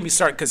 don't get me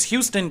started because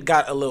Houston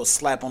got a little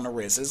slap on the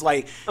wrist. It's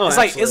like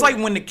it's like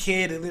when the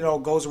kid, you know,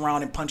 goes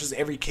around and punches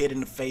every kid in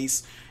the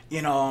face.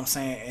 You know what I'm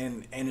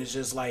saying? And it's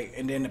just like,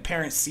 and then the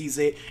parent sees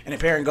it, and the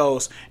parent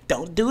goes,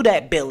 "Don't do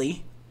that,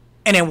 Billy,"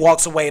 and then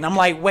walks away. And I'm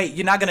like, wait,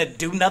 you're not gonna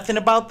do nothing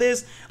about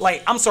this?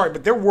 Like, I'm sorry,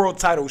 but their world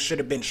title should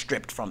have been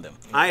stripped from them.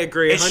 I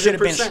agree. 100%. It should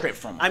have been stripped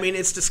from them. I mean,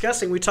 it's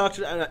disgusting. We talked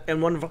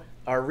in one of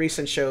our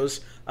recent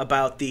shows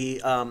about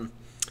the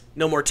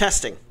no more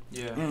testing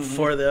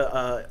for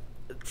the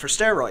for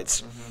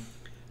steroids.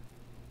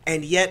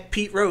 And yet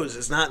Pete Rose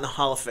is not in the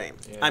Hall of Fame.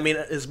 Yeah. I mean,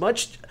 as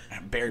much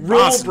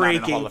rule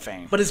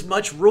breaking, but as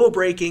much rule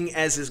breaking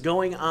as is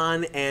going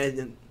on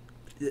and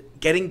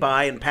getting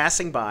by and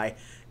passing by,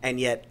 and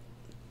yet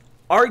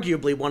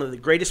arguably one of the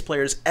greatest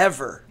players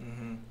ever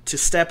to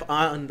step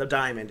on the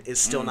diamond is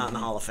still not in the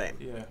Hall of Fame.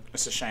 Yeah,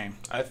 it's a shame.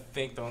 I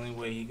think the only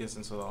way he gets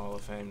into the Hall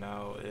of Fame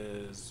now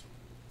is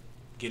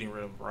getting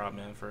rid of Rob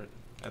Manfred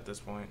at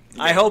this point.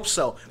 I hope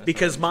so,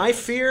 because my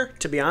fear,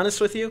 to be honest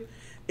with you,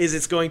 is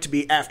it's going to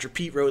be after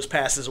Pete Rose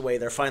passes away,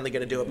 they're finally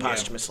going to do it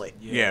posthumously.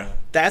 Yeah.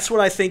 That's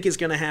what I think is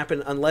going to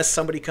happen unless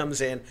somebody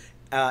comes in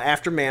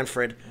after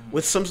Manfred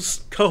with some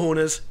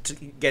kahunas to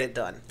get it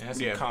done. It has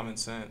some common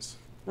sense.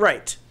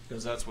 Right.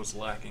 Because that's what's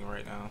lacking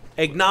right now.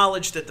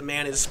 Acknowledge that the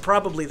man is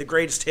probably the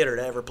greatest hitter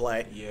to ever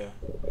play. Yeah,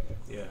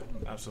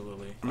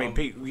 absolutely. I mean,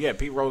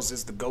 Pete Rose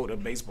is the GOAT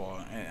of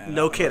baseball. And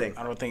no kidding.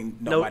 I don't think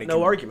nobody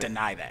can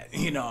deny that.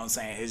 You know what I'm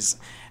saying?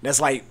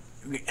 That's like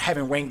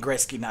having Wayne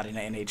Gretzky not in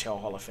the NHL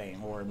Hall of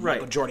Fame or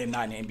Michael Jordan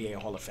not in the NBA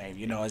Hall of Fame.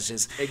 You know, it's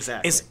just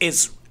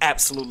it's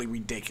absolutely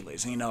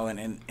ridiculous. You know,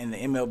 and the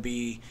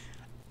MLB.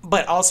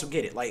 But also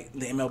get it, like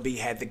the MLB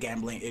had the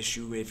gambling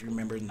issue. If you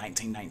remember the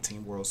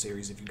 1919 World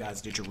Series, if you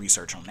guys did your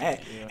research on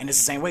that, and it's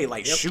the same way.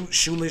 Like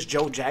Shoeless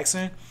Joe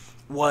Jackson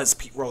was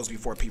Pete Rose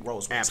before Pete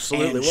Rose was.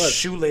 Absolutely and was.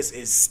 Shoeless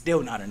is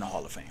still not in the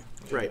Hall of Fame.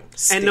 Right,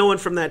 and no one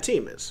from that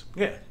team is.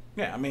 Yeah.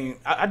 I mean,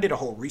 I did a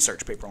whole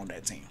research paper on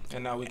that team.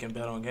 And now we can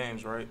bet on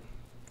games, right?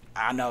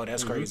 I know,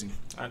 that's crazy.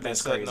 Aren't they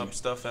setting up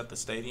stuff at the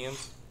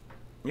stadiums?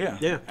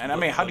 Yeah. And I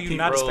mean, how do you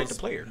not expect a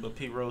player? But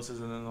Pete Rose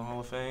isn't in the Hall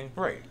of Fame,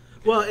 right?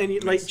 Well, and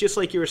just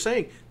like you were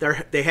saying,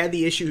 they had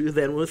the issue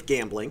then with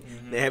gambling.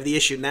 They have the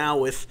issue now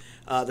with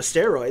the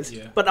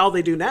steroids. But all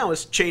they do now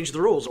is change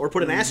the rules or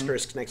put an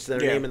asterisk next to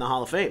their name in the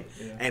Hall of Fame.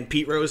 And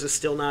Pete Rose is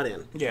still not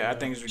in. Yeah, I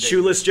think it's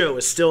ridiculous. Shoeless Joe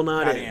is still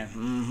not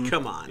in.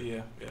 Come on.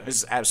 Yeah.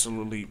 It's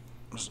absolutely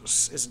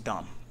it's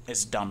dumb.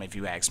 It's dumb if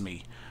you ask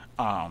me.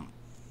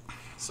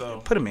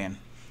 So put him in.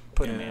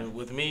 Put him in.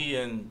 With me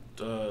and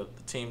the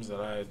teams that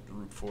I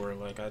root for,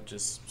 like I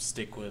just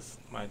stick with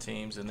my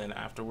teams, and then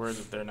afterwards,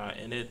 if they're not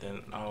in it,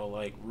 then I'll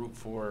like root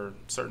for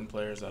certain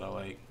players that I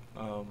like.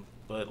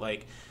 But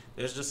like,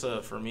 there's just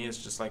for me,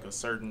 it's just like a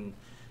certain,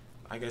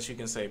 I guess you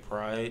can say,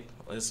 pride.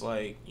 It's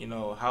like, you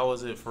know, how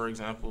was it, for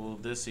example,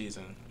 this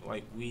season?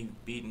 Like, we've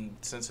beaten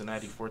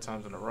Cincinnati 4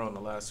 times in a row in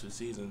the last 2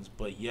 seasons,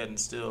 but yet and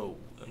still,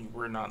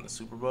 we're not in the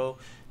Super Bowl.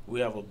 We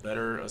have a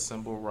better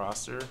assembled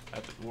roster,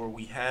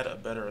 we had a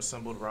better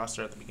assembled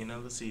roster at the beginning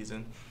of the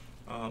season.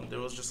 There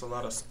was just a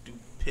lot of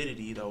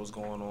stupidity that was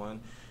going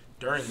on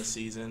during the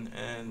season,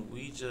 and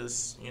we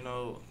just, you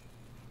know,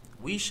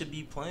 we should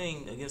be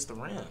playing against the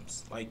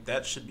Rams. Like,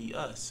 that should be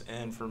us.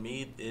 And for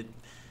me, it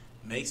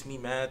makes me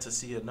mad to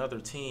see another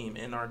team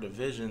in our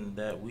division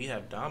that we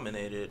have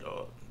dominated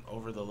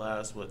over the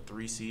last,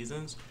 3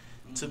 seasons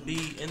to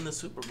be in the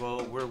Super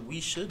Bowl where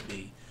we should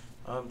be.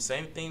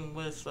 Same thing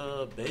with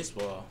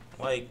baseball.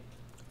 Like,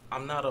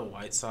 I'm not a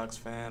White Sox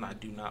fan. I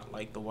do not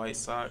like the White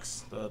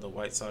Sox. The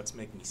White Sox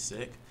make me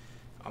sick.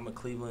 I'm a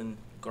Cleveland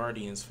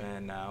Guardians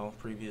fan now,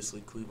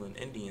 previously Cleveland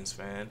Indians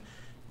fan.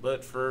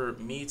 But for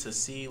me to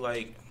see,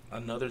 like,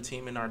 another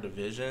team in our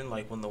division,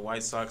 like when the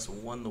White Sox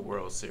won the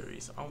World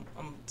Series,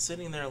 I'm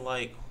sitting there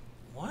like,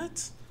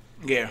 what?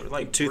 Yeah.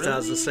 Like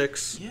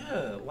 2006. Really?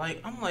 Yeah.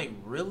 Like, I'm like,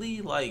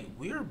 really? Like,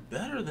 we're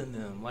better than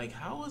them. Like,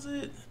 how is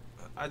it?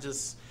 I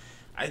just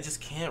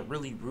can't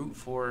really root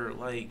for,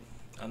 like,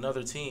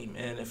 another team.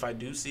 And if I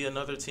do see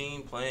another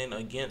team playing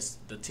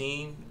against the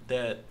team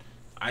that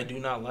I do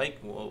not like,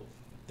 well,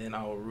 then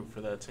I will root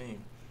for that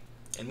team.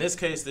 In this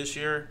case, this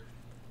year,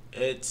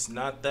 it's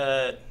not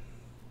that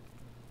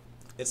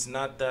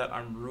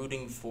I'm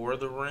rooting for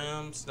the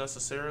Rams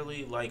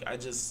necessarily. Like, I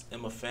just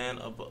am a fan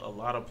of a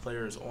lot of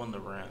players on the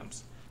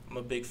Rams. I'm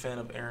a big fan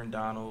of Aaron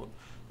Donald.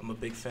 I'm a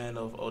big fan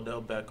of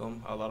Odell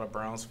Beckham. A lot of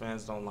Browns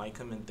fans don't like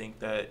him and think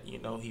that, you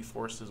know, he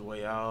forced his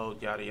way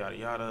out, yada, yada,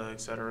 yada,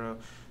 etc.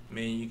 I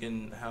mean, you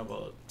can have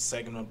a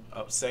segment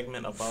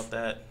about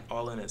that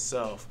all in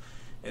itself.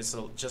 It's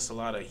just a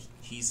lot of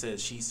he said,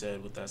 she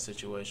said with that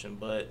situation.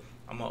 But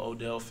I'm an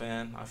Odell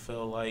fan. I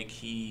feel like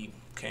he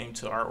came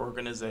to our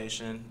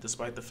organization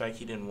despite the fact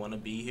he didn't want to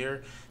be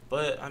here.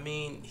 But, I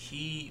mean,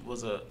 he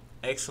was an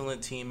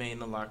excellent teammate in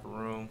the locker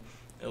room.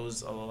 There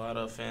was a lot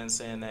of fans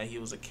saying that he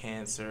was a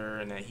cancer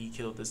and that he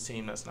killed this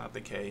team. That's not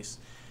the case.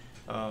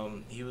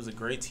 He was a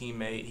great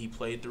teammate. He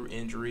played through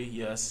injury.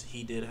 Yes,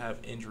 he did have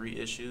injury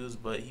issues,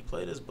 but he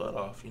played his butt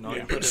off. You know,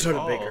 he put his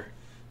all. Baker.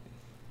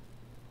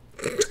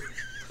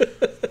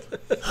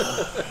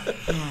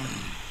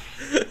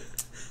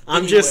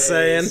 I'm just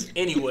saying.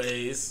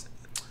 Anyways,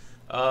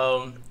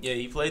 yeah,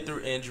 he played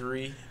through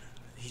injury.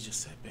 He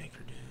just said Baker,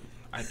 dude.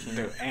 I can't.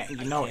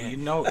 Dude, you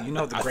know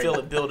the I great. feel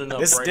it building up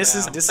this now.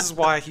 This is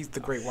why he's the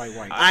great white.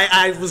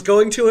 I was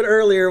going to it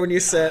earlier when you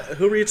said,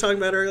 who were you talking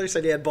about earlier? You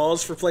said he had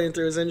balls for playing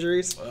through his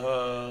injuries.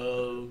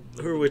 Who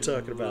are we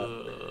talking about?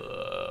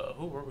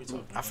 Who were we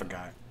talking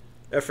about?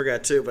 I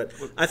forgot too, but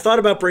I thought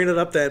about bringing it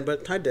up then,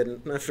 but I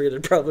didn't. I figured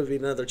it'd probably be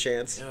another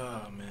chance.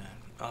 Oh man.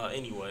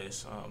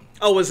 Anyways.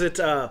 Was it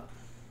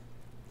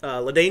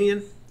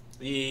LaDainian?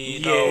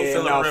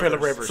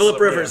 Phillip Rivers. Phillip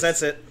Rivers.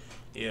 That's it.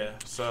 Yeah,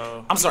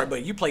 so... I'm sorry,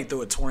 but you played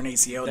through a torn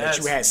ACL that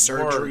you had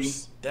surgery.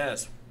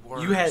 That's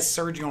worse. You had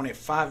surgery on it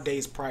 5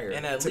 days prior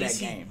and at to least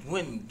that game. He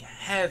went and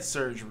had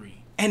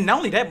surgery. And not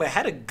only that, but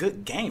had a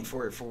good game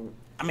for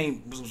I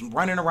mean, was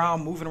running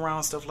around, moving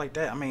around, stuff like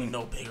that. I mean...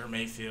 No Baker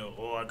Mayfield.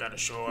 Oh, I got to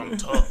show I'm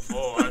tough.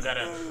 Oh, I got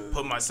to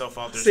put myself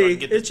out there so I can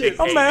get this big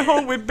I'm at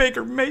home with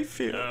Baker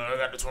Mayfield. I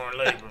got the torn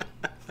labrum.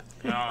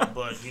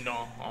 But, you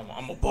know,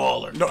 I'm a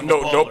baller.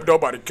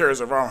 Nobody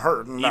cares if I'm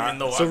hurt.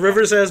 So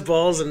Rivers has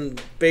balls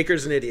and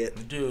Baker's an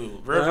idiot.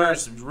 Dude,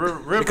 Rivers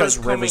because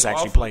Rivers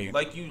actually played.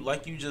 Like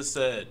you just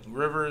said,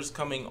 Rivers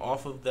coming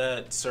off of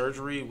that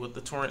surgery with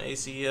the torn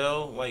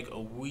ACL like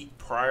a week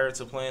prior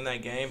to playing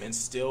that game and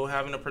still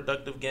having a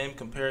productive game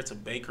compared to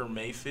Baker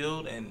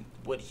Mayfield and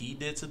what he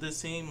did to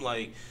this team,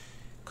 like,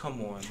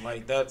 come on.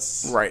 Like,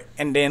 that's... Right.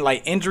 And then,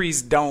 like,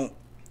 injuries don't...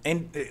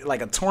 And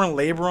like a torn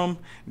labrum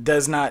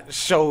does not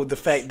show the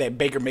fact that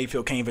Baker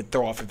Mayfield can't even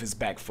throw off of his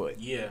back foot.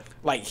 Yeah.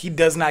 Like he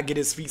does not get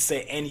his feet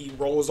set and he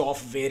rolls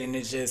off of it and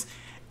it's just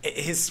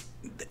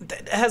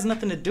that has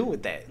nothing to do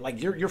with that.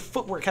 Like your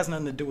footwork has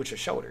nothing to do with your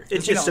shoulder. It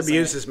just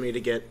abuses me to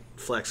get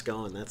flex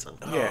going. That's all.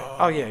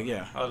 Yeah.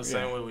 Yeah. Oh, the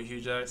same way with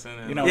Hugh Jackson.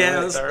 And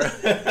I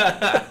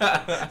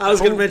was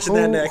going to mention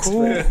that next.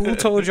 Who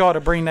told y'all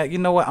to bring that? You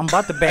know what? I'm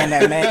about to ban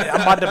that man.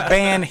 I'm about to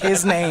ban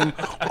his name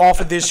off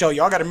of this show.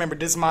 Y'all got to remember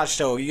this is my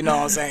show. You know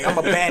what I'm saying? I'm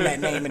gonna ban that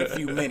name in a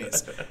few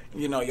minutes.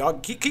 You know, y'all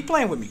keep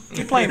playing with me.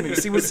 Keep playing with me.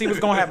 See what's going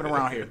to happen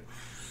around here.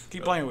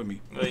 Keep playing with me.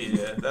 But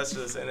yeah, that's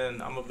just, and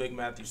then I'm a big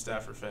Matthew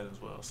Stafford fan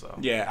as well. So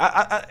yeah,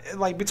 I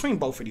like between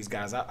both of these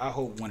guys, I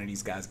hope one of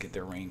these guys get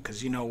their ring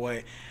because you know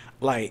what,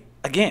 like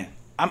again,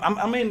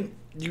 I'm in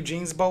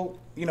Eugene's boat,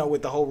 you know,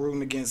 with the whole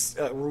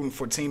rooting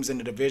for teams in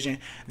the division.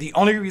 The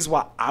only reason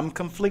why I'm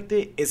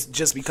conflicted is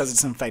just because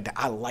it's in fact that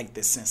I like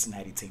this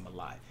Cincinnati team a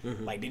lot.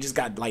 Mm-hmm. Like they just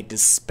got like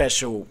this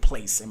special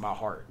place in my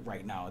heart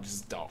right now.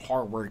 Just the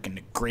hard work and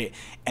the grit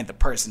and the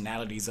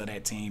personalities of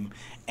that team,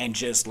 and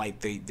just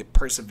like the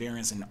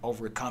perseverance and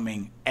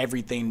overcoming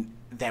everything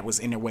that was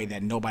in their way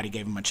that nobody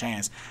gave them a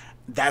chance.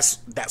 That's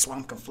why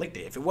I'm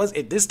conflicted.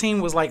 If this team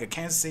was like a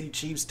Kansas City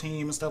Chiefs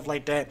team and stuff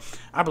like that,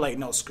 I'd be like,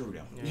 no, screw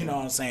them. Yeah. You know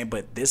what I'm saying?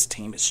 But this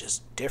team is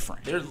just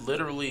different. They're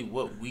literally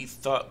what we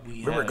thought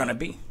we were gonna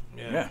be.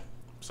 Yeah.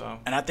 So,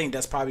 and I think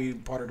that's probably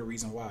part of the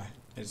reason why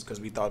is because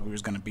we thought we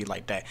was gonna be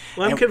like that.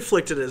 Well, I'm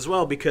conflicted as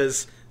well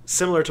because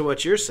similar to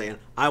what you're saying,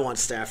 I want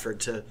Stafford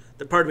to.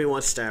 The part of me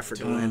wants Stafford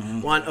to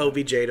win. Want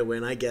OBJ to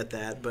win. I get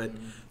that, but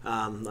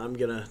I'm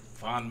gonna.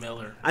 Von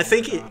Miller. I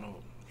think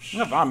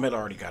Von Miller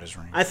already got his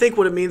ring. I think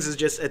what it means is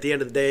just at the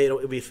end of the day,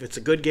 if it's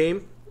a good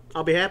game,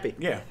 I'll be happy.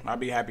 Yeah, I'll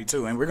be happy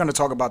too. And we're going to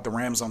talk about the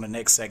Rams on the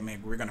next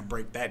segment. We're going to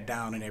break that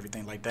down and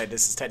everything like that.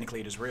 This is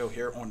Technically It Is Real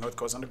here on North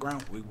Coast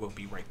Underground. We will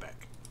be right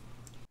back.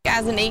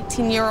 As an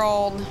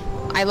 18-year-old,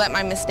 I let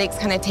my mistakes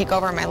kind of take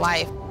over my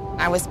life.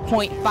 I was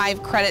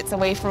 0.5 credits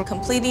away from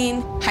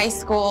completing high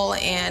school,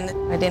 and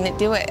I didn't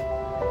do it.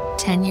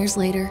 10 years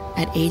later,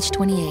 at age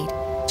 28,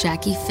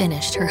 Jackie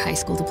finished her high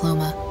school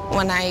diploma.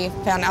 When I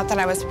found out that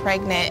I was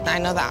pregnant, I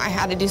know that I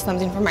had to do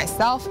something for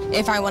myself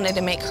if I wanted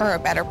to make her a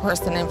better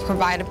person and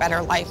provide a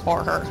better life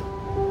for her.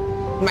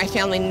 My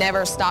family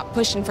never stopped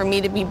pushing for me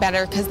to be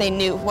better because they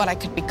knew what I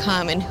could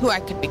become and who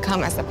I could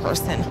become as a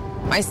person.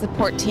 My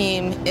support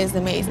team is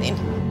amazing.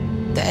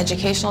 The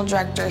educational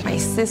director, my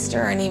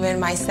sister, and even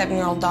my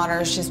 7-year-old daughter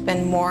has just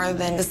been more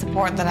than the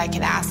support that I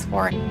could ask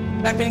for.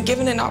 I've been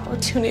given an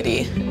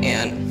opportunity,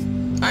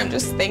 and I'm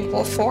just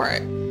thankful for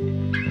it.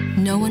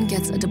 No one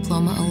gets a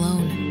diploma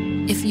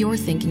alone. If you're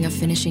thinking of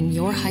finishing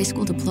your high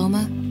school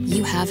diploma,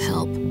 you have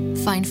help.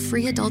 Find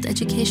free adult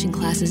education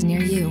classes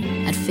near you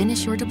at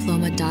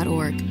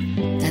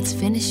finishyourdiploma.org. That's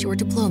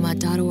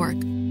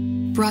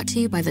finishyourdiploma.org. Brought to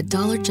you by the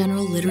Dollar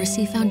General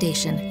Literacy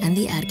Foundation and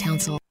the Ad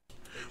Council.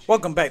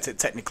 Welcome back to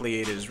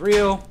Technically It Is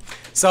Real.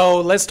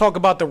 So let's talk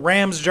about the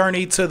Rams'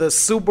 journey to the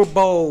Super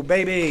Bowl,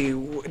 baby.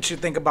 What you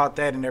think about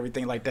that and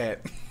everything like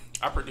that?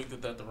 I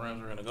predicted that the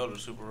Rams were going to go to the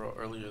Super Bowl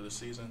earlier this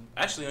season.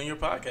 Actually, on your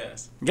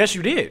podcast. Yes,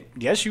 you did.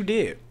 Yes, you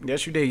did.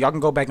 Yes, you did. Y'all can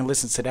go back and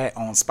listen to that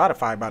on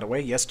Spotify, by the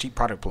way. Yes, cheap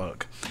product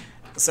plug.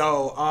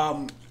 So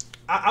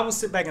I will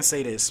sit back and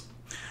say this.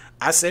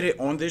 I said it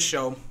on this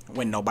show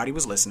when nobody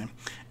was listening.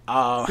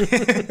 I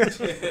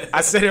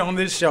said it on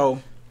this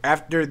show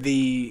after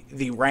the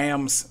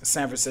Rams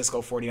San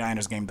Francisco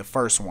 49ers game, the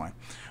first one,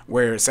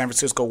 where San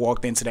Francisco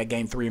walked into that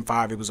game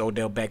 3-5. It was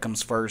Odell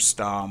Beckham's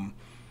first.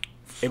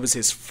 It was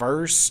his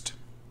first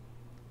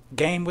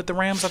game with the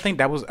Rams. I think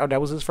that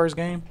was his first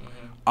game.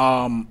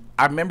 Mm-hmm.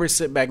 I remember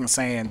sitting back and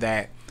saying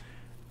that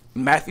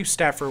Matthew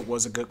Stafford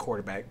was a good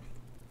quarterback.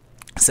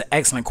 It's an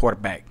excellent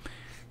quarterback,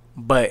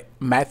 but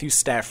Matthew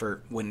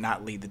Stafford would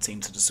not lead the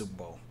team to the Super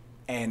Bowl,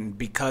 and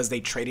because they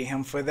traded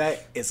him for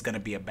that, it's going to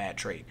be a bad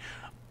trade.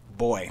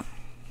 Boy,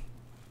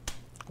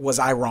 was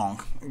I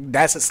wrong.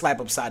 That's a slap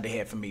upside the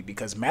head for me,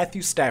 because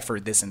Matthew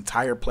Stafford, this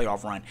entire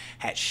playoff run,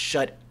 had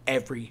shut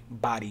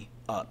everybody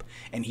up.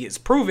 And he has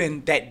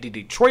proven that the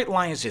Detroit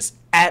Lions just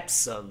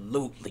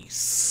absolutely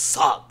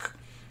suck.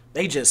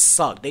 They just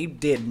suck. They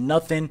did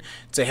nothing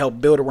to help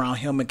build around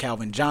him and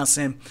Calvin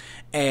Johnson.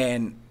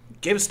 And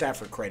give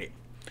Stafford credit.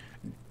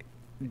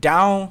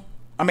 Tied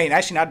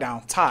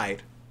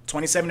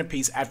 27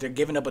 apiece after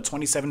giving up a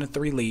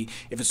 27-3 lead.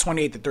 If it's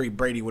 28-3,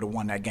 Brady would have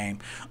won that game.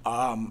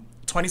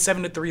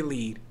 27-3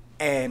 lead,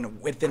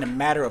 and within a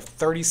matter of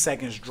 30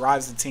 seconds,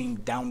 drives the team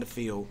down the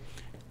field.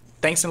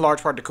 Thanks in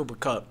large part to Cooper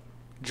Kupp.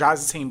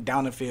 Drives the team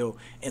down the field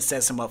and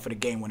sets him up for the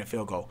game-winning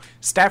field goal.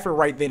 Stafford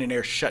right then and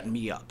there shutting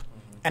me up.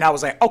 And I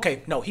was like,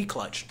 okay, no, he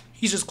clutched.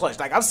 He's just clutched.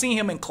 Like, I've seen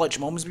him in clutch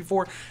moments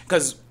before,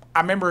 because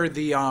I remember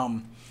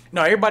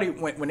everybody,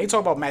 when they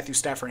talk about Matthew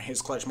Stafford and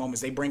his clutch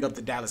moments, they bring up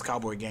the Dallas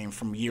Cowboy game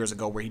from years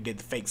ago where he did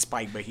the fake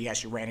spike, but he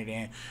actually ran it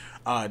in,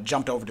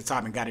 jumped over the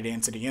top and got it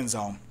into the end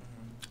zone.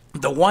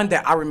 The one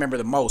that I remember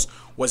the most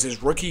was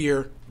his rookie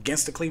year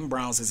against the Cleveland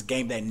Browns. It's a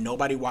game that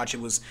nobody watched.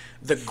 It was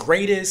the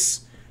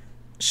greatest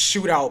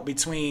shootout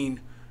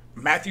between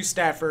Matthew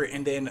Stafford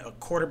and then a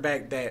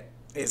quarterback that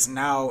is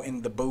now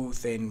in the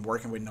booth and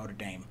working with Notre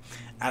Dame.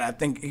 And I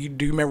think, do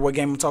you remember what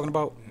game I'm talking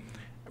about?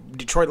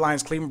 Detroit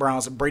Lions, Cleveland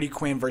Browns, Brady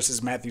Quinn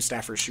versus Matthew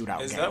Stafford shootout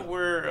game. Is that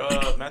where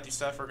Matthew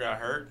Stafford got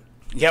hurt?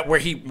 Yeah, where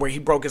he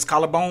broke his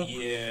collarbone.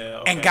 Yeah,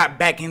 okay. And got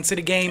back into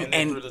the game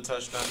and threw the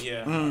touchdown.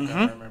 Yeah, mm-hmm,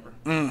 I remember.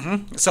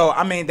 Mm-hmm. So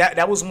I mean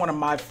that was one of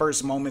my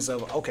first moments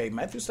of, okay,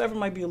 Matthew Stafford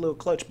might be a little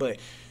clutch, but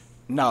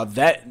no,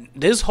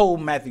 this whole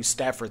Matthew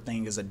Stafford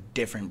thing is a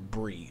different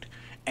breed,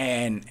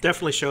 and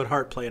definitely showed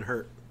heart playing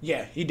hurt.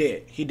 Yeah, he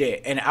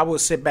did, and I will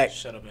sit back.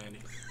 Shut up, Andy.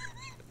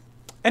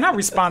 And I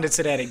responded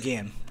to that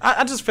again.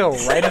 I just fell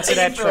right into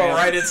that trap.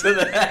 Right into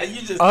that.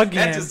 You just again.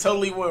 That just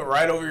totally went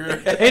right over your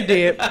head. It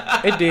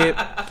did.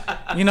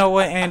 You know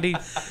what, Andy?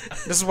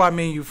 This is why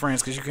me and you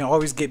friends, because you can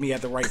always get me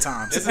at the right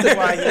times. This is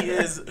why he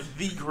is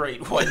the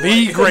great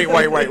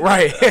white.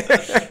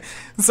 Right.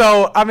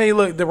 So I mean,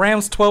 look, the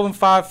Rams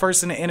 12-5,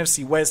 first in the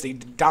NFC West. They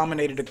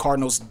dominated the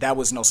Cardinals. That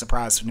was no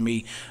surprise to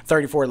me.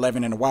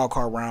 34-11 in the wild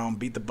card round,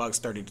 beat the Bucs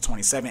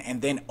 30-27,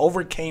 and then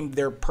overcame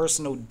their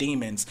personal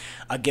demons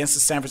against the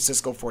San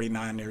Francisco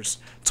 49ers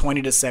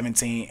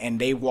 20-17, and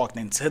they walked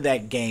into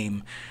that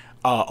game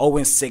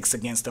 0-6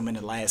 against them in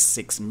the last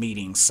 6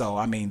 meetings. So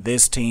I mean,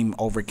 this team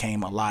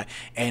overcame a lot,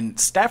 and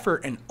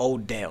Stafford and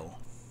Odell,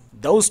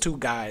 those two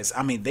guys,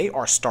 I mean, they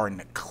are starting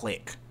to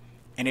click.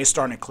 And they're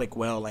starting to click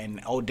well.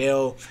 And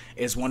Odell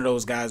is one of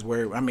those guys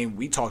where, I mean,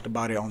 we talked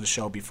about it on the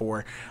show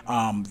before,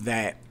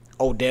 that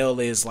Odell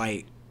is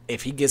like,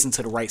 if he gets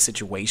into the right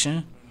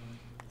situation,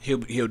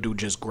 he'll do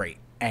just great.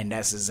 And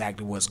that's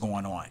exactly what's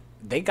going on.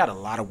 They got a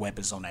lot of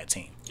weapons on that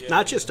team. Yeah.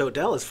 Not just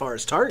Odell as far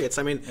as targets.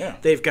 I mean,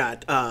 they've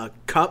got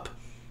Kupp,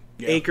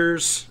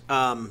 Akers, who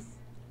am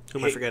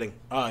I forgetting?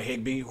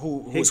 Higbee,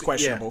 who's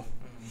questionable.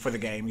 For the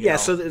game.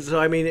 So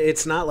I mean,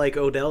 it's not like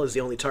Odell is the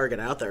only target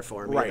out there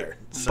for him either.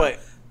 So. But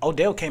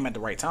Odell came at the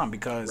right time,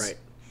 because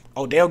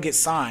Odell gets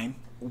signed.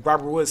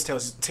 Robert Woods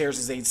tears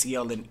his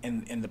ACL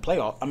in the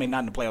playoff. I mean, not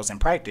in the playoffs, in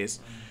practice.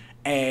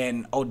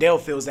 And Odell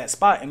fills that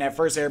spot. And at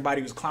first,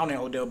 everybody was clowning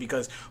Odell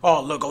because,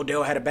 oh, look,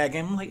 Odell had a bad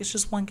game. I'm like, it's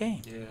just one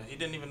game. Yeah, he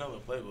didn't even know the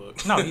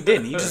playbook. No, he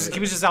didn't. He was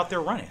just out there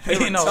running. They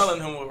were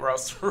telling him what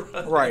routes to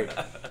run. Right.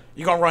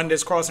 You're going to run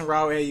this crossing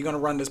route. Hey, you're going to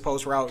run this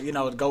post route.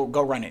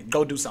 Go run it.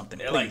 Go do something.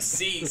 They're please.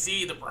 like,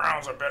 see, the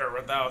Browns are better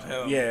without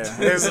him. Yeah.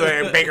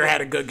 Baker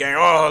had a good game.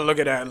 Oh, look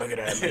at that. We're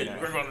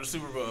going to the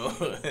Super Bowl.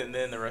 And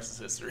then the rest is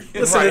history.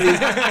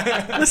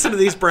 Listen to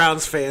these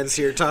Browns fans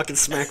here talking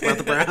smack about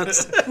the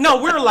Browns.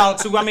 No, we're allowed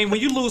to. I mean, when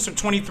you lose for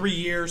 23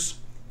 years,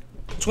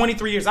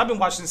 I've been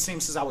watching this team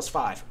since I was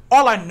 5.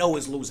 All I know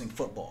is losing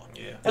football.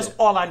 Yeah. That's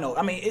all I know.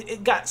 I mean,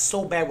 it got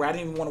so bad where I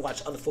didn't even want to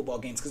watch other football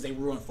games because they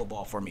ruined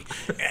football for me.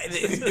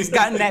 It's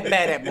gotten that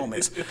bad at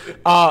moments.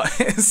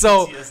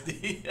 So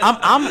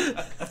I'm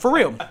for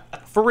real.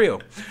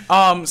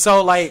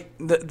 So like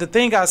the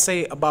thing I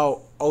say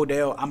about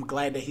Odell, I'm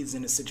glad that he's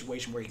in a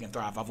situation where he can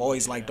thrive. I've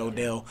always liked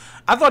Odell.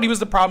 I thought he was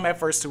the problem at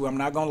first too. I'm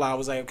not gonna lie. I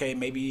was like, okay,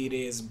 maybe it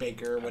is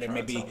Baker, whatever it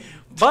may be.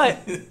 But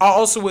I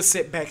also would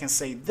sit back and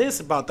say this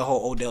about the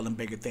whole Odell and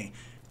Baker thing.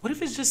 What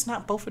if it's just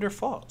not both of their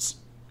faults?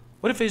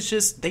 What if it's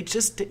just they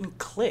just didn't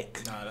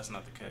click? No, that's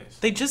not the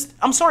case.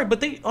 I'm sorry,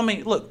 but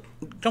look,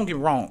 don't get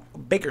me wrong.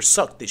 Baker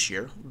sucked this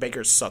year.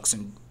 Baker sucks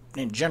in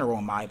general,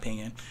 in my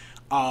opinion.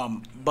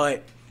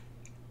 But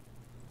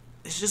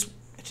it just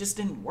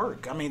didn't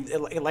work. I mean,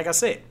 like I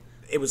said,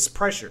 it was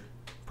pressure.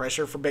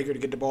 Pressure for Baker to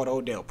get the ball to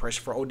Odell.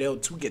 Pressure for Odell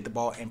to get the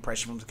ball. And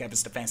pressure from Kevin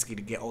Stefanski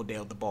to get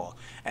Odell the ball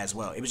as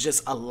well. It was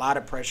just a lot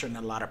of pressure and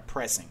a lot of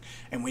pressing.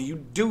 And when you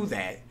do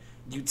that,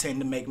 you tend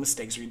to make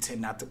mistakes or you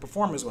tend not to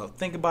perform as well.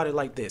 Think about it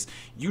like this.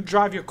 You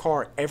drive your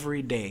car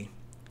every day,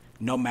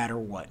 no matter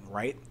what,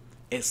 right?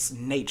 It's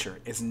nature.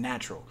 It's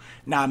natural.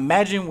 Now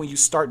imagine when you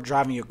start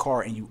driving your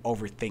car and you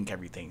overthink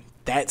everything.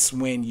 That's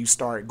when you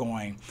start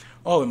going,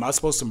 oh, am I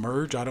supposed to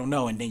merge? I don't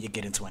know. And then you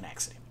get into an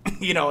accident.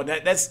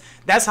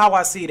 That's how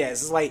I see it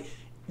as. It's like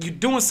you're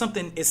doing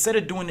something, instead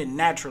of doing it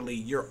naturally,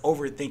 you're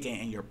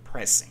overthinking and you're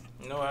pressing.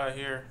 You know what I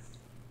hear?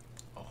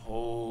 A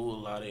whole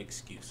lot of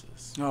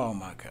excuses. Oh,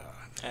 my God.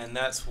 And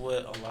that's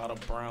what a lot of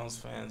Browns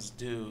fans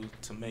do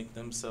to make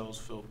themselves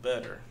feel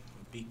better,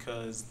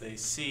 because they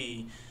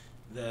see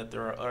that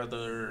there are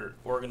other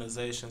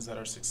organizations that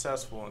are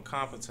successful and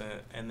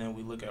competent, and then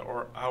we look at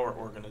our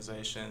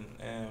organization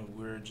and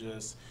we're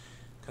just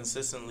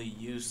consistently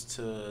used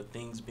to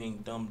things being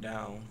dumbed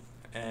down,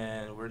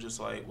 and we're just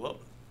like, well,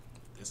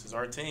 this is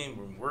our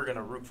team, we're going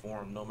to root for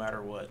them no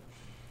matter what.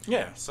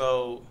 Yeah.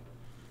 So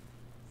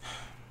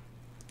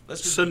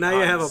let's just so now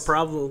honest. You have a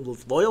problem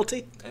with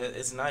loyalty?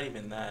 It's not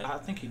even that. I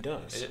think he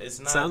does. It's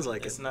not. Sounds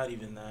like it's not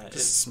even that.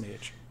 Just a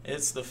smidge.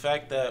 It's the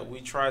fact that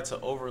we try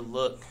to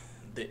overlook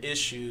the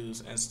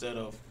issues instead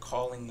of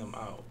calling them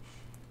out.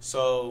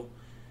 So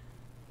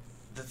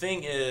the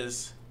thing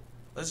is,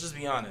 let's just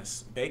be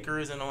honest. Baker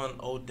isn't on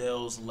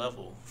Odell's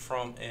level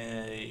from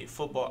a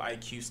football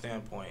IQ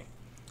standpoint.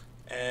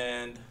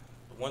 And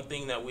one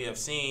thing that we have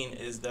seen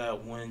is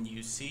that when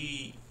you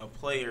see a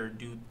player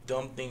do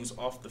dumb things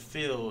off the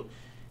field,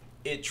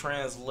 it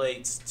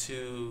translates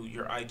to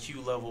your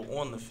IQ level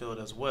on the field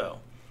as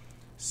well.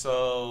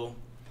 So,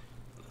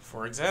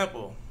 for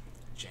example,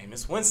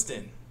 Jameis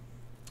Winston,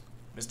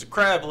 Mr.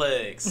 Crab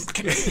Legs,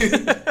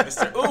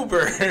 Mr.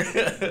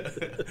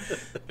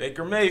 Uber,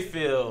 Baker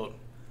Mayfield.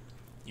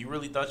 You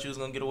really thought you was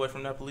going to get away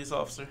from that police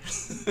officer?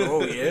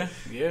 Oh, yeah.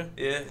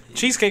 Yeah.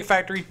 Cheesecake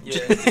Factory.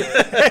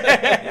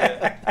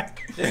 Yeah.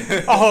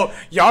 Oh,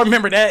 y'all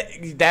remember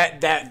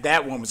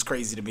that one was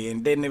crazy to me.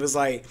 And then it was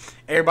like,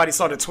 everybody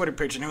saw the Twitter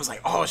picture and it was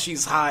like, oh,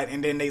 she's hot.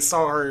 And then they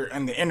saw her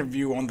in the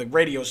interview on the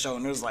radio show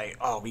and it was like,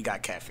 oh, we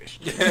got catfish.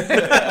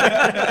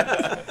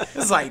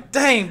 It's like,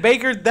 dang,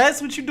 Baker,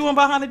 that's what you doing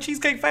behind the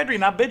Cheesecake Factory.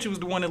 And I bet you was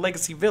the one in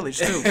Legacy Village,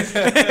 too.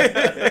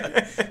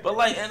 But,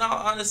 like, in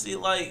all honesty,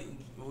 like,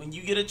 when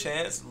you get a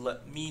chance,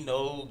 let me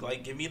know,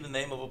 like, give me the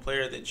name of a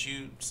player that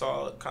you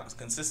saw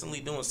consistently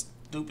doing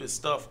stupid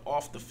stuff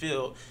off the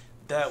field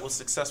that was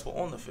successful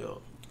on the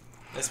field,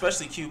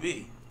 especially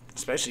QB.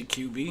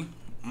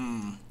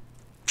 I'm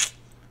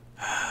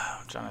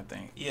trying to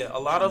think. Yeah, a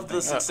lot of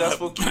the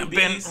successful QBs.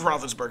 Ben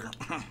Roethlisberger.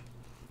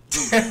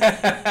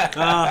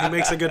 He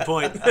makes a good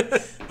point.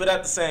 But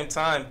at the same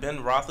time, Ben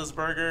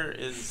Roethlisberger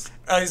is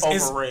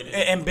overrated.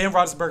 And Ben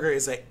Roethlisberger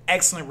is an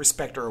excellent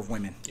respecter of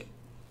women. Yeah.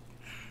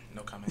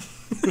 No comment.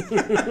 He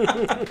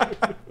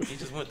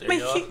just went there,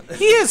 y'all.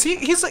 He is.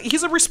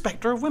 He's a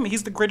respecter of women.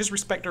 He's the greatest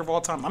respecter of all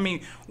time. I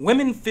mean,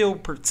 women feel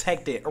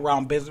protected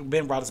around Ben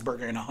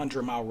Roethlisberger in a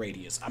 100-mile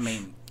radius. I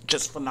mean,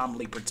 just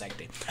phenomenally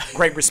protected.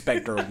 Great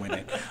respecter of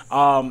women.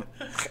 I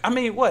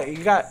mean, what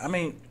you got? I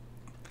mean,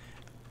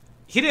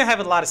 he didn't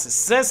have a lot of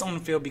success on the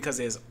field because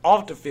of his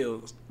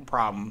off-the-field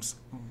problems.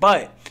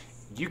 But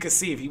you could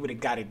see if he would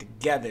have got it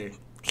together,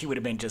 he would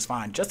have been just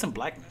fine. Justin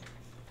Blackmon.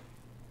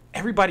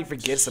 Everybody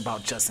forgets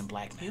about Justin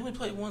Blackmon. He only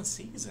played one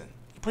season.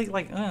 He played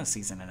like a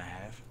season and a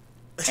half.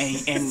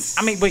 And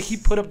I mean, but he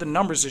put up the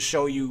numbers to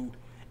show you,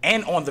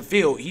 and on the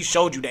field, he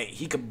showed you that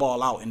he could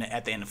ball out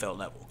at the NFL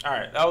level. All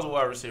right, that was a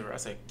wide receiver. I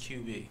said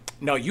QB.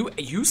 No,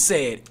 you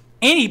said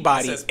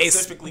anybody. I said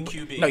specifically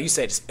QB. No, you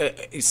said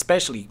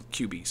especially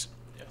QBs.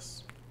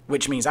 Yes.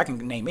 Which means I can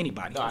name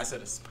anybody. No, I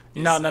said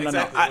No.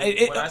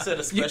 exactly. When I said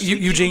especially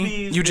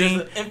Eugene, there's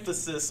an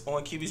emphasis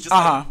on QBs, just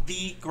like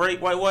the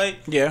great white.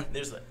 Yeah.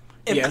 There's an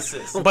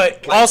emphasis.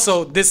 But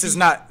also, this is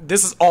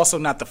also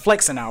not the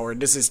flexing hour.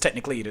 This is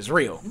technically it is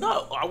real.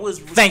 No, I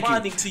was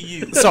responding to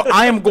you. So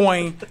I am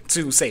going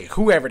to say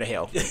whoever the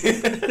hell,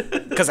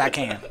 because I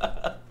can.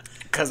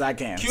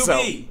 QB. So,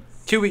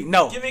 QB.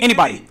 No.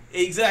 Anybody. QB.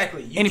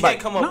 Exactly. You Anybody.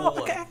 can't come up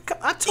with one.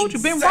 I told you,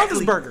 Ben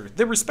Roethlisberger,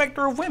 the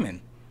respecter of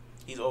women.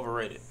 He's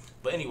overrated.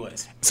 But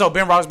anyways. So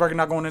Ben Roethlisberger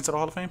not going into the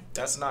Hall of Fame?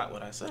 That's not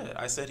what I said.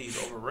 I said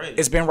he's overrated.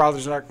 Is Ben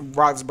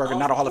Roethlisberger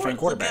not a Hall of Fame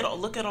quarterback?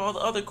 Look at all the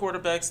other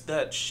quarterbacks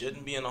that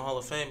shouldn't be in the Hall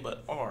of Fame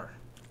but are.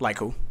 Like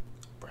who?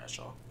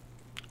 Bradshaw.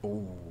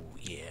 Oh,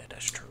 yeah,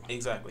 that's true.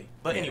 Exactly.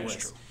 But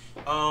anyways.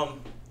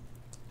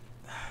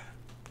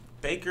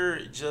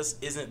 Baker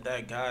just isn't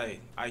that guy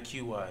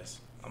IQ-wise.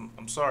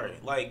 I'm sorry.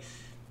 Like,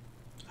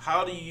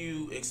 how do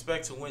you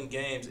expect to win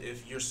games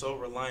if you're so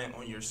reliant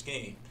on your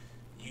scheme?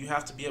 You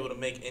have to be able to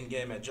make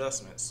in-game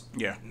adjustments.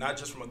 Yeah. Not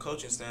just from a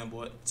coaching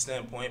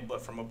standpoint,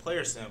 but from a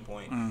player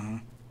standpoint. Mm-hmm.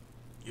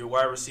 Your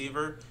wide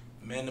receiver,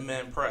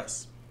 man-to-man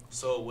press.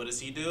 So what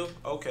does he do?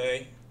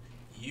 Okay,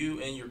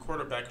 you and your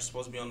quarterback are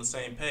supposed to be on the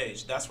same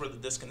page. That's where the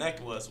disconnect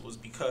was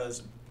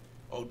because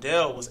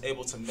Odell was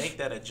able to make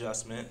that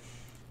adjustment.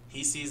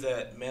 He sees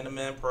that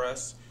man-to-man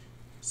press.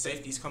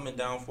 Safety's coming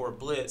down for a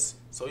blitz.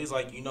 So he's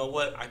like, you know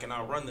what? I can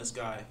outrun this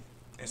guy.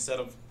 Instead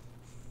of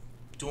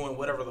doing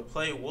whatever the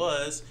play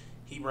was,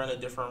 he ran a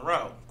different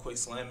route. Quick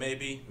slant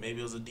maybe.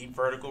 Maybe it was a deep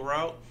vertical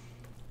route.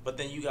 But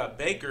then you got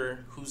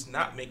Baker who's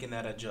not making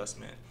that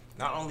adjustment.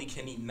 Not only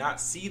can he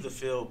not see the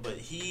field, but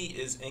he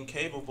is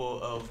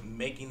incapable of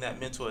making that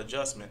mental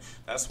adjustment.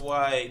 That's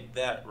why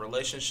that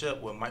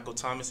relationship with Michael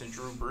Thomas and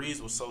Drew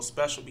Brees was so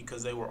special,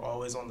 because they were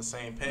always on the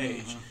same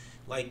page. Mm-hmm.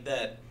 Like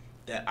that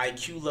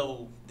IQ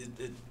level,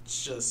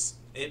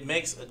 it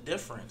makes a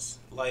difference.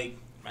 Like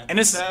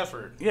Matthew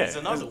Stafford, is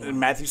another one.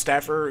 Matthew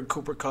Stafford,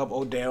 Cooper Kupp,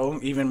 Odell,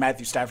 even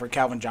Matthew Stafford,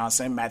 Calvin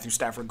Johnson, Matthew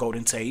Stafford,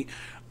 Golden Tate.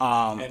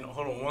 And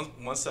hold on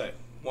one sec.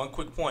 One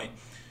quick point.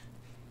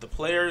 The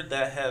player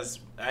that has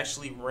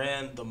actually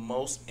ran the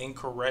most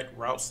incorrect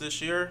routes this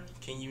year,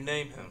 can you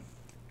name him?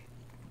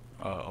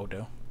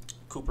 Odell.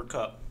 Cooper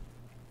Kupp.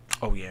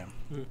 Oh, yeah.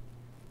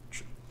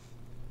 True.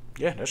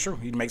 Yeah, that's true.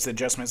 He makes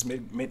adjustments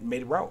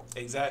mid-route.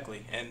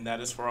 Exactly. And that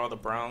is for all the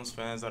Browns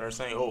fans that are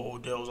saying, oh,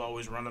 Odell's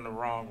always running the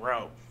wrong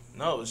route.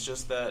 No, it's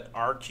just that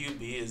our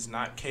QB is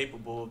not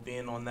capable of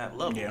being on that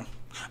level. Yeah.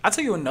 I'll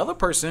tell you another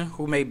person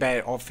who made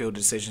bad off-field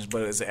decisions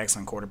but is an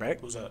excellent quarterback.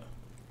 Who's that?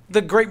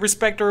 The great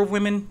respecter of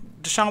women,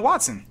 Deshaun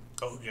Watson.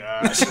 Oh,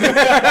 gosh.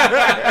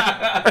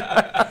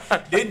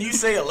 Didn't you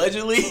say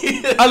allegedly?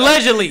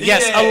 Allegedly,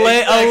 yes.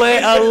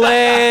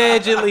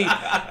 Allegedly.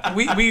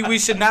 We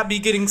should not be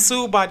getting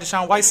sued by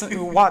Deshaun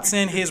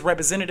Watson, his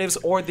representatives,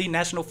 or the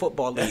National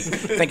Football League.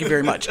 Thank you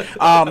very much.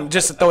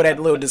 Just to throw that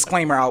little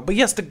disclaimer out. But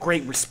yes, the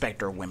great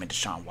respecter of women,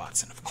 Deshaun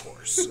Watson, of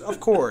course. Of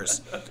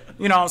course.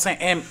 You know what I'm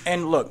saying?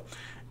 And look,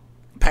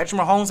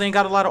 Patrick Mahomes ain't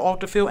got a lot of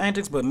off-the-field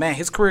antics, but, man,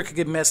 his career could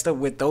get messed up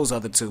with those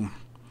other two.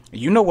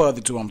 You know what other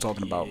two I'm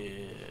talking about.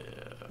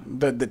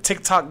 The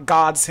TikTok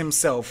gods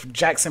himself,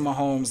 Jackson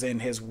Mahomes,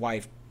 and his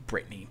wife,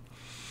 Brittany.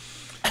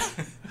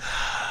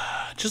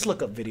 Just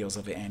look up videos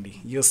of it, Andy.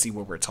 You'll see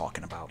what we're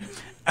talking about.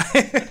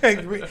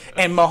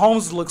 And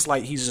Mahomes looks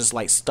like he's just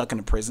like stuck in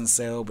a prison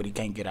cell, but he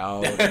can't get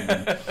out.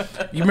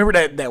 You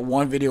remember that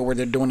one video where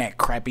they're doing that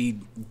crappy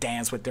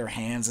dance with their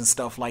hands and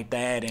stuff like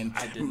that? And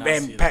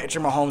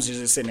Patrick Mahomes is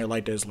just sitting there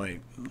like this,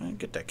 like, man,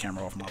 get that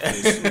camera off my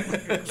face.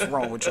 What's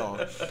wrong with y'all?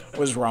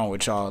 What's wrong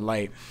with y'all?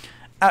 Like,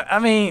 I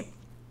mean,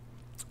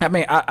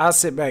 I'll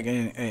sit back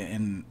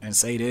and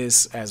say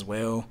this as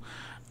well,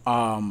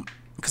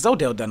 because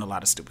Odell done a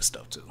lot of stupid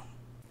stuff too,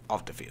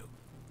 off the field,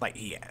 like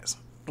he has.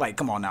 Like,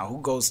 come on now, who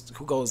goes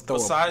throw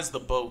besides the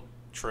boat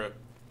trip?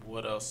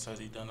 What else has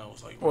he done that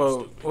was like?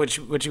 Well, what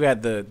you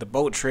had the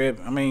boat trip?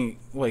 I mean,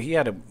 he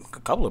had a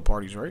couple of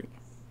parties, right?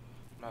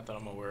 Not that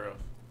I'm aware of.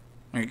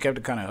 I mean, he kept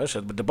it kind of hush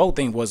hush, but the boat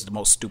thing was the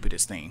most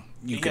stupidest thing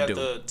you could do. He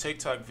had the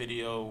TikTok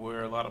video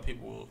where a lot of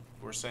people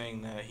were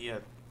saying that he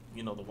had,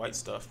 the white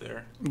stuff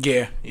there.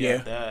 Yeah, he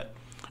had that.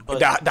 But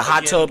the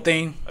hot tub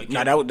thing.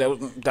 No, that was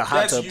the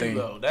hot tub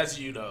thing. That's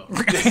you though.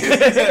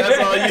 That's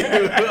all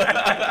you.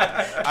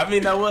 I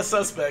mean, that was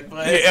suspect,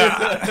 but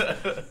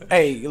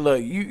hey,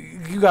 look,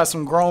 you got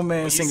some grown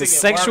men singing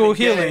 "Sexual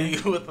Healing,"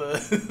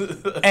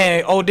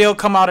 and Odell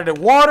come out of the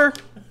water.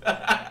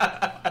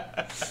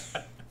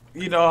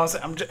 You know what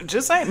I'm saying? I'm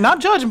just saying,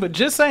 not judging, but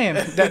just saying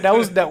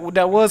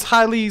that was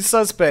highly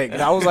suspect.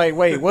 And I was like,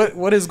 wait,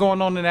 what is going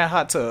on in that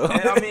hot tub?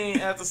 And I mean,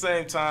 at the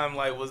same time,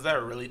 like, was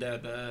that really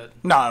that bad?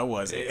 No, it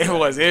wasn't. It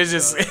wasn't. It's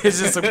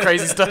just some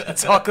crazy stuff to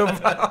talk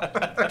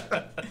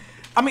about.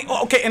 I mean,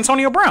 okay,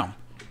 Antonio Brown.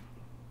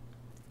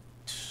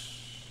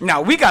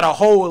 Now we got a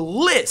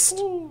whole list.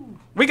 Ooh.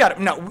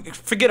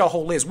 Forget a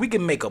whole list. We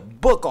can make a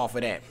book off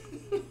of that.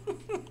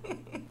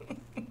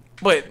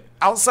 But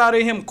outside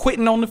of him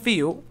quitting on the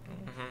field,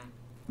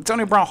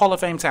 Antonio Brown, Hall of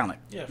Fame talent.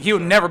 Yeah, He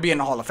would never be in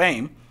the Hall of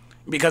Fame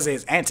because of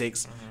his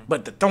antics.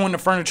 But the throwing the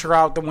furniture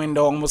out the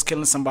window, almost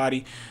killing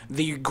somebody,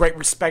 the great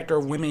respecter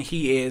of women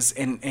he is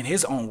in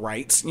his own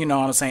rights. You know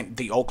what I'm saying?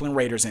 The Oakland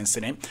Raiders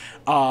incident.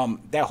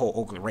 That whole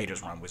Oakland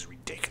Raiders run was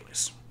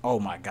ridiculous. Oh,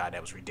 my God,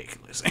 that was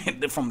ridiculous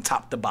from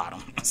top to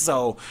bottom.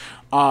 So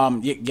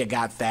you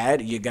got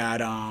that. You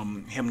got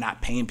him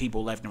not paying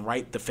people left and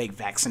right, the fake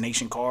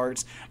vaccination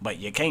cards. But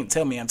you can't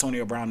tell me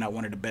Antonio Brown not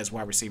one of the best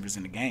wide receivers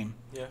in the game.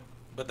 Yeah,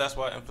 but that's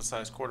why I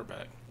emphasize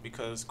quarterback,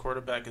 because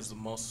quarterback is the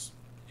most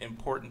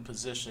important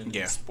position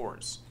in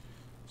sports.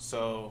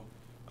 So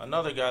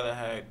another guy that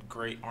had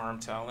great arm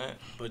talent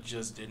but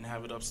just didn't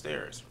have it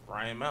upstairs,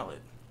 Ryan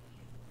Mallett.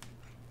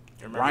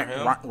 You remember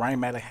him? Ryan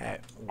Mallett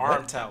had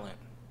arm talent.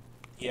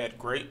 He had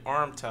great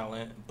arm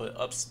talent, but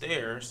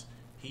upstairs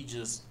he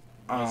just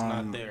was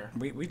not there.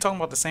 We talking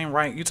about the same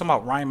Ryan? You talking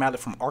about Ryan Mallett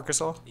from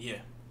Arkansas? Yeah.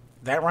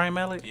 That Ryan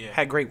Mallett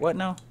had great what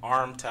now?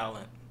 Arm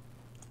talent.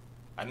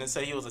 I didn't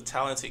say he was a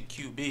talented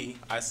QB.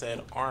 I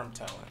said arm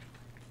talent.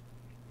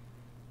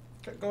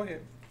 Go ahead.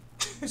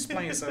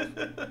 Explain yourself.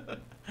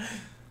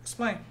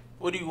 Explain.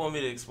 What do you want me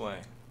to explain?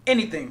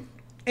 Anything.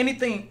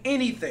 Okay.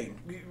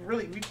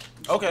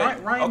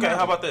 Ryan Mallett.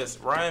 How about this?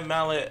 Ryan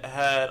Mallett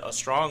had a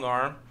strong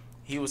arm.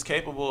 He was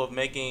capable of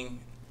making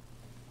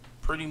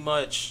pretty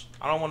much,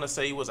 I don't want to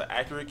say he was an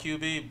accurate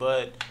QB,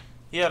 but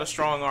he had a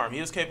strong arm.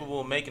 He was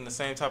capable of making the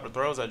same type of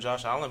throws that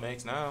Josh Allen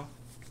makes now.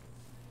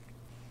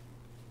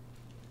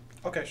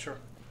 Okay, sure.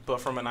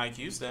 But from an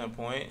IQ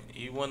standpoint,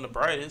 he wasn't the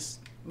brightest.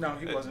 No,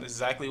 he wasn't.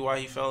 Exactly why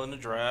he fell in the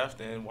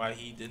draft and why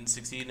he didn't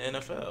succeed in the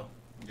NFL.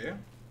 Yeah.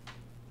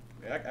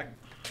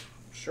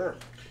 Sure.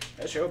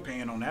 That's your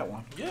opinion on that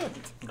one. Yeah.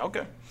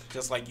 Okay.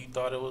 Just like you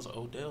thought it was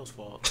Odell's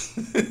fault.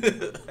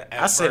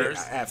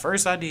 At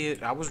first I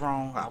did. I was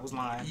wrong. I was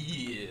lying.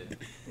 Yeah.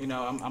 You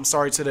know, I'm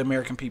sorry to the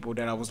American people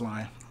that I was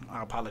lying.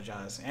 I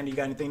apologize. Andy, you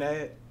got anything to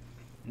add?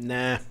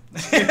 Nah.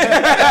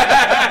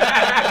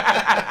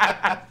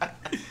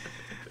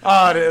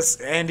 Oh, this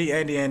Andy,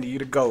 you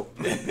the GOAT.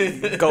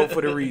 You the GOAT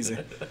for the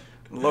reason.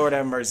 Lord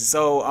have mercy.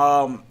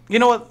 So, you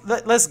know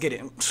what? Let's get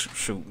it.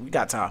 Shoot, we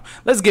got time.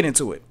 Let's get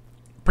into it.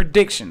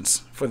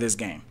 Predictions for this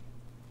game.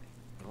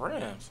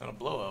 Rams and a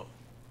blowout.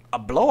 A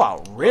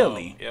blowout,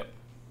 really? Yep.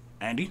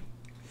 Andy?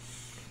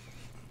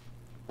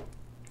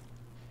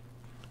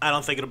 I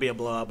don't think it'll be a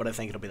blowout, but I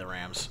think it'll be the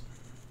Rams.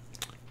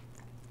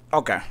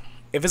 Okay.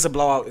 If it's a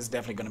blowout, it's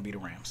definitely going to be the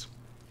Rams.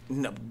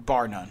 No,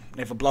 bar none.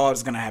 If a blowout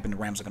is going to happen, the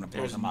Rams are going to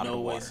blow them out of the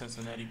water. There's no way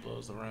Cincinnati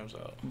blows the Rams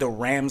out. The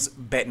Rams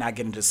bet not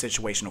get into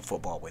situational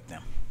football with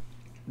them.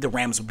 The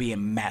Rams will be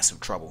in massive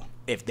trouble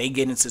if they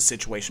get into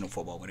situational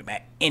football with them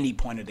at any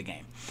point of the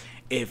game.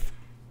 If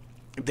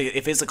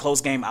it's a close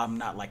game, I'm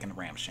not liking the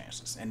Rams'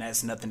 chances. And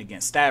that's nothing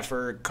against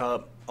Stafford,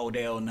 Kupp,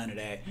 Odell, none of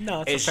that.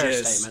 No, it's a fair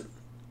statement.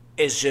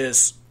 It's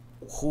just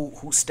who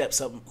steps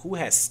up, who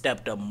has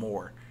stepped up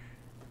more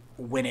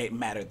when it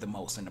mattered the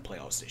most in the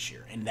playoffs this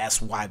year. And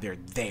that's why they're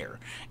there.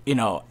 You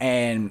know,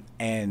 and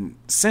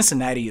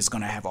Cincinnati is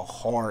going to have a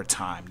hard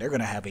time. They're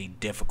going to have a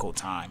difficult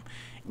time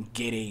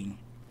getting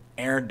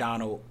Aaron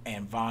Donald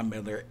and Von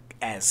Miller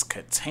as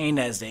contained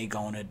as they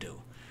going to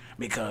do.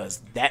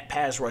 Because that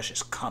pass rush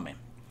is coming.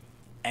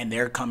 And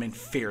they're coming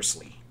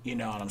fiercely. You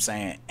know what I'm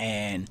saying?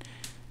 And,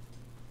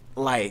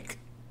 like,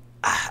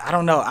 I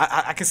don't know.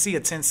 I can see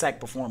a 10-sack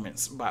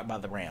performance by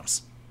the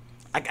Rams.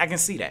 I can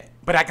see that.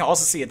 But I can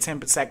also see a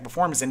 10-sack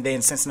performance and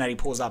then Cincinnati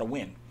pulls out a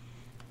win.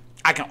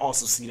 I can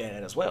also see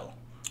that as well.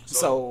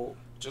 So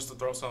just to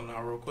throw something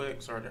out real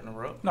quick. Sorry to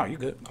interrupt. No, you're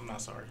good. I'm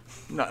not sorry.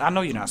 No, I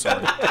know you're not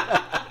sorry.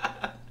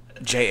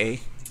 J.A.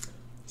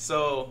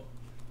 So,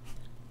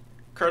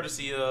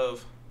 courtesy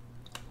of...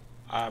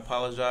 I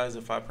apologize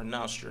if I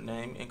pronounced your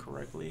name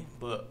incorrectly,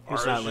 but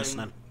he's not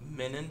listening.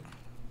 Menon.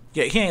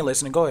 Yeah, he ain't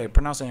listening. Go ahead,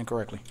 pronounce it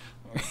incorrectly.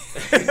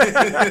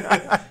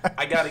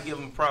 I got to give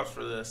him props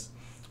for this,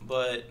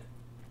 but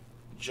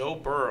Joe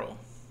Burrow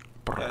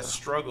has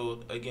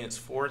struggled against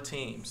 4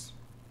 teams.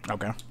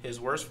 Okay. His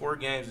worst 4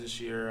 games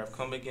this year have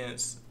come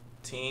against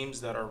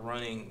teams that are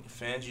running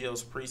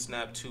Fangio's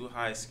pre-snap too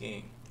high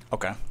scheme.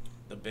 Okay.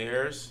 The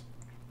Bears,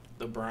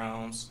 the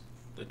Browns,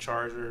 the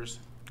Chargers,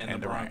 and the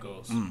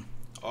Broncos.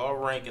 All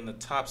rank in the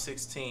top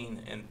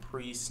 16 in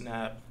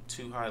pre-snap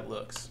too high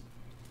looks.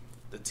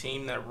 The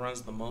team that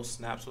runs the most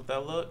snaps with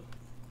that look,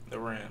 the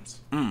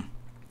Rams. And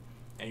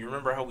you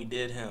remember how we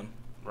did him,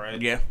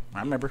 right? Yeah,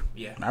 I remember.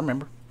 Yeah. I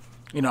remember.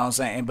 You know what I'm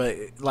saying? But,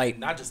 like...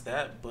 Not just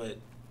that, but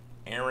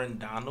Aaron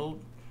Donald,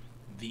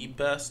 the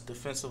best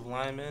defensive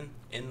lineman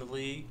in the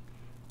league,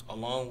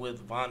 along with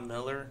Von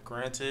Miller,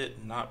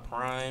 granted, not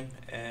prime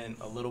and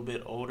a little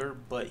bit older,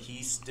 but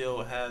he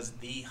still has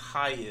the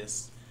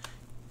highest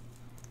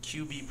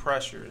QB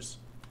pressures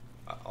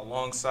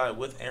alongside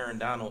with Aaron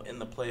Donald in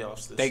the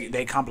playoffs this season.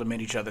 They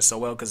complement each other so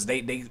well because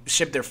they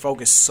shift their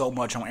focus so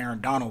much on Aaron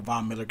Donald.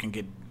 Von Miller can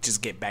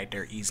just get back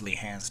there easily,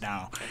 hands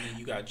down. And then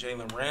you got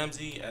Jalen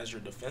Ramsey as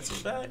your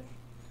defensive back.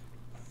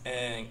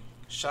 And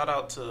shout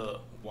out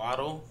to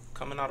Waddle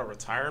coming out of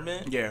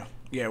retirement. Yeah.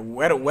 Yeah,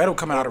 Weddle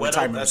coming out of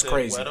retirement was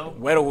crazy.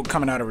 Weddle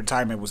coming out of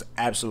retirement was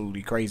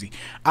absolutely crazy.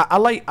 I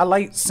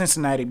like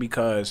Cincinnati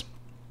because,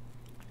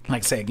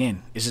 like I say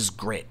again, it's just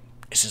grit.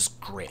 It's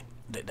just grit.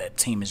 That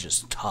team is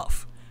just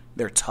tough.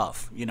 They're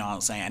tough. You know what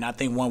I'm saying? And I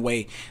think one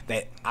way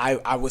that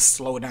I would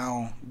slow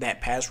down that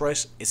pass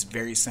rush is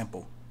very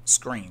simple.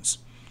 Screens.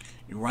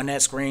 You run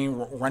that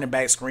screen, running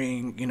back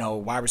screen,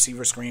 wide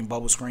receiver screen,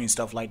 bubble screen,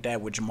 stuff like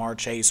that with Jamar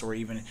Chase or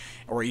even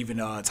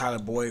Tyler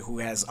Boyd, who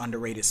has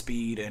underrated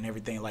speed and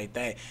everything like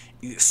that.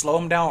 You slow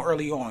them down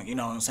early on, you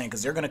know what I'm saying?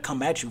 Because they're going to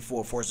come at you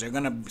full force. They're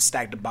going to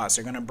stack the box.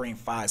 They're going to bring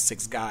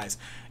 5-6 guys,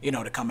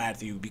 to come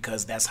after you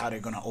because that's how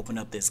they're going to open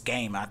up this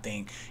game. I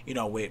think,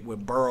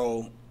 with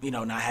Burrow,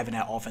 not having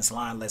that offensive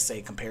line, let's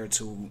say, compared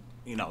to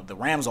the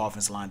Rams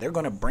offensive line, they're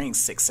going to bring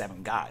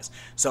 6-7 guys.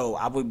 So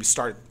I would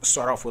start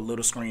off with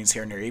little screens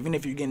here and there. Even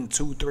if you're getting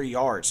 2-3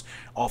 yards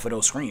off of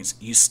those screens,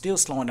 you're still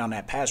slowing down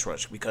that pass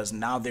rush because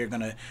now they're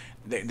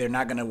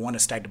not going to want to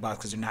stack the box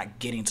because they're not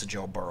getting to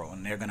Joe Burrow,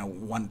 and they're going to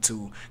want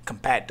to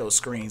compact those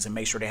screens and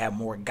make sure they have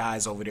more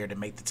guys over there to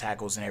make the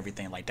tackles and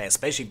everything like that,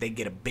 especially if they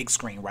get a big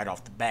screen right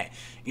off the bat,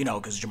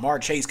 because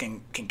Jamar Chase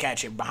can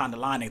catch it behind the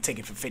line and take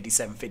it for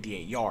 57,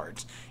 58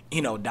 yards,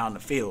 down the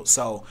field.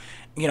 So,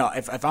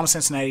 if I'm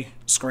Cincinnati,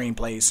 screen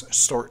plays,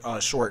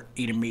 short,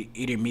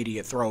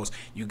 intermediate throws,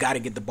 you got to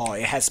get the ball.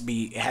 It has to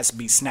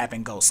be snap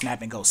and go,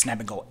 snap and go, snap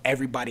and go.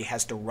 Everybody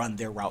has to run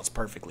their routes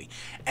perfectly.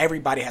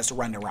 Everybody has to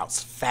run their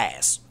routes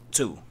fast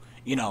too.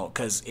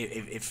 Because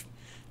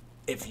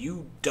if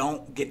you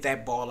don't get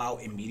that ball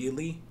out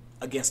immediately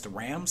against the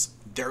Rams,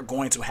 they're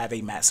going to have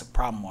a massive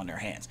problem on their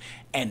hands.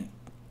 And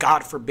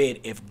God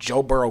forbid if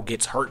Joe Burrow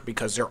gets hurt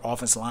because their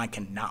offensive line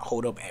cannot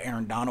hold up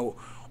Aaron Donald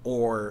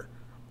or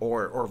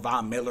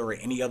Von Miller or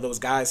any of those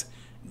guys,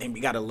 then we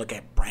got to look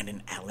at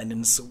Brandon Allen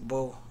in the Super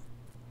Bowl.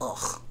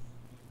 Ugh.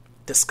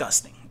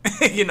 Disgusting.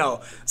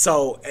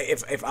 So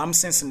if I'm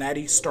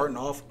Cincinnati starting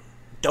off,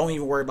 don't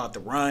even worry about the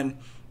run.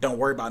 Don't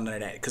worry about none of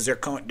that because they're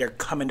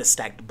coming to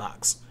stack the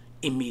box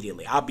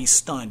immediately. I'll be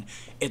stunned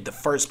if the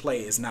first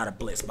play is not a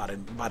blitz by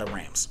the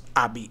Rams.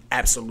 I'll be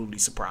absolutely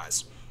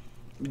surprised.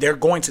 They're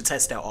going to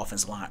test that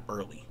offensive line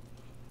early.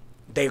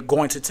 They're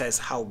going to test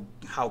how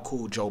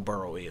cool Joe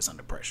Burrow is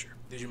under pressure.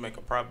 Did you make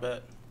a prop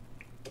bet?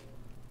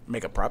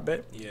 Make a prop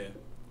bet? Yeah.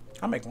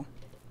 I'll make one.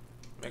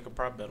 Make a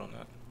prop bet on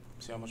that.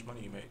 See how much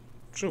money you make.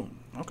 Sure.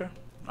 Okay.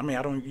 I mean,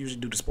 I don't usually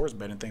do the sports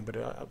betting thing, but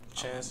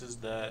chances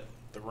that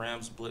the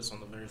Rams blitz on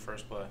the very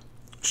first play.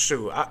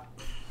 Shoot,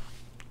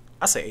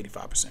 I say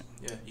 85%.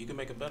 Yeah, you can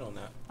make a bet on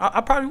that.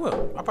 I probably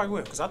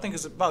will. because I think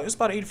it's about an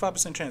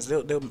 85% chance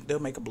they'll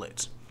make a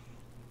blitz.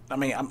 I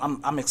mean,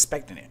 I'm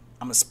expecting it.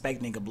 I'm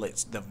expecting a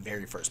blitz the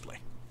very first play.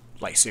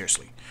 Like,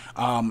 seriously.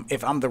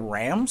 If I'm the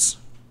Rams,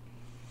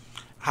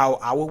 how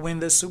I will win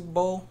this Super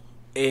Bowl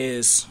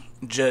is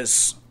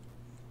just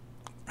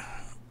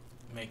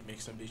make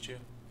Mixon beat you.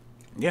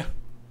 Yeah.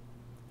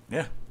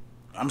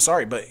 I'm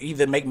sorry, but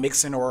either make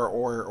Mixon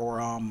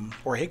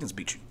or Higgins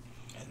beat you.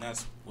 And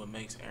that's what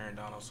makes Aaron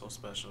Donald so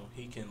special.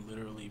 He can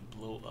literally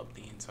blow up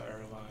the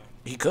entire line.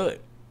 He could.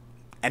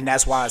 And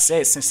that's why I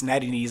said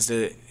Cincinnati needs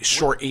the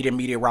short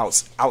intermediate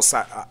routes,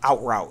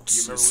 out routes,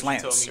 you remember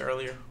slants. What you told me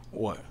earlier?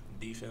 What?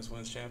 Defense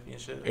wins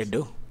championships. It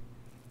do.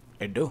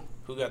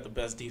 Who got the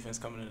best defense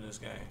coming into this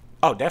game?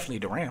 Oh, definitely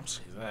the Rams.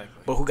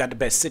 Exactly. But who got the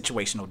best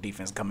situational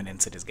defense coming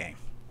into this game?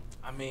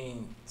 I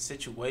mean,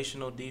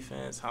 situational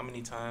defense, how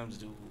many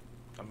times you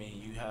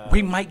have...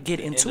 We might get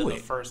into end of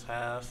it. The first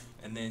half,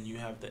 and then you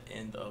have the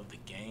end of the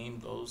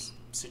game, those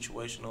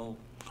situational...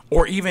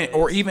 Or even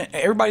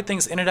everybody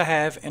thinks end of the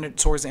half,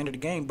 towards the end of the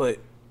game, but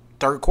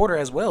third quarter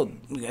as well.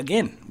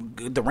 Again,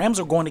 the Rams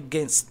are going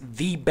against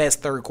the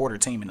best third quarter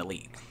team in the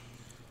league.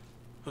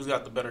 Who's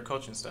got the better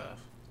coaching staff?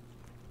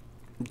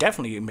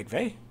 Definitely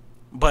McVay,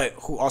 but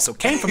who also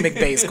came from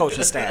McVay's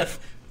coaching staff.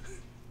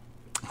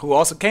 So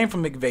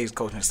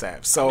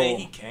I mean,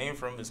 he came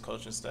from his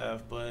coaching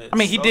staff, but I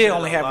mean, he did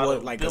only have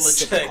a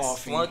sip of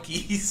coffee.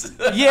 Flunkies.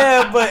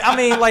 Yeah, but I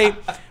mean, like,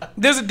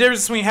 there's a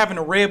difference between having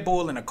a Red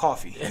Bull and a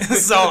coffee.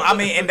 So I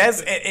mean, and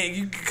that's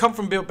you come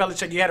from Bill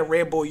Belichick. You had a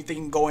Red Bull. You think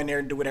you can go in there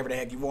and do whatever the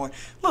heck you want.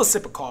 A little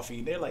sip of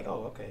coffee. They're like,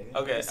 oh, okay.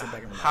 Okay.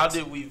 How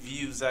did we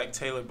view Zach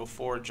Taylor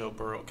before Joe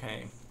Burrow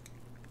came?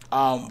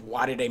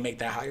 Why did they make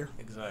that hire?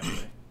 Exactly.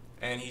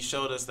 And he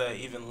showed us that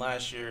even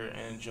last year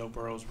in Joe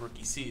Burrow's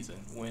rookie season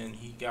when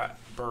he got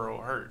Burrow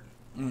hurt.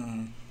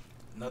 Mm-hmm.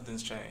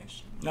 Nothing's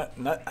changed. I don't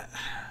know.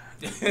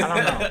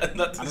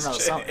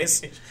 Nothing's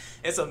changed.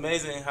 It's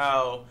amazing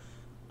how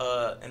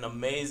an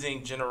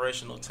amazing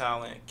generational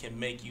talent can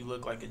make you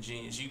look like a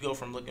genius. You go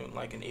from looking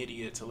like an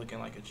idiot to looking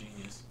like a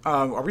genius.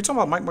 Are we talking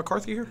about Mike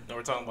McCarthy here? No,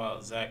 we're talking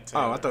about Zach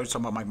Taylor. Oh, I thought you were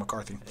talking about Mike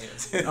McCarthy.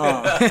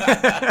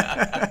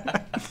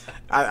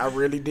 I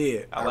really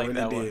did. I like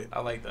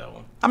that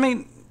one. I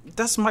mean,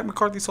 that's Mike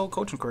McCarthy's whole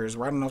coaching career, is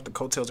riding off the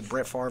coattails of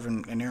Brett Favre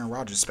and Aaron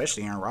Rodgers,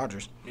 especially Aaron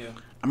Rodgers. Yeah.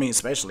 I mean,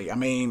 especially. I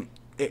mean,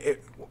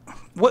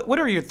 what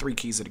are your three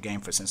keys of the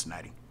game for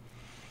Cincinnati?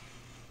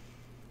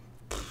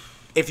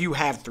 If you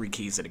have 3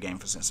 keys to the game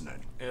for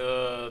Cincinnati.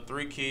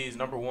 3 keys.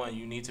 Number 1,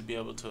 you need to be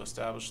able to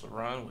establish the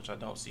run, which I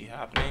don't see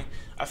happening.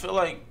 I feel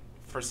like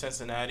for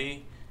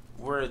Cincinnati,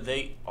 where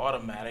they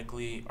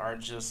automatically are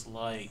just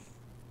like,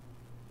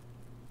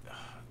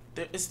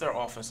 it's their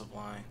offensive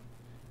line.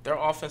 Their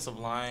offensive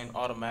line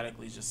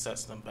automatically just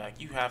sets them back.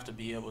 You have to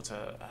be able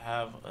to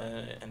have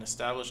an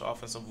established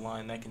offensive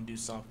line that can do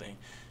something.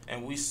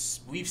 And we've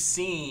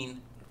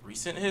seen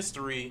recent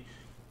history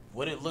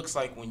what it looks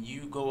like when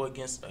you go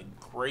against a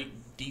great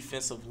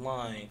defensive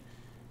line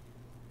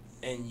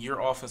and your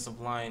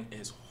offensive line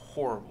is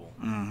horrible.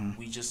 Mm-hmm.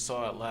 We just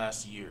saw it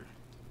last year.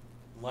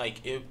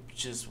 Like, it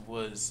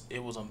was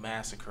a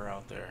massacre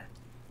out there.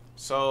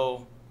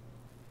 So,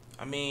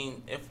 I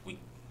mean,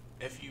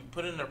 if you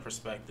put it into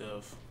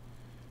perspective,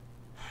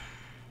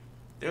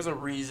 there's a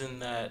reason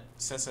that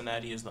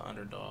Cincinnati is the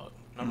underdog.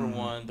 Number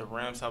 1, the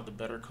Rams have the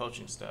better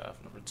coaching staff.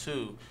 Number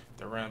 2,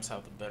 the Rams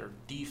have the better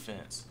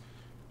defense.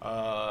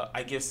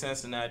 I give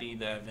Cincinnati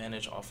the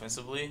advantage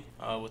offensively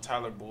with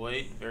Tyler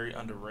Boyd, very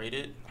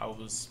underrated.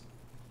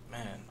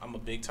 I'm a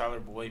big Tyler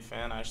Boyd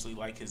fan. I actually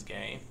like his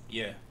game.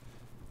 Yeah.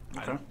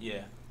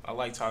 Okay. I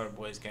like Tyler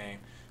Boyd's game.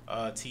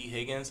 T.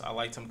 Higgins, I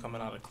liked him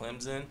coming out of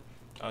Clemson.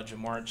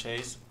 Jamar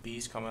Chase,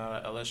 beast coming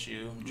out of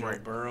LSU. Joe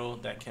Burrow,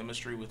 that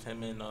chemistry with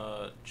him and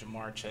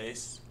Jamar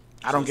Chase.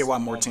 I don't get why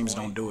more teams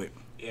don't do it.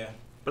 Yeah.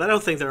 But I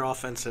don't think they're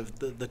offensive.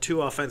 The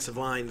 2 offensive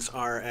lines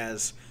are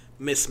as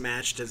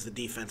mismatched as the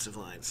defensive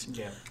lines.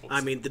 Yeah. I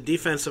mean, the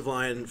defensive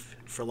line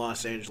for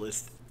Los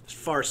Angeles is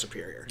far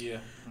superior. Yeah.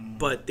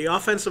 But the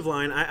offensive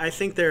line, I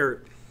think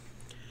they're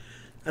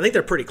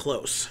pretty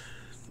close.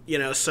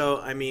 So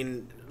I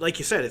mean, like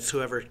you said, it's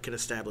whoever can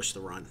establish the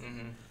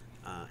run.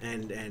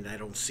 And I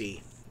don't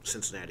see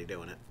Cincinnati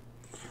doing it.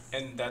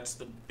 And that's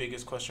the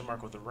biggest question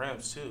mark with the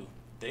Rams too.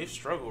 They've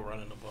struggled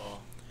running the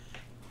ball.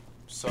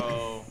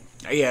 So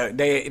yeah,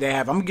 they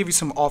have. I'm gonna give you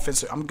some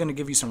offensive. I'm gonna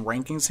give you some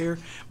rankings here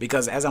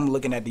because as I'm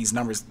looking at these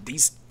numbers,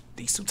 these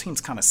 2 teams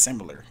kind of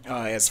similar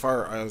as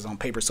far as on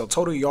paper. So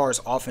total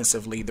yards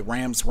offensively, the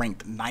Rams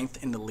ranked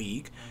 9th in the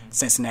league.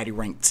 Cincinnati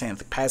ranked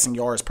 10th. Passing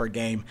yards per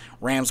game,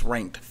 Rams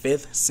ranked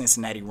 5th.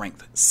 Cincinnati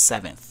ranked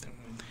 7th.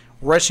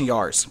 Rushing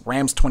yards,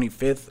 Rams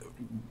 25th.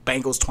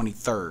 Bengals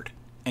 23rd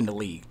in the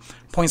league.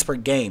 Points per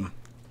game,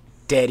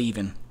 dead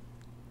even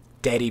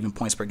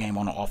points per game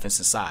on the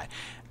offensive side.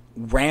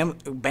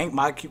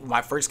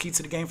 My first key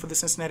to the game for the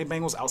Cincinnati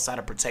Bengals, outside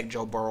of protect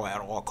Joe Burrow at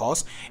all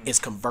costs, is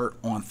convert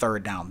on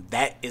 3rd down.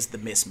 That is the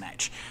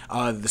mismatch.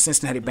 The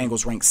Cincinnati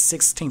Bengals ranked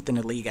 16th in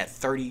the league at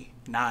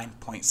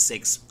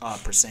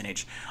 39.6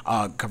 percentage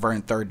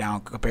converting 3rd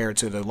down compared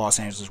to the Los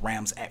Angeles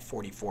Rams at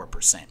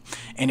 44%.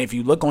 And if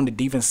you look on the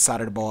defensive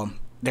side of the ball,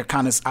 they're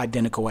kind of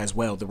identical as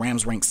well. The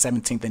Rams ranked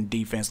 17th in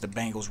defense. The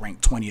Bengals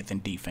ranked 20th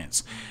in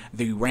defense.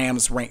 The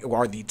Rams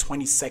are the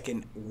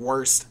 22nd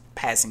worst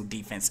passing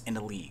defense in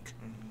the league.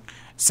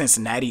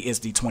 Cincinnati is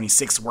the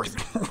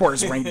 26th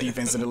worst ranked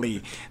defense in the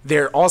league.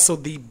 They're also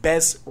the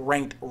best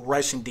ranked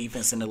rushing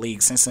defense in the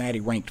league. Cincinnati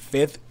ranked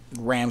 5th.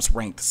 Rams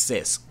ranked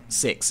 6th.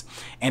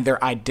 And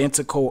they're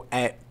identical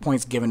at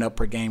points given up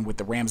per game, with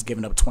the Rams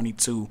giving up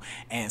 22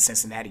 and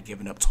Cincinnati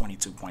giving up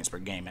 22 points per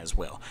game as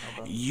well.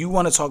 Okay. You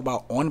want to talk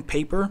about on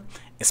paper,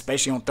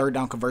 especially on 3rd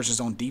down conversions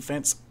on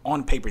defense,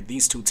 on paper,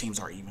 these 2 teams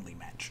are evenly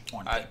matched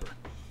on paper.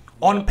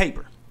 On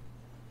paper.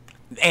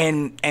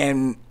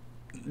 And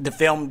the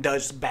film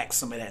does back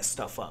some of that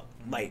stuff up.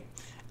 Like,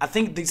 I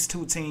think these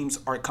 2 teams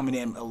are coming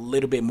in a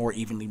little bit more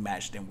evenly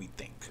matched than we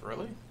think.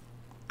 Really?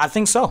 I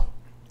think so.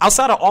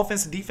 Outside of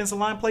offense and defensive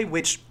line play,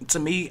 which to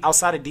me,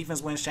 outside of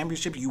defense wins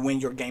championship, you win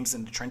your games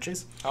in the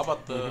trenches. How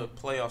about the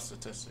playoff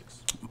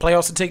statistics?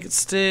 Playoff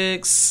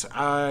statistics,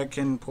 I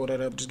can pull that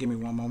up. Just give me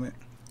one moment.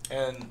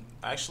 And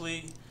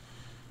actually,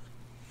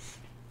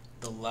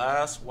 the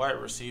last wide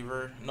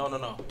receiver,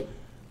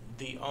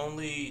 the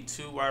only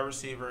 2 wide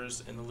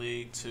receivers in the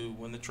league to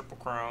win the Triple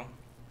Crown,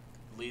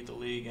 lead the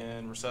league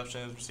in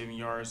receptions, receiving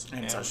yards,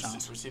 and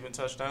touchdowns. Receiving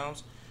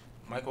touchdowns,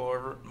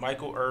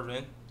 Michael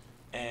Irvin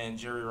and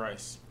Jerry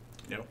Rice.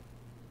 Yep.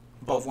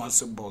 Both won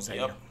Super Bowls that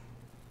year.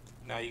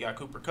 Now you got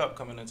Cooper Kupp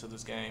coming into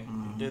this game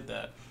who did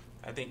that.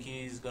 I think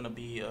he's going to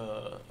be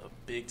a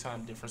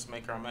big-time difference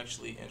maker. I'm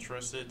actually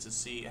interested to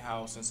see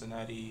how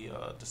Cincinnati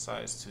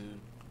decides to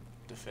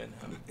defend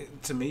him.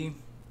 To me,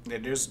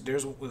 there's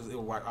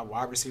a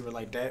wide receiver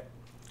like that,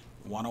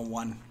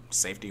 one-on-one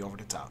safety over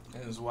the top.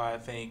 And that's why I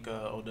think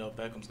Odell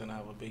Beckham's going to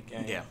have a big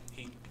game. Yeah.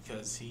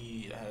 Because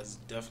he has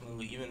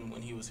definitely, even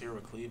when he was here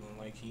with Cleveland,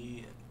 like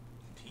he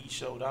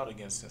showed out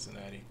against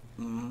Cincinnati.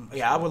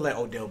 Yeah, I would let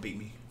Odell beat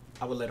me.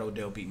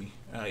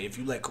 If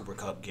you let Cooper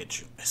Kupp get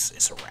you,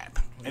 it's a wrap.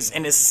 And it's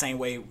the same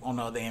way on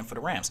the other end for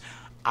the Rams.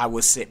 I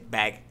would sit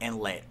back and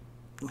let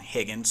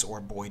Higgins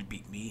or Boyd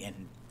beat me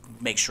and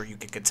make sure you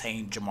can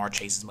contain Jamar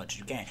Chase as much as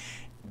you can.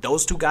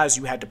 Those 2 guys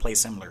you had to play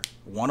similar.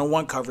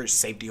 One-on-one coverage,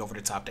 safety over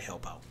the top to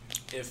help out.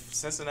 If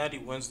Cincinnati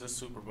wins the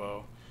Super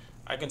Bowl,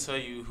 I can tell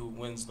you who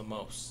wins the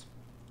most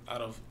out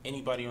of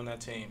anybody on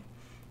that team.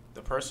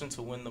 The person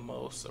to win the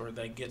most or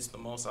that gets the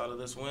most out of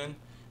this win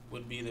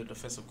would be the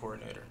defensive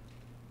coordinator.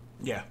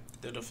 Yeah.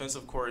 The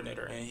defensive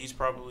coordinator, and he's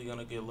probably going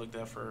to get looked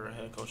at for a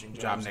head coaching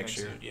job next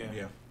year.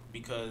 Yeah.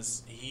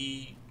 Because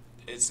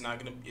it's not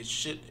going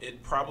to,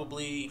 it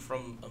probably,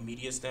 from a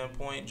media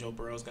standpoint, Joe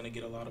Burrow's going to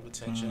get a lot of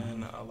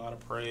attention, a lot of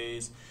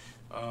praise.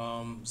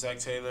 Zach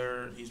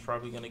Taylor, he's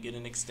probably going to get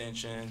an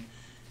extension.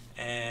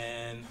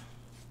 And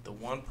the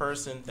one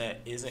person that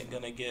isn't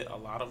going to get a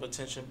lot of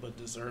attention but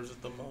deserves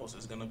it the most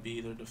is going to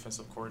be their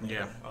defensive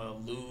coordinator.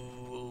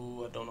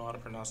 Lou, I don't know how to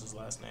pronounce his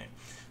last name.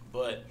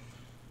 But,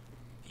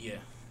 yeah,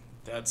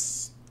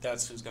 that's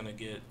who's going to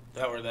get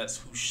that, or that's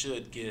who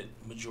should get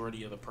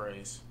majority of the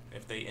praise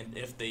if they end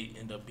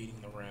up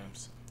beating the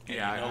Rams. And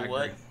you know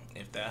what? Agree.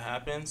 If that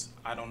happens,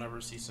 I don't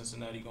ever see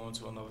Cincinnati going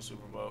to another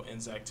Super Bowl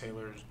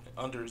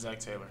under Zach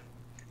Taylor.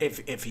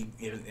 If he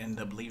end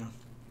up leaving.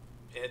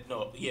 If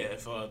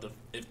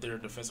their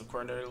defensive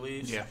coordinator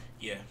leaves,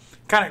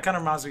 kind of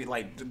reminds me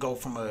like to go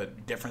from a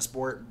different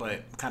sport,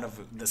 but kind of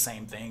the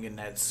same thing, and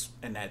that's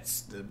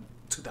the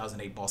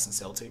 2008 Boston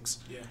Celtics.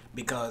 Yeah,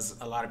 because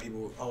a lot of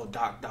people,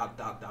 Doc.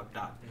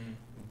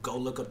 Go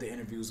look up the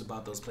interviews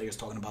about those players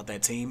talking about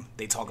that team.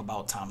 They talk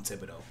about Tom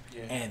Thibodeau,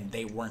 and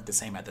they weren't the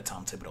same at the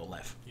time Thibodeau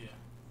left. Yeah.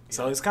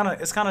 So it's kind of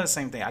the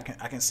same thing. I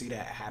can see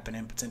that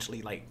happening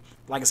potentially. Like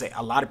I say,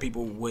 a lot of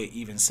people would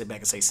even sit back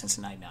and say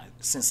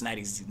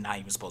Cincinnati's not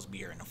even supposed to be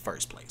here in the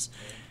first place.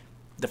 Yeah.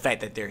 The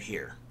fact that they're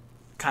here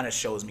kind of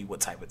shows me what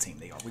type of team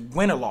they are. We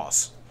win or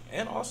loss.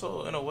 And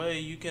also, in a way,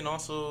 you can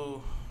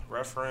also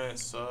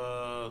reference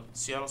Seattle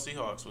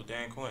Seahawks with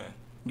Dan Quinn.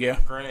 Yeah.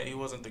 Granted, he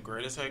wasn't the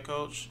greatest head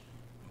coach,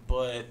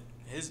 but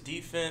his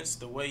defense,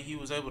 the way he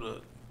was able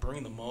to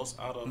bring the most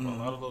out of a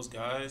lot of those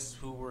guys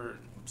who were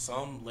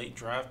some late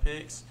draft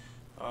picks.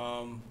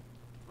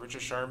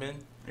 Richard Sherman,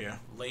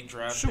 late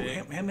draft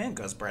pick. Him and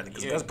Gus Bradley.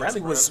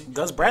 Because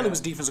Gus Bradley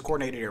was defensive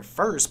coordinator there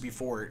first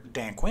before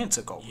Dan Quinn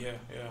took over. Yeah.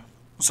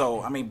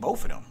 So I mean,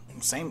 both of them,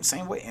 same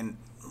way, and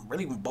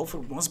really,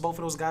 once both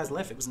of those guys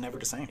left, it was never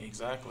the same.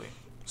 Exactly.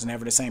 It was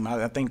never the same.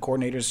 I think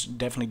coordinators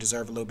definitely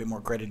deserve a little bit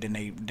more credit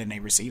than they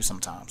receive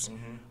sometimes,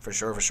 for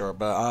sure.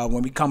 But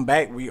when we come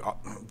back, we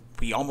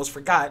almost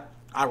forgot.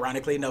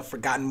 Ironically enough,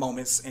 forgotten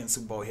moments in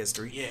Super Bowl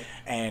history. Yeah.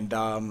 And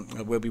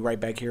we'll be right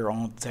back here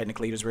on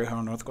Technically It Is Real here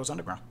on North Coast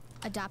Underground.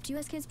 Adopt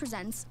US Kids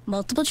presents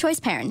Multiple Choice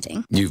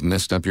Parenting. You've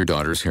messed up your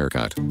daughter's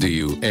haircut. Do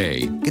you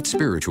A, get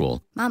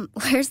spiritual? Mom,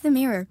 where's the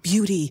mirror?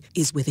 Beauty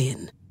is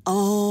within.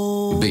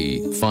 Oh.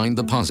 B, find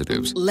the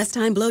positives. Less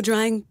time blow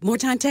drying, more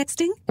time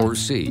texting? Or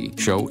C,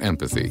 show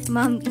empathy.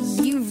 Mom,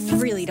 you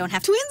really don't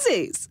have to.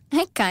 Twinsies!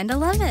 I kinda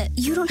love it.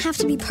 You don't have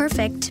to be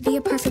perfect to be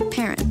a perfect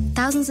parent.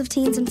 Thousands of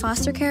teens in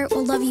foster care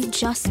will love you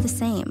just the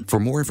same. For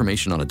more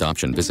information on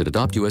adoption, visit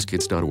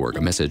adoptuskids.org.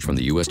 A message from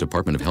the U.S.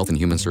 Department of Health and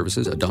Human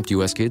Services, Adopt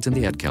U.S. Kids, and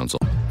the Ad Council.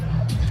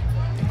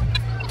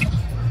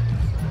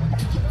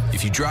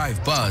 If you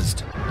drive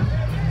buzzed,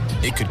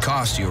 it could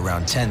cost you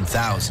around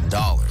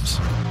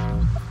 $10,000.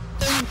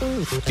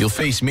 You'll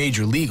face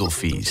major legal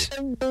fees,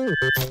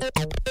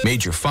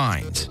 major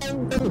fines,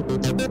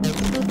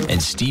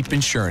 and steep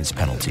insurance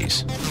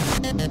penalties.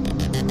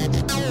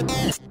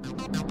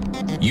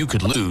 You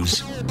could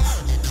lose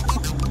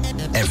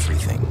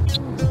everything.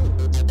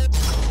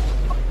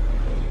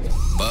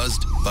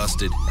 Buzzed,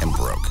 busted, and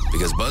broke.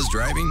 Because buzz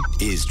driving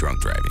is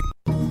drunk driving.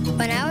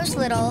 When I was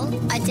little,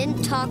 I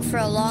didn't talk for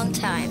a long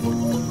time.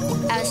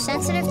 I was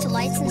sensitive to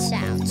lights and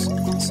sounds,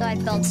 so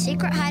I'd build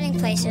secret hiding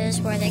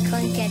places where they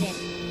couldn't get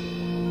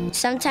in.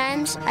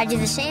 Sometimes I'd do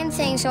the same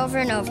things over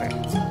and over,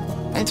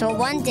 until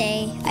one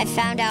day I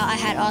found out I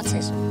had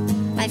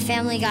autism. My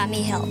family got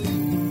me help.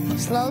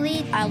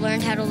 Slowly, I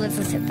learned how to live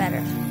with it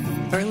better.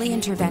 Early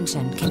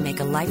intervention can make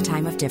a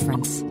lifetime of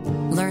difference.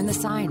 Learn the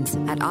signs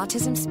at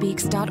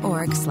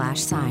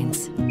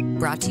autismspeaks.org/signs.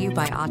 Brought to you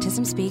by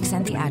Autism Speaks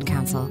and the Ad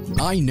Council.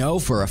 I know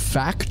for a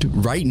fact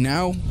right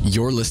now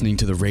you're listening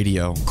to the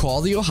radio. Call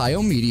the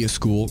Ohio Media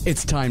School.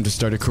 It's time to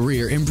start a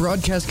career in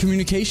broadcast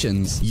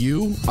communications.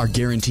 You are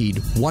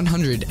guaranteed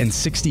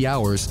 160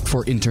 hours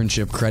for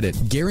internship credit,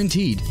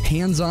 guaranteed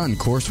hands-on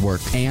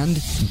coursework,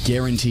 and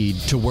guaranteed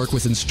to work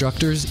with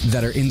instructors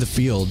that are in the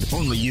field.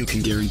 Only you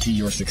can guarantee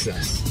your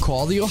success.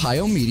 Call the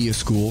Ohio Media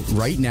School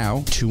right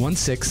now,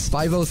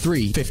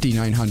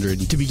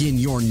 216-503-5900, to begin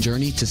your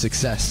journey to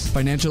success.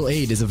 Financial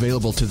aid is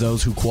available to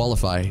those who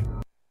qualify.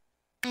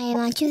 I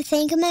want to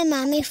thank my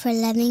mommy for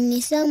loving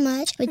me so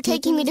much, for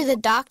taking me to the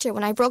doctor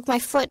when I broke my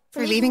foot,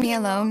 for leaving me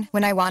alone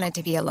when I wanted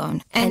to be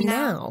alone. And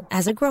now,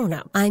 as a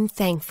grown-up, I'm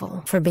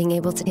thankful for being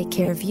able to take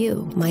care of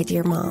you, my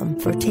dear mom,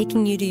 for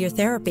taking you to your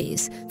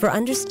therapies, for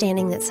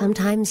understanding that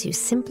sometimes you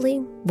simply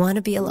want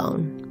to be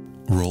alone.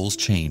 Roles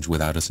change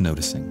without us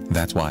noticing.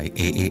 That's why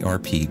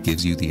AARP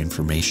gives you the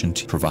information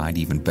to provide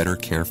even better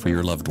care for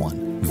your loved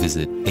one.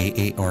 Visit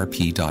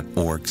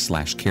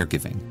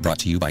aarp.org/caregiving. Brought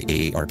to you by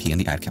AARP and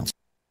the Ad Council.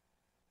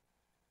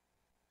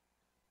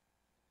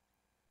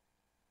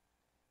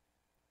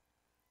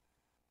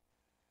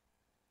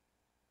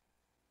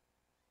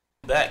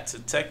 back to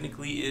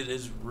Technically It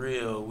Is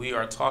Real. We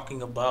are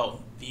talking about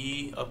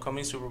the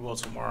upcoming Super Bowl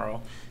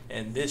tomorrow,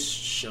 and this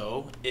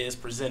show is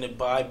presented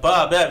by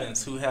Bob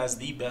Evans, who has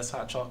the best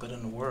hot chocolate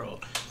in the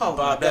world. Oh,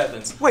 Bob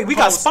Evans. Wait, we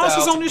got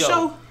sponsors on this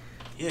show?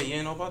 Yeah, you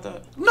ain't know about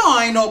that? No,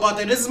 I ain't know about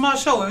that. This is my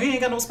show, and we ain't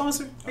got no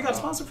sponsor. We got a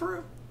sponsor for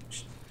real?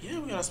 Yeah,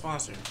 we got a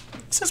sponsor.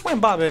 Since when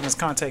Bob Evans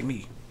contact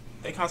me?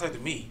 They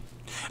contacted me.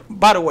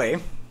 By the way,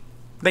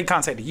 they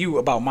contacted you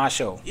about my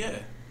show. Yeah.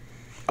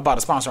 About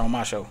a sponsor on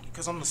my show.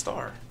 Because I'm the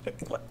star.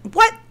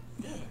 What?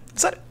 Yeah.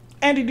 So,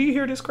 Andy, do you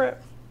hear this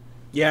crap?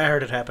 Yeah, I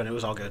heard it happen. It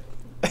was all good.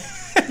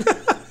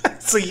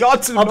 So y'all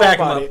two know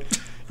about it.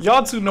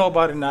 Y'all two know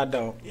about it, and I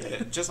don't.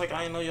 Yeah, just like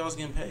I didn't know y'all was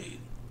getting paid.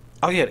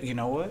 Oh, yeah, you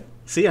know what?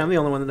 See, I'm the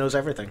only one that knows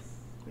everything.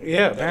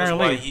 Yeah, That's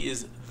apparently. why he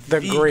is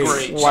the great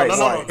white no,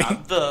 white.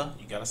 not the.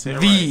 You gotta say it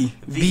the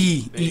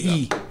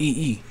right.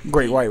 the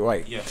great white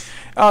white. Yeah.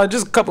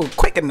 Just a couple of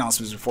quick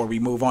announcements before we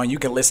move on. You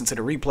can listen to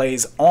the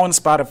replays on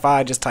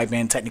Spotify. Just type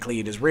in Technically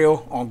It Is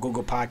Real on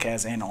Google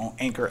Podcasts and on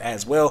Anchor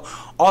as well.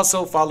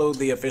 Also follow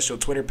the official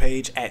Twitter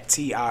page at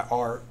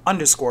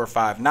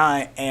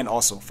TIR_59 and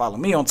also follow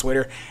me on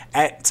Twitter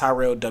at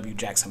Tyrell W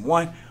Jackson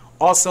 1.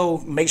 Also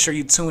make sure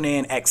you tune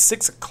in at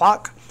 6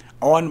 o'clock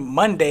on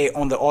Monday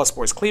on the All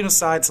Sports Cleveland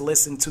side to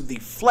listen to the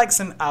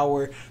Flexing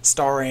Hour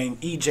starring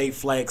EJ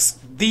Flex,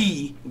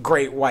 the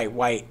great white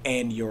white,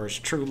 and yours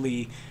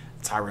truly,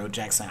 Tyrell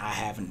Jackson. I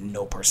have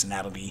no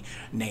personality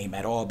name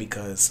at all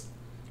because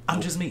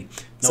I'm just me.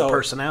 No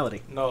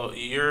personality. No,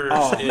 yours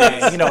is...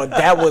 man,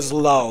 that was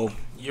low.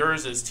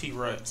 Yours is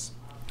T-Rex.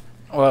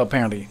 Well,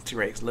 apparently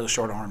T-Rex, little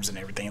short arms and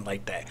everything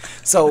like that.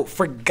 So,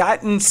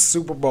 forgotten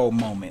Super Bowl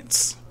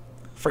moments.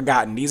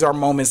 Forgotten. These are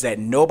moments that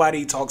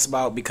nobody talks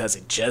about because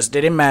it just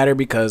didn't matter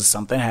because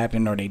something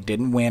happened or they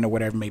didn't win or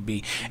whatever it may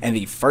be. And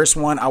the first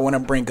one I want to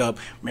bring up,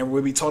 remember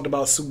when we talked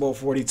about Super Bowl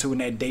 42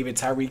 and that David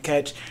Tyree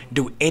catch?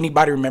 Do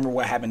anybody remember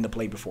what happened the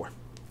play before?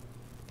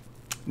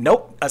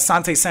 Nope.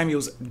 Asante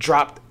Samuels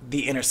dropped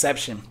the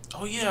interception.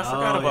 Oh, yeah, I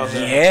forgot about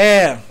that.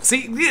 Yeah.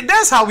 See,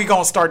 that's how we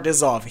going to start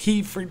this off.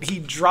 He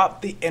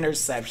dropped the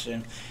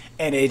interception.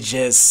 And it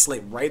just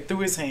slipped right through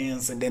his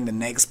hands, and then the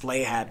next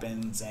play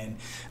happens, and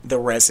the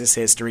rest is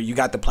history. You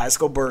got the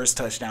Plaxico Burress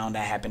touchdown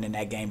that happened in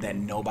that game that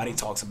nobody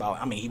talks about.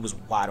 I mean, he was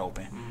wide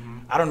open. Mm-hmm.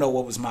 I don't know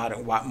what was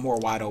more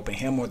wide open,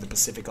 him or the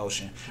Pacific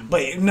Ocean. Mm-hmm.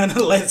 But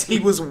nonetheless, he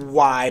was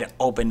wide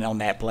open on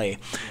that play.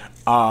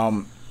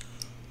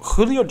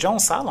 Julio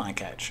Jones sideline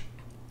catch.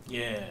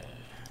 Yeah.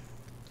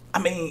 I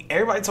mean,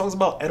 everybody talks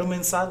about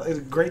Edelman's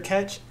great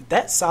catch.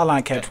 That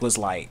sideline catch was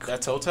like...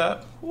 That toe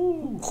tap?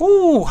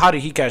 Ooh, how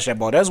did he catch that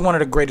ball? That's one of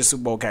the greatest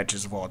Super Bowl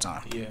catches of all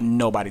time. Yeah.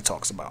 Nobody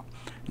talks about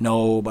it at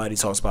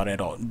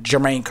all.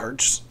 Jermaine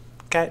Kearse's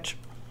catch.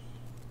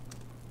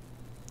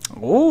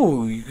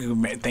 Ooh, you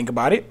think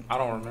about it. I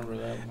don't remember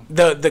that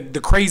one.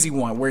 The crazy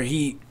one where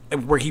he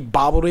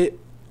bobbled it.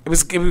 It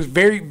was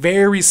very,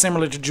 very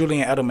similar to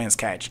Julian Edelman's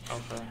catch.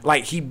 Okay.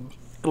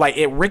 Like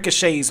it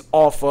ricochets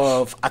off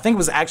of, I think it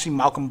was actually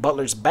Malcolm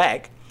Butler's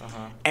back,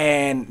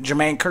 and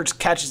Jermaine Kearse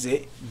catches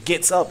it,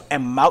 gets up,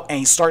 and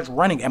he starts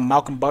running, and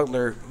Malcolm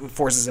Butler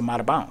forces him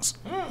out of bounds.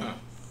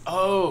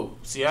 Oh,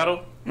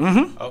 Seattle?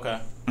 Mm-hmm. Okay.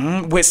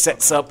 Mm-hmm. Which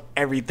sets up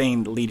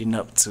everything leading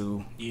up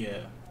to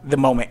the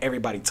moment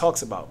everybody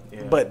talks about.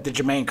 Yeah. But the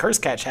Jermaine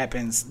Kearse catch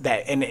happens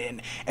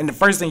and the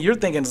first thing you're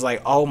thinking is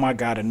like, oh my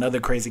God,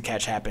 another crazy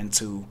catch happened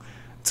to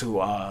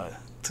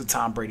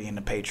Tom Brady and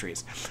the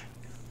Patriots.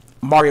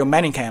 Mario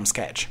Manningham's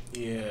catch.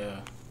 Yeah.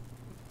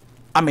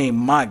 I mean,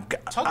 my God.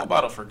 Talk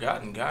about a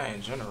forgotten guy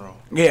in general.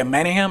 Yeah,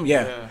 Manningham,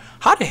 yeah.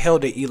 How the hell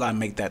did Eli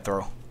make that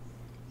throw?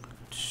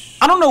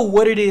 I don't know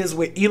what it is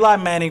with Eli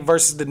Manning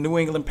versus the New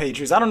England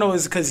Patriots. I don't know if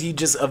it's because he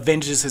just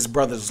avenges his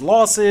brother's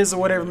losses or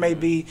whatever it may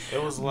be.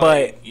 It was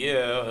like,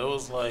 it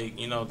was like,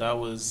 that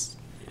was,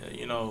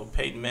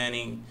 Peyton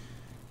Manning,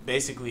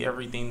 basically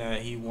everything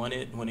that he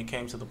wanted when it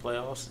came to the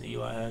playoffs,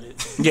 Eli had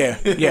it. Yeah.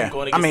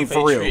 I mean,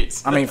 for real.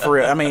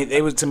 I mean,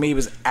 it was, to me, it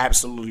was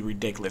absolutely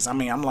ridiculous. I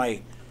mean, I'm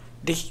like,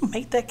 did he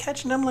make that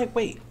catch? And I'm like,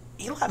 wait,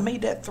 Eli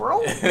made that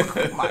throw?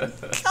 Oh, my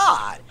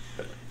God.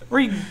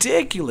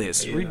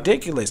 Ridiculous.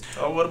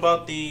 Oh, what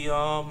about the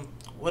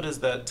what is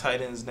that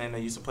tight end's name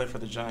that used to play for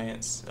the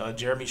Giants?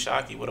 Jeremy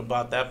Shockey. What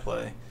about that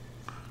play?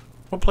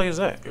 What play is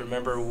that? You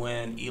remember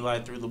when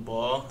Eli threw the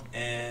ball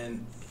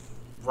and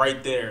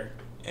right there,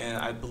 and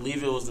I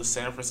believe it was the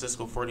San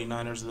Francisco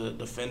 49ers, the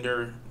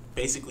defender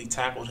basically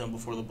tackled him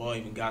before the ball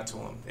even got to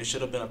him. It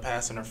should have been a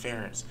pass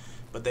interference,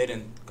 but they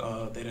didn't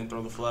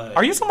throw the flag.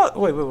 Are you talking about?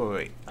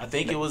 Wait. I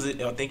think it was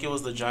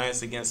the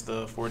Giants against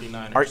the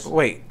 49ers.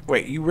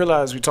 Wait. You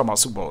realize we're talking about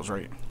Super Bowls,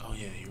 right? Oh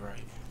yeah, you're right.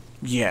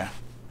 Yeah,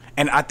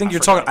 and I think you're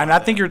talking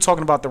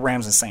about the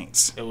Rams and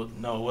Saints. It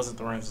wasn't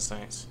the Rams and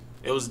Saints.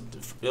 It was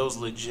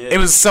legit. It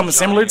was something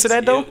similar to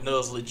that, though? No, it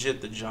was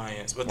legit the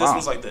Giants. But this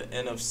was like the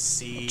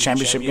NFC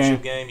championship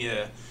game.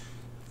 Yeah.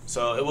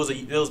 So it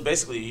was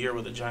basically a year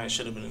where the Giants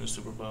should have been in the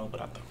Super Bowl,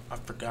 but I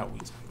forgot we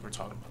were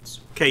talking about this.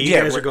 Okay, you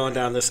guys are going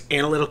down this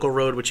analytical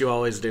road, which you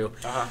always do.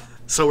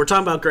 So we're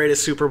talking about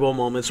greatest Super Bowl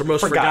moments or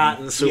most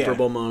forgotten Super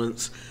Bowl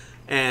moments.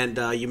 And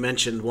you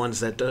mentioned ones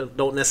that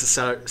don't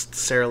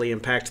necessarily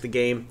impact the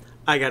game.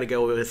 I got to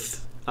go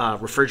with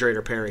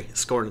Refrigerator Perry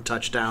scoring a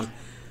touchdown.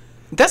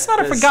 That's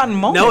not a forgotten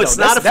moment. No, it's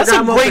not a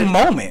forgotten moment. That's a great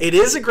moment. It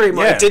is a great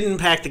moment. It didn't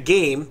impact the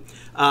game,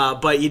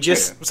 but you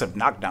just... It was a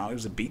knockdown. It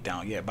was a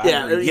beatdown.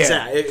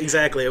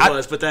 Exactly. It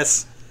was, but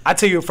that's... I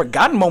tell you, a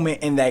forgotten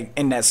moment in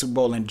that Super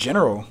Bowl in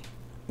general,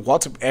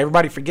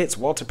 everybody forgets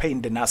Walter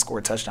Payton did not score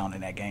a touchdown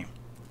in that game.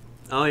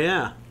 Oh,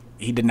 yeah.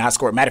 He did not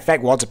score. Matter of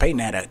fact, Walter Payton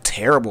had a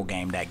terrible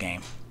game that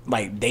game.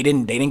 Like, they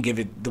didn't give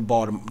the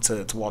ball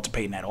to Walter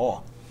Payton at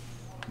all.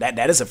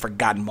 That is a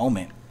forgotten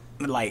moment.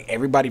 Like,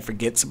 everybody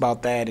forgets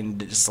about that, and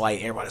just like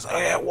everybody's like,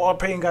 yeah,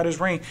 Walter Payton got his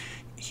ring.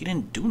 He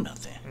didn't do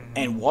nothing. Mm-hmm.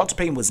 And Walter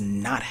Payton was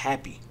not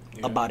happy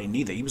about it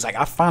neither. He was like,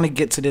 I finally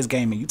get to this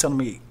game, and you telling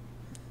me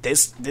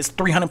this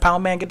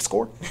 300-pound man get to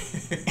score?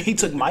 He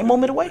took my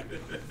moment away?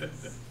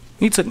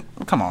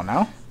 Come on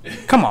now.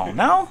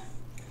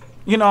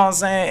 You know what I'm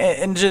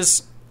saying? And it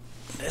just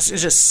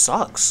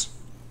sucks.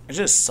 It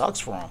just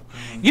sucks for him.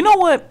 Mm-hmm. You know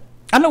what?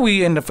 I know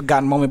we in the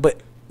forgotten moment, but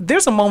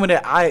there's a moment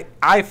that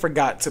I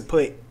forgot to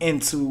put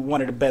into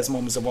one of the best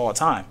moments of all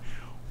time.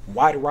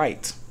 Wide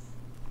right.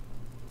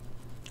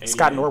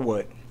 Scott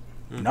Norwood.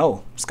 Mm-hmm.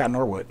 No, Scott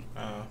Norwood.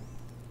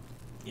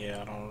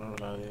 Yeah, I don't remember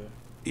that either.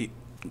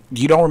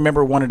 You don't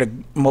remember one of the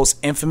most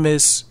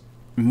infamous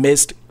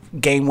missed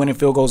game-winning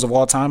field goals of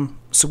all time?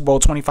 Super Bowl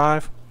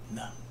 25?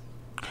 No.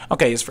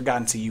 Okay, it's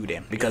forgotten to you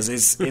then, because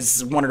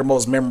it's one of the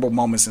most memorable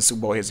moments in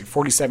Super Bowl history.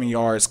 47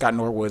 yards, Scott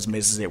Norwood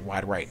misses it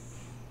wide right.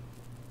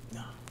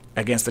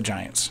 Against the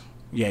Giants.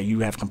 Yeah, you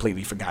have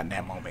completely forgotten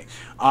that moment.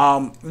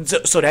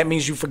 So that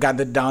means you forgot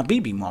the Don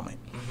Beebe moment.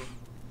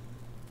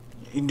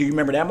 Mm-hmm. Do you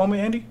remember that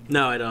moment, Andy?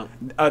 No, I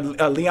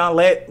don't. Leon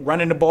Lett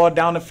running the ball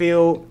down the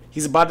field.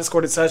 He's about to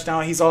score the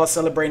touchdown. He's all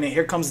celebrating. And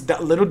here comes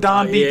little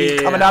Don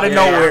Beebe coming out of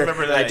nowhere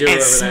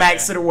and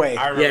smacks it away.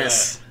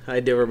 I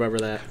do remember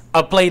that.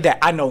 A play that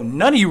I know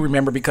none of you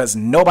remember because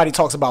nobody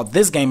talks about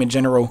this game in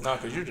general. No,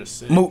 because you're just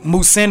sick.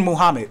 Muhsin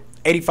Muhammad,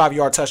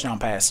 85-yard touchdown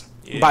pass.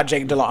 By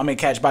Jake Delhomme.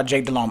 Catch by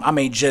Jake Delhomme.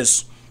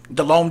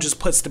 Delhomme just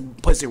puts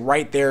it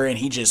right there, and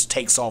he just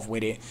takes off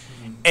with it.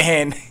 Mm-hmm.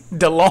 And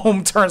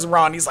Delhomme turns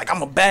around. He's like,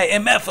 "I'm a bad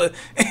MFer."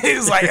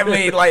 It's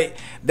like,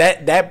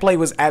 that play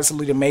was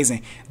absolutely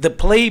amazing. The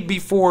play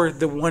before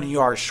the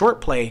 1-yard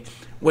short play,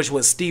 which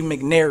was Steve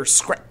McNair,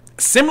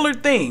 similar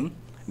thing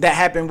that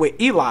happened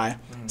with Eli.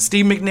 Mm-hmm.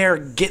 Steve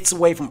McNair gets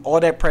away from all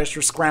that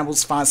pressure,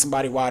 scrambles, finds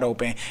somebody wide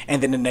open,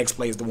 and then the next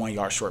play is the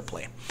 1-yard short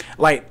play.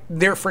 Like,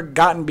 they're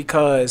forgotten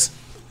because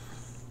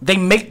they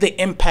make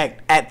the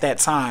impact at that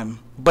time,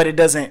 but it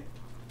doesn't,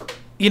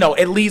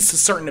 it leads to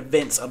certain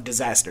events of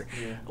disaster.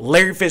 Yeah.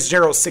 Larry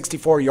Fitzgerald's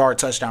 64-yard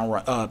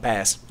touchdown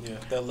pass. Yeah,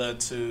 that led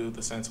to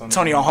the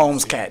Santonio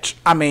Holmes catch.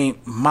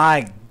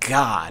 My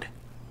God.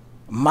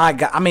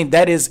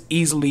 That is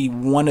easily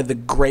one of the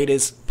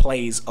greatest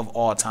plays of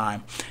all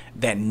time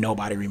that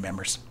nobody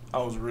remembers. I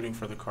was rooting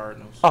for the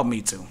Cardinals. Oh,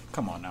 me too.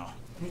 Come on now.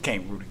 You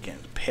can't root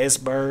against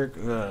Pittsburgh.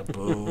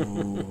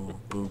 Boo.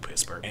 Boo,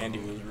 Pittsburgh. Andy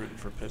was rooting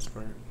for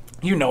Pittsburgh.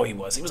 You know he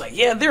was. He was like,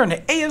 yeah, they're in the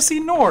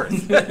AFC North.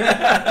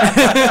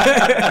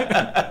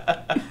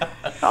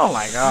 Oh,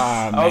 my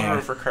God, man. I was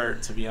rooting for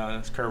Kurt, to be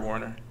honest. Kurt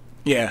Warner.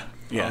 Yeah.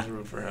 I was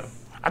rooting for him.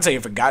 I'd tell you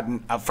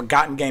a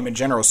forgotten game in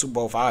general, Super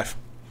Bowl V.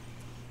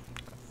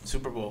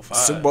 Super Bowl V?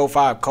 Super Bowl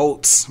V,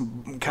 Colts,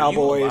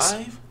 Cowboys. Are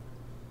you alive?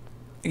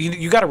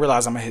 You got to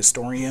realize I'm a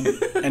historian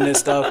and this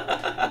stuff.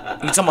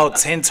 You talking about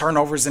 10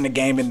 turnovers in the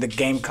game and the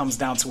game comes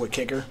down to a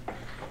kicker?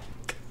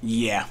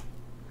 Yeah.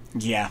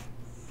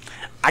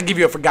 I give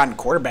you a forgotten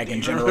quarterback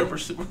in general. Remember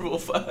Super Bowl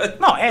V?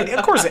 No, Andy.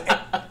 Of course.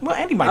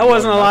 Andy might. I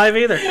wasn't alive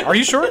either. Are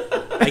you sure?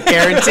 I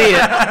guarantee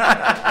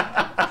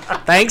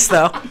it. Thanks,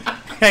 though.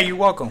 Hey, you're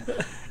welcome.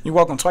 You're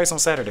welcome twice on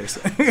Saturdays.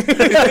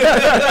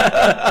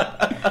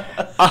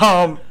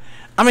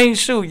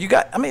 Shoot,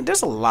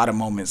 there's a lot of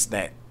moments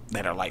that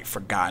are like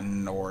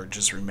forgotten or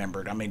just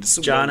remembered. The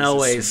Super John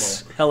Bowl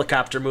Elway's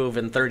helicopter move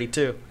in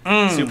 32.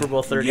 Super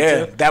Bowl 32.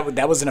 Yeah,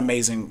 that was an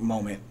amazing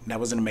moment. That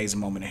was an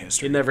amazing moment in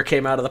history. He never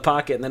came out of the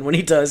pocket, and then when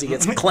he does, he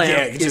gets clamped.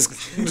 Yeah, he just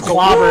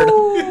clobbered.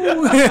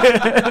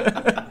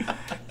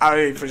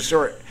 For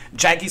sure.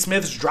 Jackie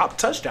Smith's dropped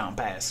touchdown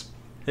pass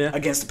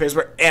against the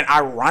Pittsburgh. And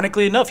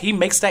ironically enough, he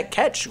makes that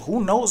catch.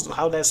 Who knows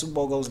how that Super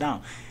Bowl goes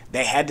down?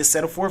 They had to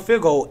settle for a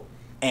field goal,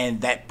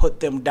 and that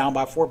put them down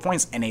by 4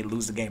 points, and they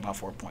lose the game by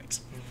 4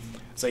 points.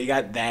 So you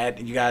got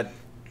that. You got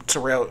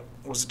Terrell.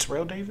 Was it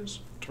Terrell Davis?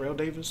 Terrell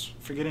Davis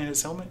forgetting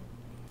his helmet?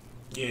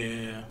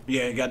 Yeah.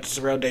 Yeah, you got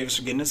Terrell Davis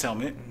forgetting his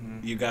helmet.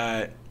 Mm-hmm. You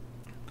got...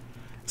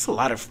 It's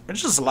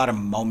just a lot of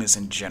moments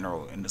in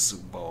general in the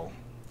Super Bowl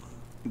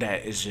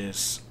that is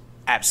just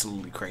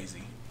absolutely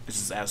crazy. It's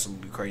just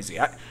absolutely crazy.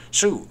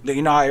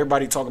 You know how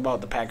everybody talk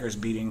about the Packers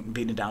beating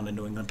down the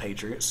New England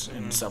Patriots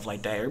and stuff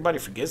like that. Everybody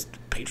forgets the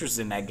Patriots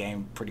in that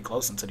game pretty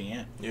close until the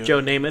end. Yeah.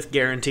 Joe Namath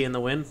guaranteeing the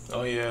win.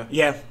 Oh yeah.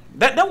 Yeah,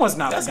 that one's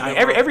not forgotten.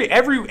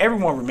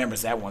 Everyone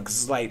remembers that one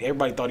because it's like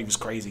everybody thought he was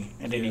crazy,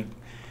 and then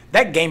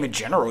that game in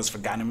general is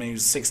forgotten. It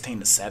was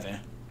 16-7.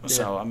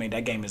 So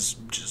that game is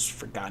just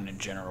forgotten in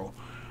general.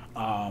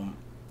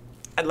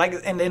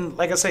 And then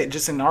like I said,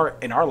 just in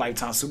our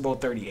lifetime, Super Bowl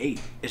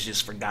 38 is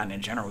just forgotten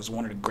in general. It's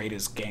one of the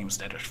greatest games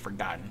that is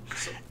forgotten,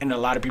 and a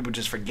lot of people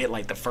just forget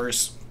like the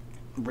first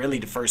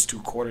 2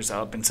 quarters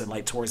up until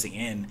like towards the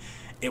end.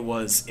 It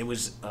was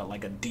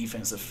like a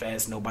defensive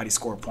fest. Nobody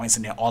scored points,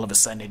 and then all of a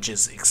sudden it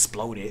just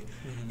exploded,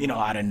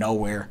 out of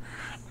nowhere.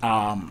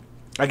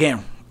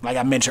 Again, like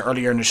I mentioned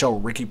earlier in the show,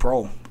 Ricky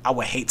Proehl. I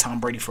would hate Tom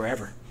Brady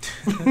forever.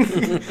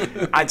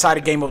 I tied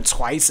a game up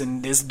twice,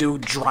 and this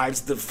dude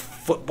drives the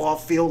football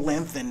field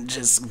length and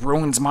just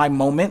ruins my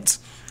moment.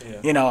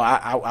 Yeah.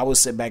 I would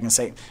sit back and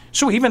say,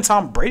 shoot, even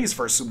Tom Brady's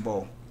first Super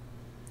Bowl.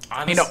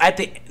 Honestly. At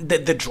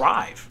the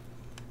drive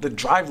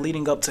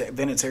leading up to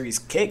Vinatieri's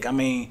kick, I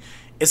mean,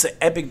 it's an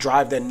epic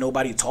drive that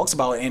nobody talks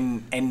about,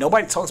 and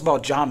nobody talks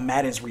about John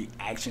Madden's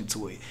reaction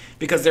to it,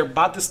 because they're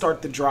about to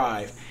start the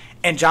drive,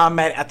 and John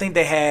Madden, I think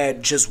they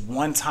had just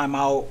one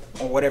timeout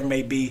or whatever it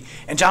may be,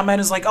 and John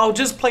Madden's like, oh,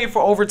 just play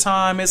for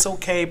overtime, it's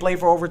okay, play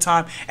for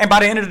overtime, and by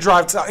the end of the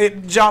drive,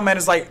 John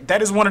Madden's like,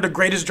 that is one of the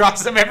greatest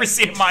drives I've ever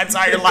seen in my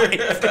entire life.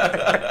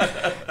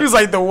 He was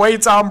like, the way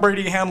Tom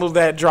Brady handled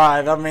that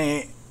drive, I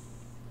mean,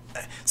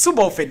 Super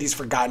Bowl 50's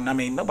forgotten. I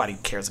mean, nobody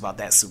cares about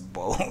that Super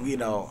Bowl,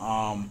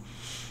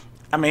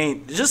 I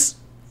mean, just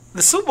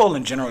the Super Bowl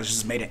in general has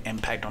just made an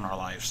impact on our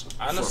lives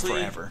for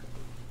forever.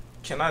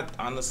 Can I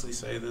honestly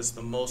say this?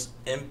 The most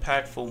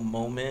impactful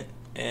moment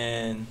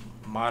in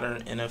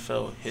modern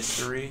NFL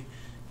history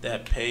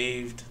that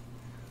paved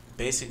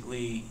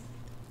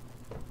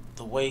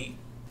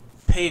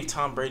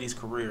Tom Brady's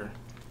career,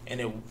 and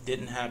it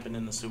didn't happen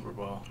in the Super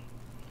Bowl.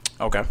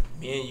 Okay.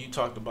 Me and you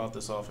talked about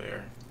this off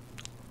air.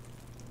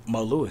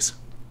 Mo Lewis.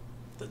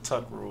 The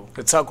Tuck rule.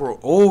 The Tuck rule.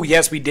 Oh,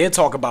 yes, we did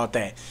talk about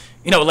that.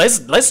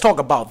 Let's talk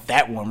about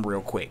that one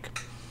real quick.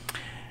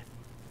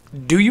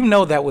 Do you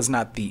know that was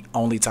not the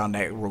only time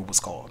that rule was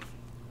called?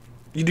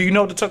 Do you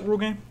know the Tuck rule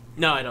game?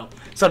 No, I don't.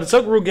 So the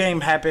Tuck rule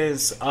game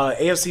happens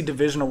AFC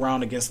divisional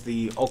round against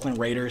the Oakland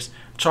Raiders.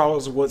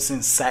 Charles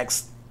Woodson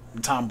sacks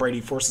Tom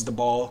Brady, forces the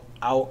ball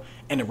out,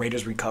 and the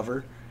Raiders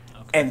recover.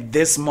 Okay. And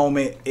this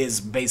moment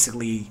is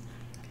basically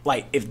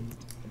like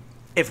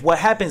if what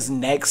happens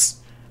next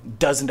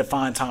doesn't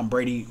define Tom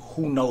Brady,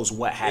 who knows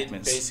what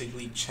happens. It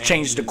basically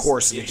changed the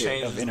course of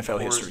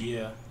NFL history.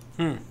 Yeah.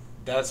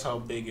 That's how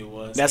big it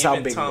was. That's Even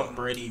how big Tom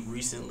Brady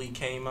recently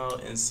came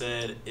out and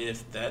said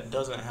if that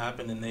doesn't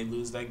happen and they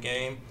lose that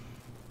game,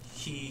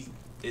 he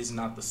is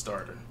not the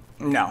starter.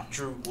 No.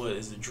 Drew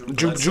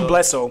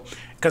Bledsoe.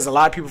 Because a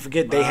lot of people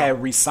forget they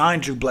had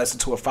re-signed Drew Bledsoe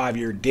to a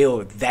 5-year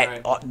deal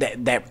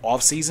that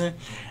off season,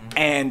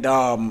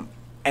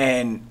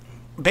 and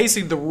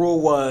basically the rule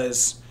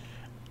was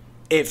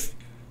if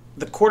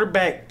the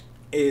quarterback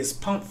is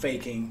pump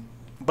faking,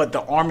 but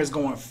the arm is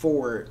going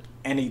forward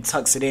and he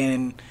tucks it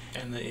in,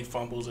 and then he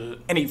fumbles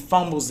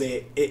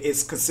it,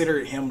 it's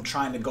considered him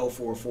trying to go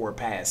for a forward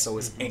pass, so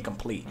it's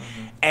incomplete.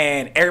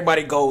 And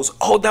everybody goes,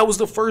 oh, that was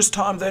the first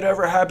time that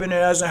ever happened,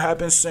 it hasn't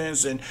happened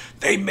since, and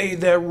they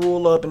made that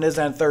rule up, and this,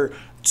 that, and third.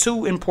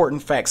 2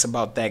 important facts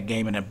about that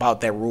game and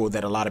about that rule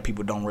that a lot of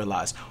people don't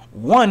realize.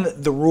 1,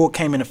 the rule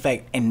came in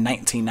effect in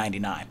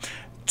 1999.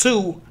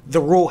 2, the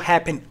rule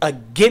happened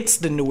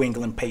against the New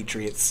England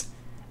Patriots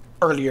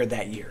earlier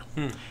that year.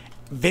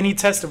 Vinny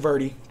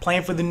Testaverde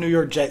playing for the New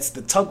York Jets,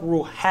 the Tuck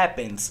rule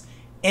happens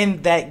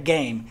in that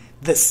game,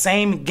 the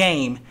same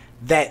game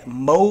that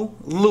Mo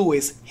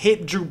Lewis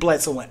hit Drew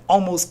Bledsoe and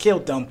almost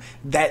killed them.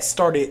 That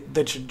started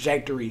the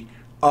trajectory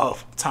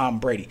of Tom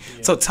Brady.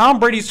 Yeah. So Tom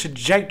Brady's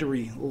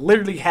trajectory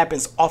literally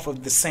happens off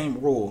of the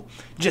same rule,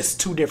 just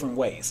 2 different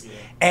ways. Yeah.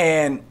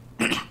 And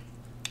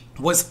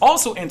what's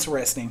also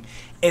interesting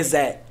is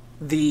that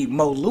the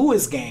Mo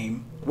Lewis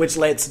game, which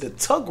led to the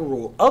Tuck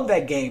rule of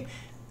that game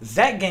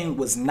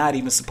was not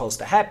even supposed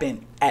to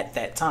happen at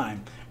that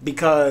time,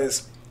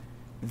 because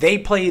they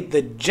played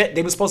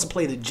they were supposed to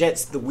play the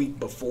Jets the week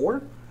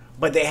before,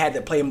 but they had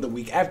to play them the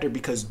week after,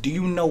 because do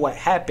you know what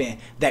happened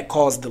that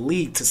caused the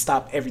league to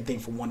stop everything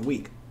for 1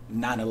 week?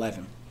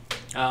 9/11.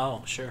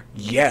 Oh, sure.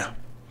 Yeah.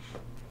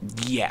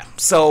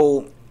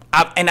 So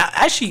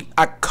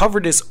I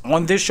covered this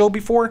on this show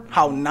before,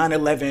 how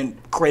 9/11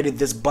 created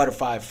this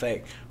butterfly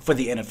effect for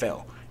the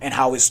NFL, and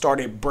how it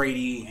started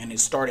Brady and it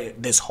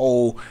started this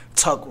whole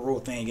Tuck rule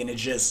thing, and it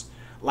just,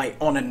 like,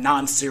 on a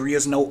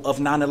non-serious note of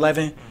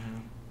 9/11,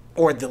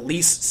 or the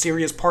least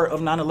serious part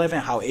of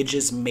 9/11, how it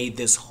just made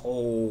this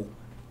whole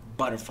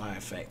butterfly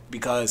effect.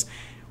 Because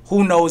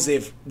who knows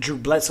if Drew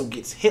Bledsoe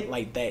gets hit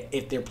like that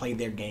if they're playing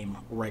their game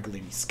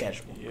regularly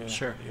scheduled. Yeah,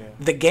 sure. Yeah.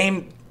 The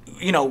game,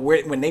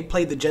 when they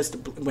played the Jets,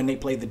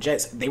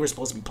 they were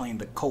supposed to be playing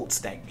the Colts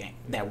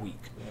that week.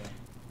 Yeah.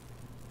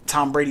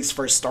 Tom Brady's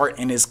first start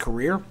in his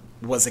career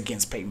was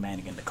against Peyton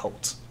Manning and the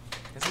Colts.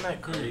 Isn't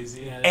that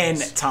crazy? Yeah, and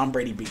Tom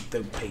Brady beat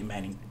the Peyton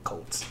Manning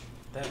Colts.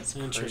 That's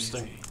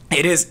interesting.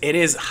 It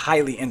is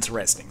highly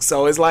interesting.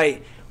 So it's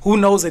like, who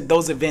knows if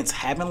those events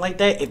happen like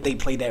that if they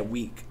play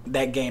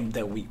that game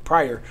that week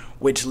prior,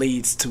 which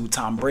leads to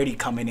Tom Brady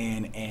coming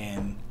in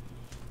and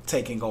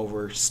taking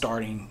over,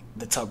 starting.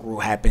 The Tuck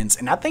rule happens,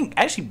 and I think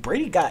actually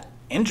Brady got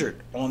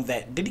injured on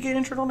that. Did he get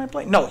injured on that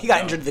play? No, he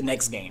got injured the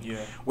next game,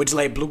 which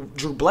led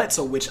Drew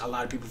Bledsoe, which a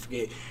lot of people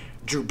forget.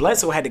 Drew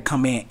Bledsoe had to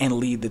come in and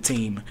lead the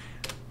team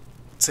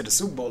to the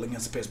Super Bowl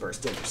against the Pittsburgh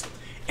Steelers.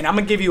 And I'm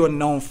going to give you a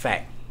known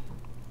fact.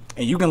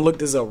 And you can look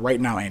this up right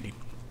now, Andy.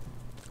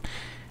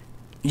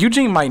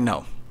 Eugene might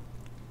know.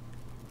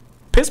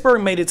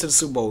 Pittsburgh made it to the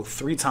Super Bowl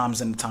 3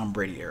 times in the Tom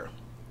Brady era.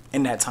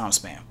 In that time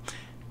span.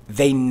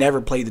 They never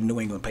played the New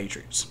England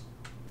Patriots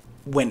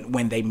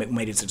when they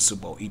made it to the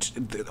Super Bowl,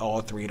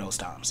 all 3 of those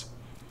times.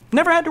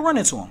 Never had to run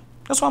into them.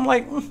 That's why I'm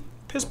like,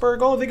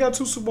 Pittsburgh, they got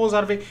 2 Super Bowls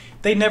out of it.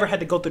 They never had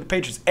to go through the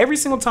Patriots. Every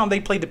single time they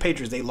played the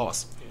Patriots, they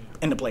lost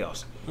in the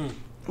playoffs.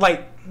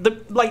 Like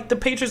the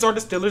Patriots are the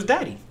Steelers'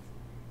 daddy.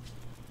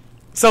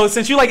 So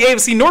since you like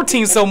AFC North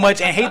teams so much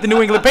and hate the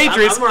New England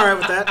Patriots, I'm all right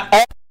with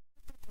that.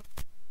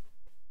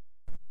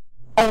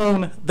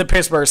 Own the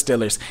Pittsburgh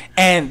Steelers,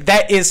 and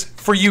that is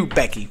for you,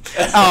 Becky.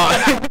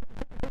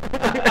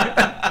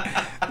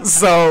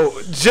 So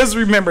just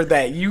remember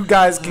that you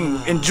guys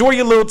can enjoy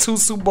your little 2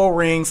 Super Bowl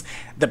rings.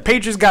 The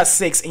Patriots got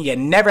 6, and you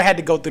never had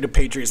to go through the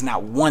Patriots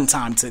not one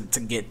time to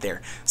get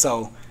there.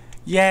 So,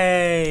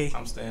 yay!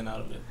 I'm staying out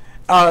of it.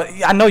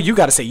 I know you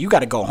got to say you got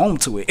to go home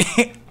to it.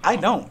 I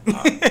don't.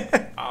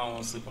 I don't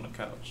want to sleep on the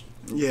couch.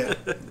 Yeah,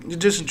 you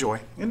just enjoy.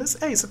 And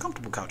it's a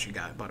comfortable couch you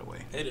got, by the way.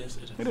 It is.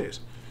 It is.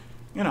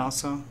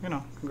 So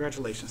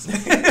congratulations.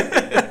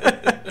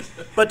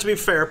 But to be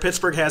fair,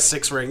 Pittsburgh has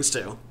 6 rings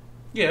too.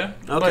 Yeah.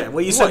 Okay.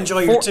 Well, you said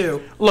enjoy your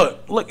 2.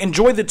 Look,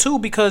 enjoy the 2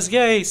 because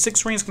yay,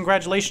 6 rings.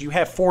 Congratulations. You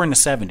had 4 in the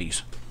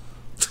 70s.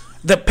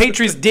 The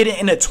Patriots did it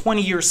in a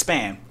 20-year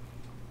span.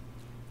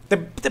 The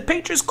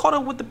Patriots caught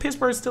up with the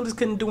Pittsburgh Steelers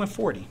couldn't do in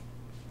 40.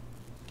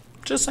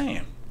 Just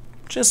saying.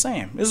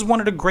 This is one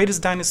of the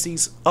greatest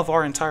dynasties of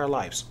our entire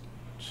lives.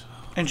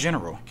 In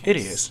general, it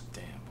is.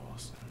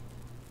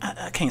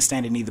 I can't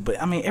stand it either,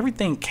 but I mean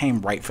everything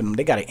came right for them.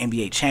 They got an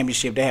NBA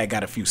championship. They had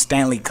got a few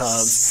Stanley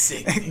Cups.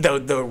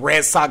 The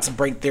Red Sox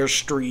break their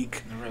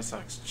streak. The Red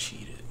Sox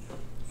cheated.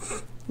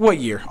 What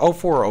year?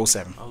 04 or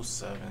 07?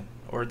 07.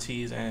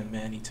 Ortiz and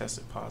Manny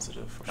tested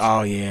positive. For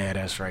oh yeah,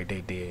 that's right.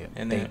 They did.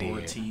 And then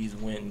Ortiz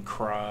went and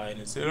cried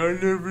and said, "I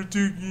never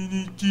took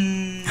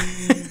anything."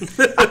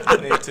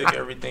 They took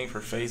everything for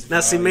face value. Now,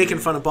 see, making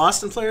fun of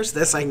Boston players,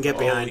 this I can get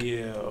behind.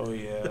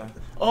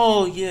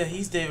 Oh yeah,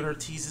 he's David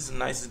Ortiz. He's the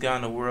nicest guy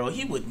in the world.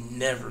 He would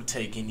never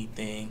take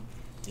anything.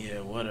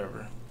 Yeah,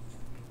 whatever.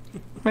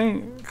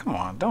 Man, come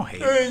on, don't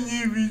hate. I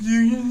never took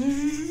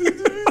anything.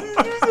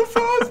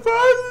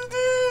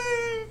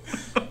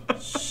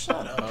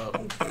 Shut up.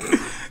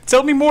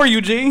 Tell me more,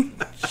 Eugene.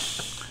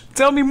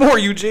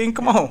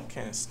 Come on.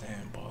 Can't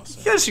stand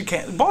Boston. Yes, you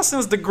can.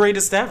 Boston's the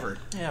greatest ever.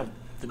 Yeah,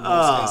 the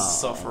most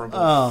insufferable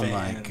fans. Oh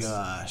my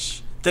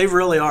gosh. They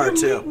really are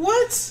too.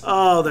 What?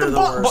 Oh, they're the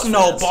worst.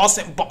 No,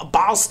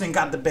 Boston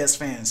got the best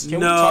fans. Can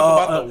we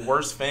talk about the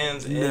worst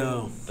fans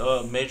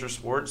in major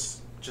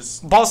sports?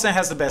 Just Boston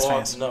has the best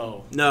fans.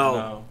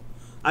 No.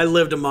 I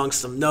lived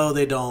amongst them. No,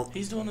 they don't.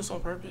 He's doing this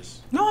on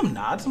purpose. No, I'm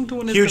not. I'm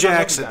doing this. Hugh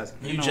Jackson.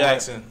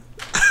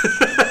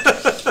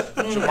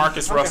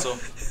 Jamarcus Russell.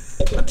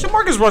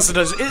 Jamarcus Russell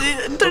does.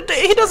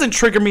 He doesn't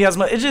trigger me as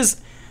much. It's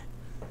just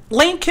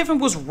Lane Kiffin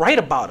was right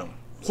about him.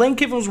 And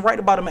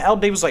Al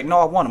Davis was like, "No,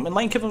 I want him." And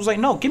Lane Kiffin was like,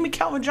 "No, give me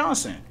Calvin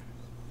Johnson."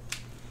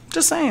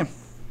 Just saying.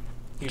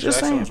 Hugh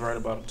Jackson was right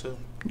about him too.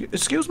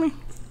 Excuse me.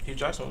 Hugh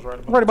Jackson was right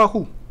about. Right about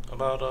who?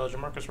 About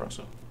Jamarcus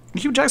Russell.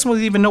 Hugh Jackson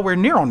wasn't even nowhere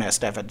near on that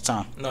staff at the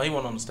time. No, he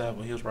wasn't on the staff,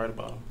 but he was right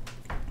about him.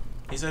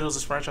 He said it was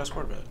his franchise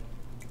quarterback,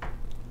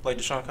 like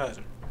DeShone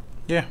Kizer.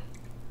 Yeah.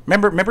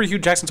 Remember Hugh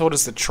Jackson told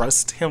us to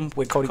trust him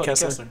with Cody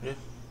Kessler?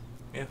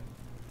 Yeah.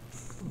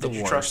 Did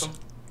you trust him?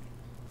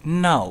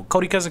 No.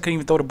 Cody Kessler couldn't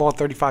even throw the ball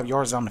 35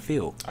 yards down the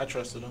field. I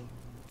trusted him.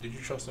 Did you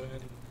trust him,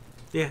 Andy?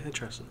 Yeah, I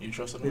trust him. You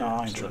trusted him? No,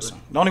 I didn't trust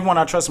him. The only one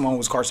I trust him on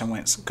was Carson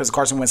Wentz, because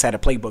Carson Wentz had a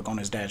playbook on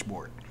his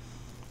dashboard.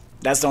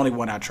 That's the only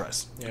one I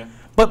trust. Yeah.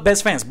 But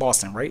best fans,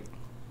 Boston, right?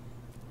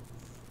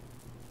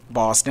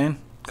 Boston.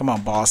 Come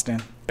on,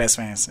 Boston. Best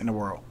fans in the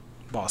world.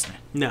 Boston.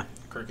 No.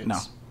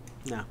 Crickets.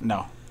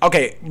 No.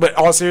 Okay, but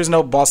all serious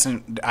note,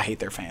 Boston, I hate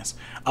their fans.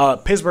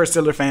 Pittsburgh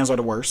Steelers fans are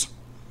the worst.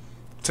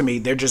 To me,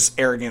 they're just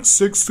arrogant.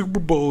 6 Super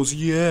Bowls,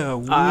 yeah.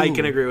 Woo. I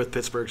can agree with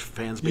Pittsburgh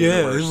fans being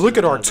the worst. Look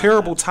at our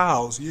terrible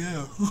towels.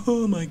 Yeah.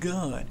 Oh, my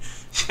God.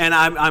 And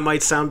I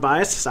might sound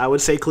biased. I would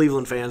say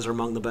Cleveland fans are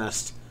among the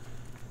best.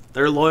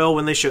 They're loyal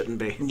when they shouldn't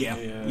be.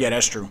 Yeah,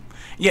 that's true.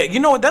 Yeah, you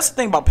know what? That's the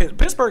thing about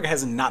Pittsburgh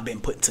has not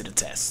been put to the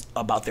test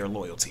about their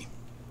loyalty.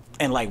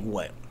 And like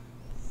what?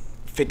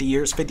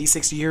 50,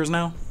 60 years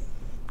now?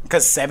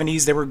 Because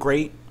 70s, they were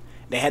great.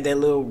 They had that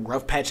little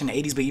rough patch in the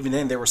 80s, but even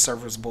then, they were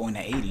serviceable in the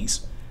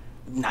 80s.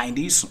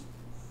 90s,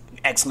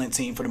 excellent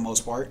team for the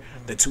most part.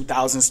 The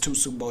 2000s, 2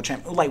 Super Bowl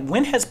champions. Like,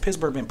 when has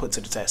Pittsburgh been put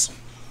to the test?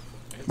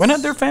 When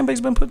has their fan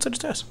base been put to the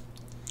test?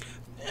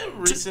 In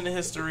recent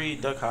history,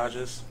 Duck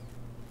Hodges,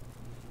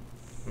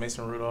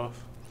 Mason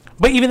Rudolph.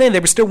 But even then, they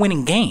were still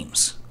winning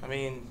games. I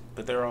mean,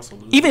 but they're also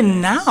losing. Even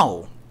games.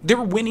 now,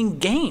 they're winning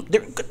games.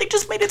 They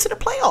just made it to the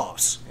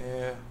playoffs.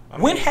 Yeah.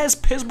 When has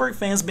Pittsburgh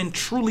fans been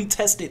truly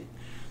tested?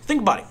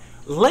 Think about it.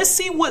 Let's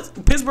see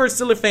what Pittsburgh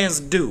Steelers fans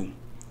do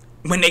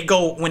when they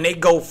go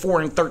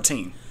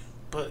 4-13.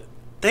 But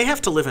they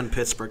have to live in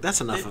Pittsburgh.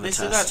 That's enough of a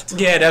test.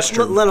 Yeah, that's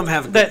true. Let them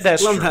have that's let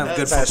them true. have a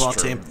good That's football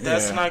true. team.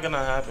 That's not gonna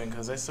happen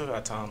because they still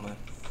got Tomlin.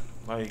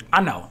 Like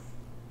I know.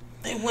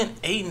 They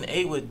went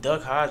 8-8 with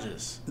Duck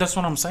Hodges. That's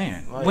what I'm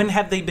saying. Like, when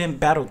have they been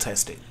battle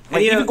tested?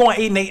 Like yeah. even going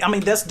 8-8, I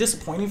mean that's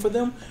disappointing for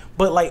them.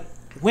 But like,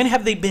 when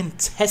have they been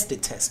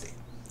tested?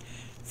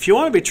 If you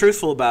want to be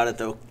truthful about it,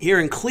 though, here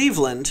in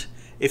Cleveland,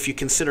 if you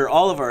consider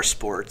all of our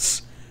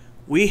sports,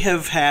 we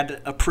have had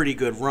a pretty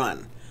good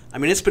run. I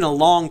mean, it's been a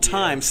long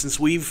time since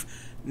we've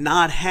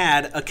not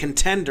had a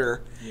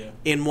contender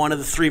in one of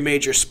the three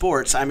major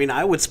sports. I mean,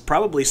 I would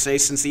probably say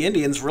since the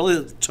Indians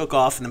really took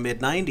off in the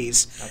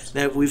mid-'90s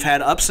that we've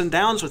had ups and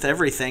downs with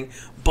everything,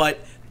 but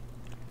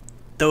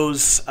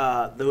those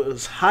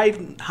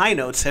high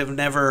notes have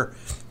never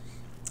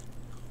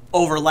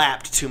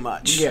overlapped too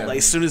much. Yeah. Like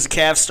as soon as the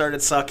Cavs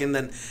started sucking,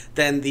 then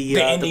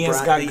the Indians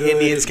got good.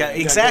 Indians got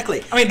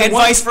exactly. I mean, and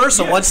vice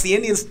versa. Once the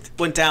Indians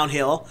went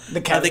downhill,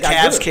 the Cavs,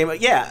 Cavs came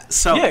up. Yeah.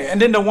 So and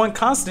then the one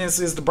constant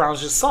is the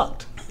Browns just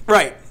sucked.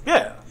 Right.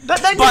 Yeah.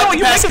 But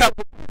the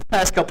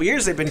past couple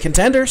years they've been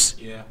contenders.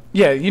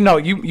 Yeah,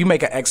 you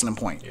make an excellent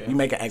point. You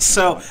make an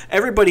excellent point. So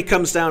everybody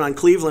comes down on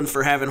Cleveland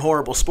for having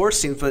horrible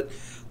sports teams, but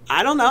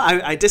I don't know.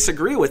 I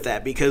disagree with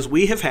that because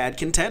we have had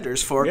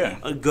contenders for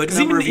a good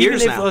number of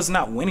years now. Even if us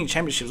not winning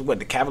championships,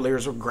 the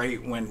Cavaliers were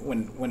great when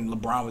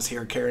LeBron was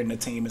here carrying the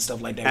team and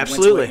stuff like that.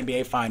 Absolutely. We went to the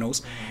NBA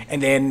Finals,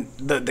 and then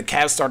the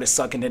Cavs started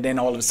sucking, and then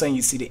all of a sudden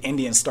you see the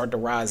Indians start to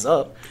rise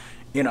up.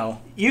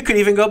 You could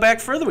even go back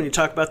further when you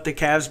talk about the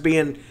Cavs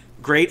being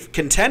great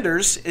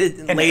contenders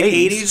in the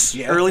late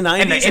 80s, early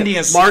 90s. And the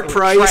Indians Mark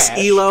Price, trash.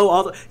 Elo,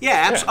 all the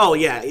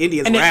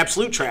Indians And were then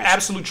absolute trash.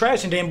 Absolute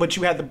trash. And then but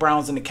you had the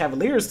Browns and the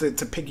Cavaliers to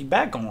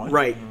piggyback on.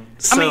 Right.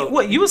 I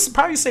mean, you would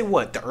probably say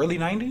the early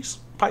 90s?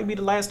 Probably be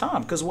the last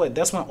time because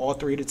that's when all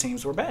three of the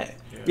teams were bad.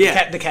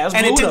 Yeah. The Cavs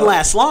and it didn't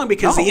last long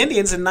because No. the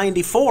Indians in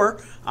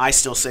 94, I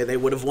still say they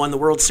would have won the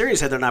World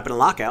Series had there not been a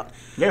lockout.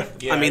 Yeah.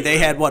 I mean, they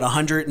had,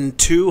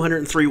 102,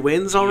 103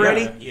 wins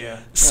already? Yeah.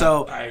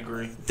 So I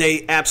agree.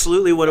 they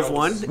absolutely would have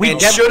won. We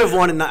And should have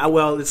won in,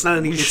 it's not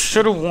an We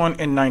should have won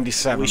in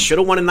 97. We should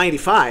have won in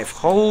 95.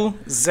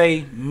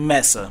 Jose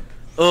Mesa.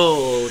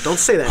 Oh, don't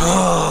say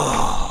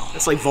that.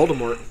 It's like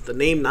Voldemort, the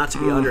name not to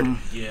be uttered.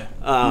 Yeah.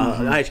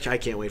 I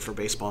can't wait for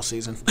baseball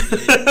season.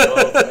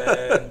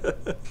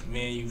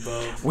 Me and you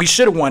both. We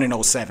should have won in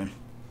 07.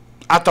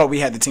 I thought we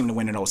had the team to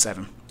win in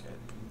 07.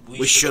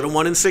 We should have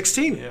won in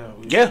 16.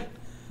 Yeah.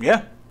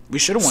 We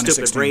should have won in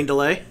 16. Stupid brain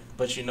delay.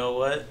 But you know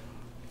what?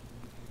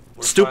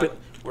 Stupid.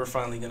 We're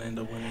finally going to end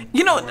up winning.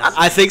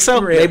 I think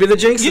so. Maybe the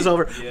jinx is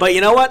over. Yeah. But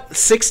you know what?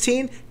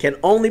 16 can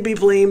only be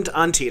blamed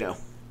on Tito.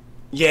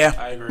 Yeah,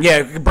 I agree.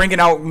 Yeah, bringing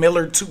out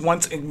Miller and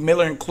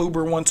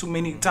Kluber one too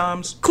many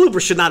times. Kluber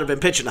should not have been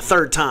pitching a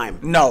third time.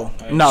 No,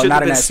 Should not have in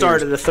been that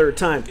started series. a third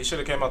time. He should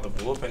have came out the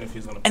bullpen if he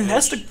was going to pitch. And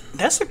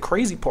that's the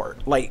crazy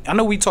part. Like, I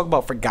know we talk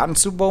about forgotten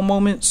Super Bowl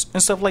moments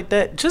and stuff like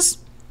that. Just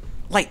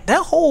like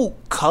that whole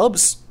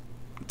Cubs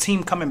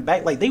team coming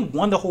back, like they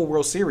won the whole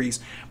World Series,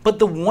 but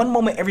the one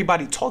moment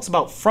everybody talks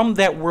about from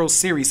that World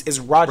Series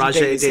is Roger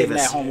Davis hitting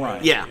that home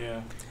run.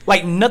 Yeah.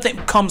 Like nothing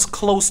comes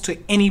close to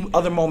any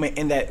other moment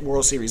in that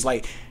World Series.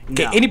 Like,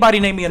 can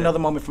anybody name me another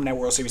moment from that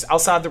World Series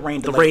outside the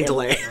rain delay? The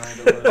rain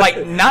delay.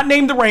 Like, not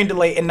name the rain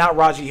delay and not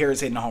Roger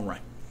Harris hitting the home run.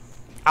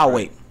 I'll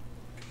wait.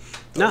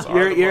 No,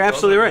 you're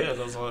absolutely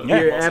right.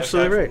 You're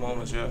absolutely right.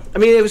 Moments, I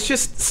mean, it was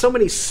just so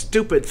many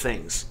stupid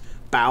things.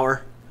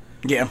 Bauer.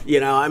 Yeah.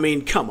 I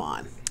mean, come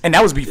on. And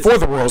that was before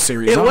the World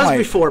Series. It I'm was like,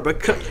 before, but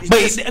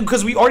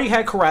because we already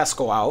had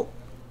Carrasco out,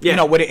 with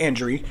an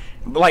injury.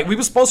 Like, we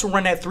were supposed to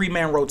run that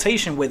 3-man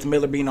rotation with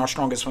Miller being our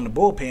strongest from the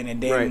bullpen,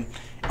 and then,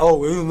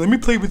 let me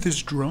play with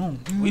this drone.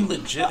 We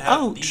legit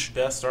have the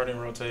best starting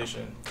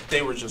rotation.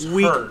 They were just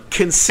We hurt.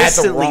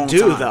 consistently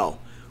do, time. though.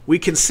 We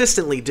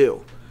consistently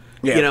do.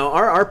 Yeah.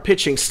 Our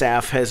pitching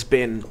staff has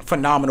been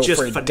phenomenal just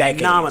for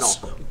phenomenal.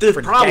 decades. The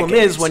For problem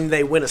decades. is when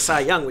they win a Cy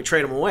Young, we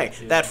trade them away.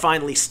 That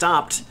finally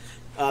stopped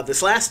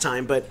this last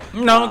time, but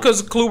No,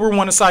 because Kluber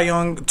won a Cy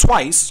Young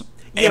twice.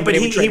 yeah, and but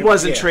then we he traded him.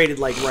 wasn't Yeah. traded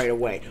like right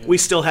away. We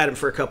still had him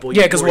for a couple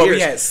Yeah, 'cause more what we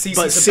years. had, CeCe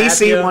but CeCe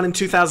Sabathia. won in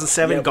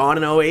 2007, gone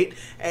in 08,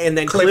 and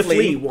then Cliff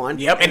Lee won.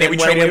 Yep, and then we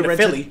when traded him to went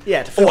Philly.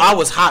 to Philly. I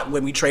was hot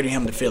when we traded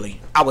him to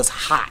Philly. I was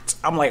hot.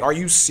 I'm like, are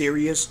you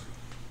serious?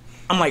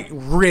 I'm like,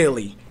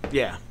 really?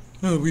 Yeah.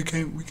 No, we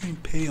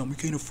can't pay him. We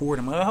can't afford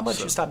him. How about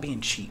you stop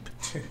being cheap?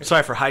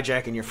 Sorry for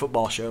hijacking your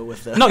football show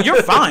with the. No,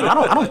 you're fine.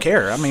 I don't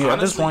care. I mean, at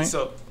this Honestly, point,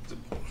 so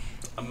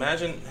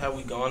imagine had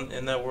we gone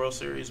in that World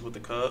Series with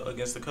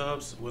against the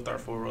Cubs with our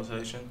full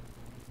rotation.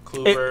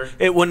 Kluber.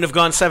 It wouldn't have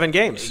gone 7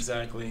 games.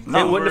 Exactly. It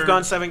wouldn't have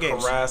gone 7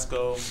 games.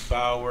 Carrasco,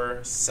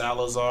 Bauer,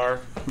 Salazar.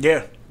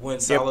 Yeah.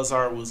 When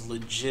Salazar was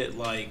legit,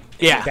 like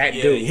that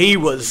dude. He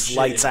was legit.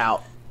 lights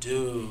out.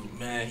 Dude,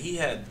 man, he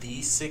had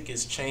the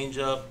sickest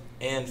changeup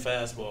and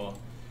fastball.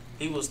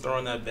 He was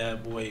throwing that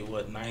bad boy,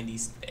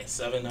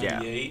 97,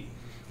 98?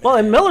 Well,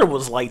 and Miller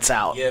was lights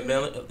out. Yeah,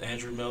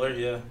 Andrew Miller,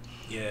 yeah.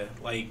 Yeah,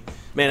 like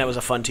man, that was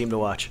a fun team to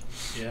watch.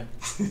 Yeah.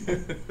 Yeah,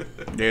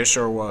 it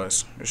sure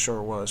was. It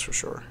sure was for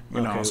sure.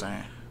 You know what I'm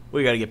saying?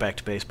 We got to get back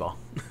to baseball.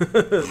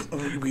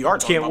 We are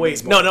talking can't about wait.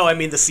 baseball. No, I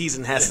mean the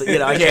season has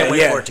to. I can't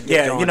wait for it to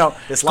get going. You know,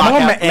 this come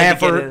lockout on,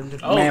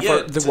 Manfred.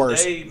 Manfred, the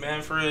worst. Today,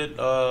 Manfred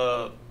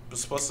was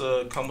supposed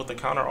to come with a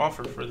counter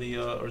offer for the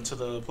to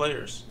the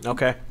players.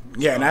 Okay.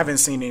 Yeah, and I haven't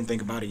seen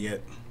anything about it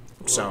yet.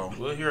 So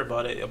we'll hear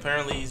about it.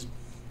 Apparently, he's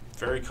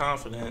very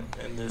confident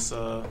in this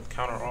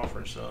counter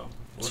offer. So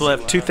we'll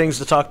have two things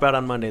to talk about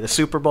on Monday: the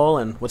Super Bowl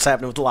and what's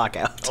happening with the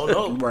lockout. Oh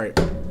no! Right.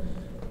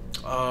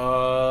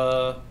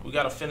 We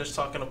got to finish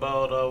talking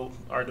about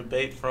our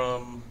debate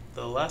from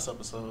the last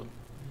episode.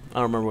 I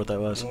don't remember what that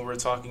was. When we were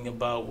talking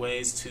about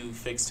ways to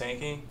fix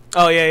tanking.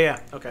 Oh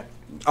yeah. Okay.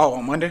 Oh,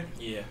 on Monday?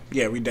 Yeah.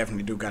 Yeah, we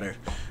definitely do gotta.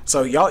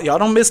 So y'all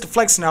don't miss the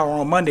flexing hour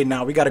on Monday.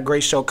 Now we got a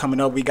great show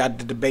coming up. We got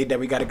the debate that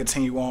we got to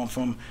continue on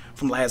from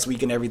last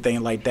week and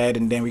everything like that.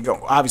 And then we go.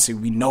 Obviously,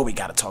 we know we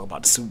got to talk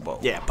about the Super Bowl.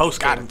 Yeah, post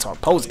game. Got to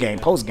talk post game.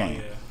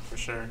 Yeah, for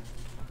sure.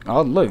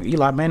 Oh look,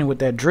 Eli Manning with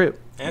that drip.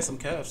 And some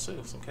Cavs too.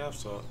 Some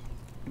Cavs talk.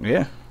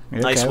 Yeah.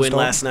 Nice Cavs win talk.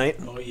 last night.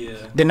 Oh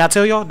yeah. Didn't I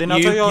tell y'all? Didn't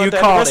I tell y'all at the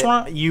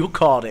restaurant? You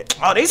called it.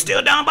 Oh, they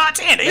still down by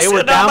 10. They They still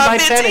were down by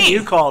 15. 10 and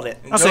you called it.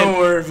 Don't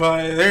worry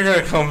about it. They're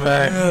gonna come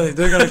back.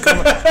 They're gonna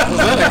come back. Was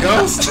that a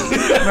ghost?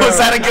 Was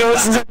that a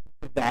ghost?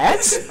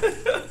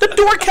 The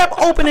door kept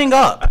opening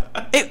up.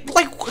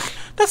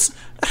 That's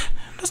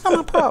not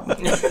my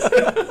problem.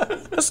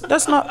 That's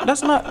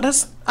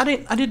I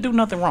didn't do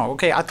nothing wrong.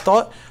 Okay, I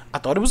thought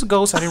it was a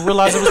ghost. I didn't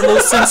realize it was a little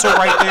sensor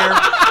right there.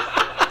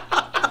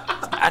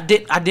 I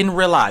didn't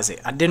realize it.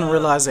 I didn't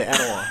realize it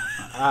at all.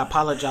 I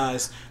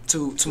apologize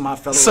to my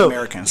fellow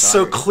Americans.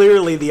 So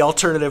clearly the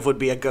alternative would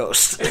be a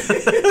ghost.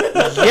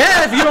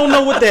 Yeah, if you don't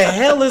know what the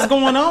hell is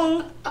going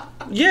on,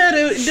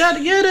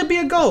 that'd be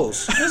a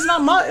ghost. It's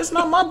not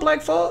my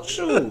black fault.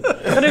 Shoot,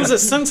 but it was a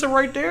sensor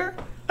right there.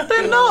 I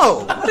didn't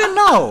know.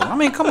 I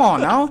mean, come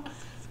on now.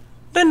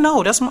 Didn't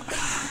know. That's my.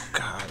 Oh,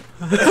 God.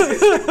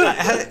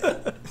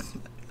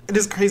 It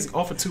is crazy.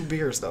 All for 2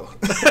 beers though.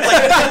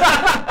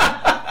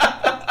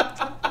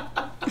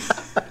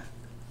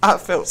 I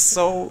felt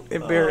so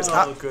embarrassed.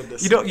 Oh,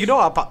 goodness. You know,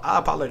 I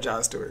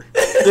apologized to her.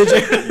 Did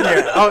you?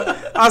 Yeah.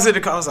 I was in the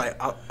car. I was like,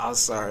 I'm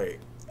sorry.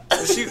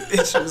 And she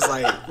was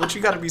like, what you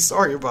got to be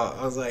sorry about?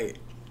 I was like,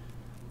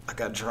 I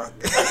got drunk.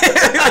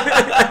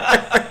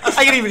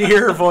 I can even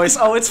hear her voice.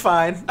 Oh, it's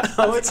fine.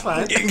 Oh, it's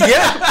fine.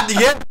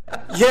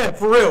 Yeah,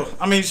 for real.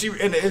 I mean,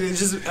 it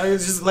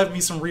just left me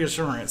some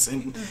reassurance,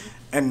 and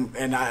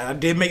I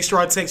did make sure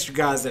I text you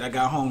guys that I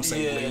got home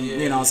safely.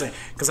 You know what I'm saying?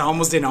 Because I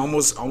almost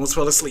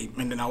fell asleep,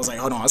 and then I was like,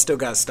 hold on, I still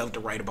got stuff to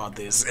write about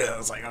this. And I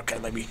was like, okay,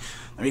 let me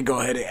go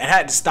ahead. I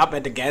had to stop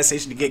at the gas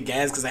station to get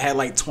gas because I had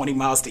like 20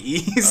 miles to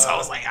eat. So I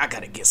was like, I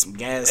gotta get some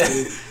gas,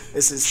 dude.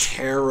 This is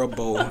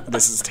terrible. I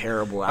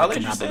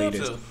cannot believe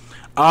this.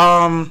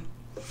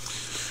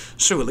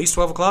 Shoot, at least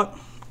 12 o'clock,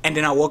 and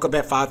then I woke up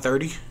at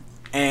 5:30.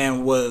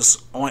 And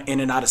was in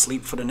and out of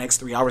sleep for the next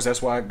 3 hours.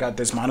 That's why I got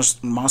this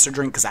Monster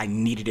drink, because I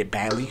needed it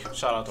badly.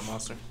 Shout out to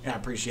Monster. Yeah, I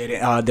appreciate it.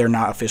 They're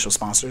not official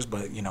sponsors,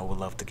 but we'd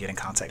love to get in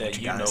contact with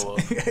you guys. Know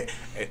of.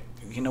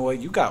 You know what?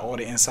 You got all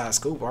the inside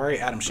scoop. All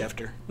right, Adam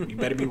Schefter. You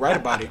better be right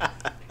about it.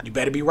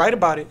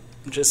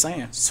 I'm just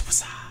saying. Super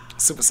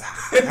side.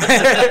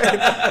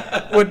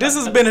 Well, this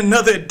has been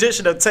another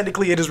edition of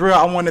Technically It Is Real.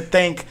 I want to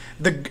thank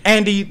the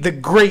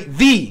great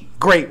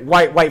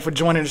White for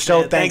joining the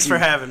show. Yeah, thanks for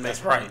having me.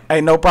 That's right. Hey,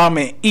 no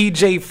problem. And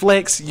EJ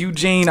Flex,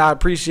 Eugene, I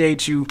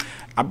appreciate you.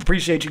 I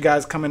appreciate you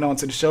guys coming on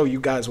to the show.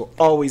 You guys will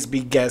always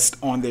be guests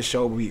on this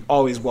show. We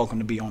always welcome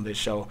to be on this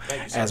show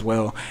as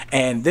well.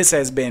 And this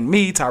has been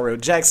me, Tyrell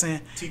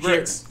Jackson.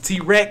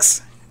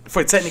 T-Rex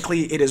for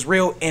Technically It Is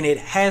Real, and it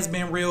has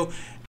been real.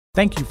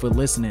 Thank you for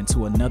listening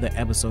to another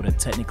episode of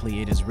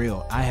Technically It Is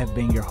Real. I have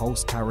been your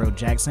host, Tyrell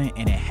Jackson,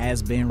 and it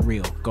has been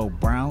real. Go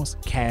Browns,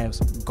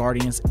 Cavs,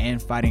 Guardians, and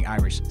Fighting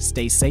Irish.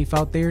 Stay safe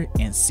out there,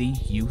 and see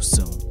you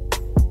soon.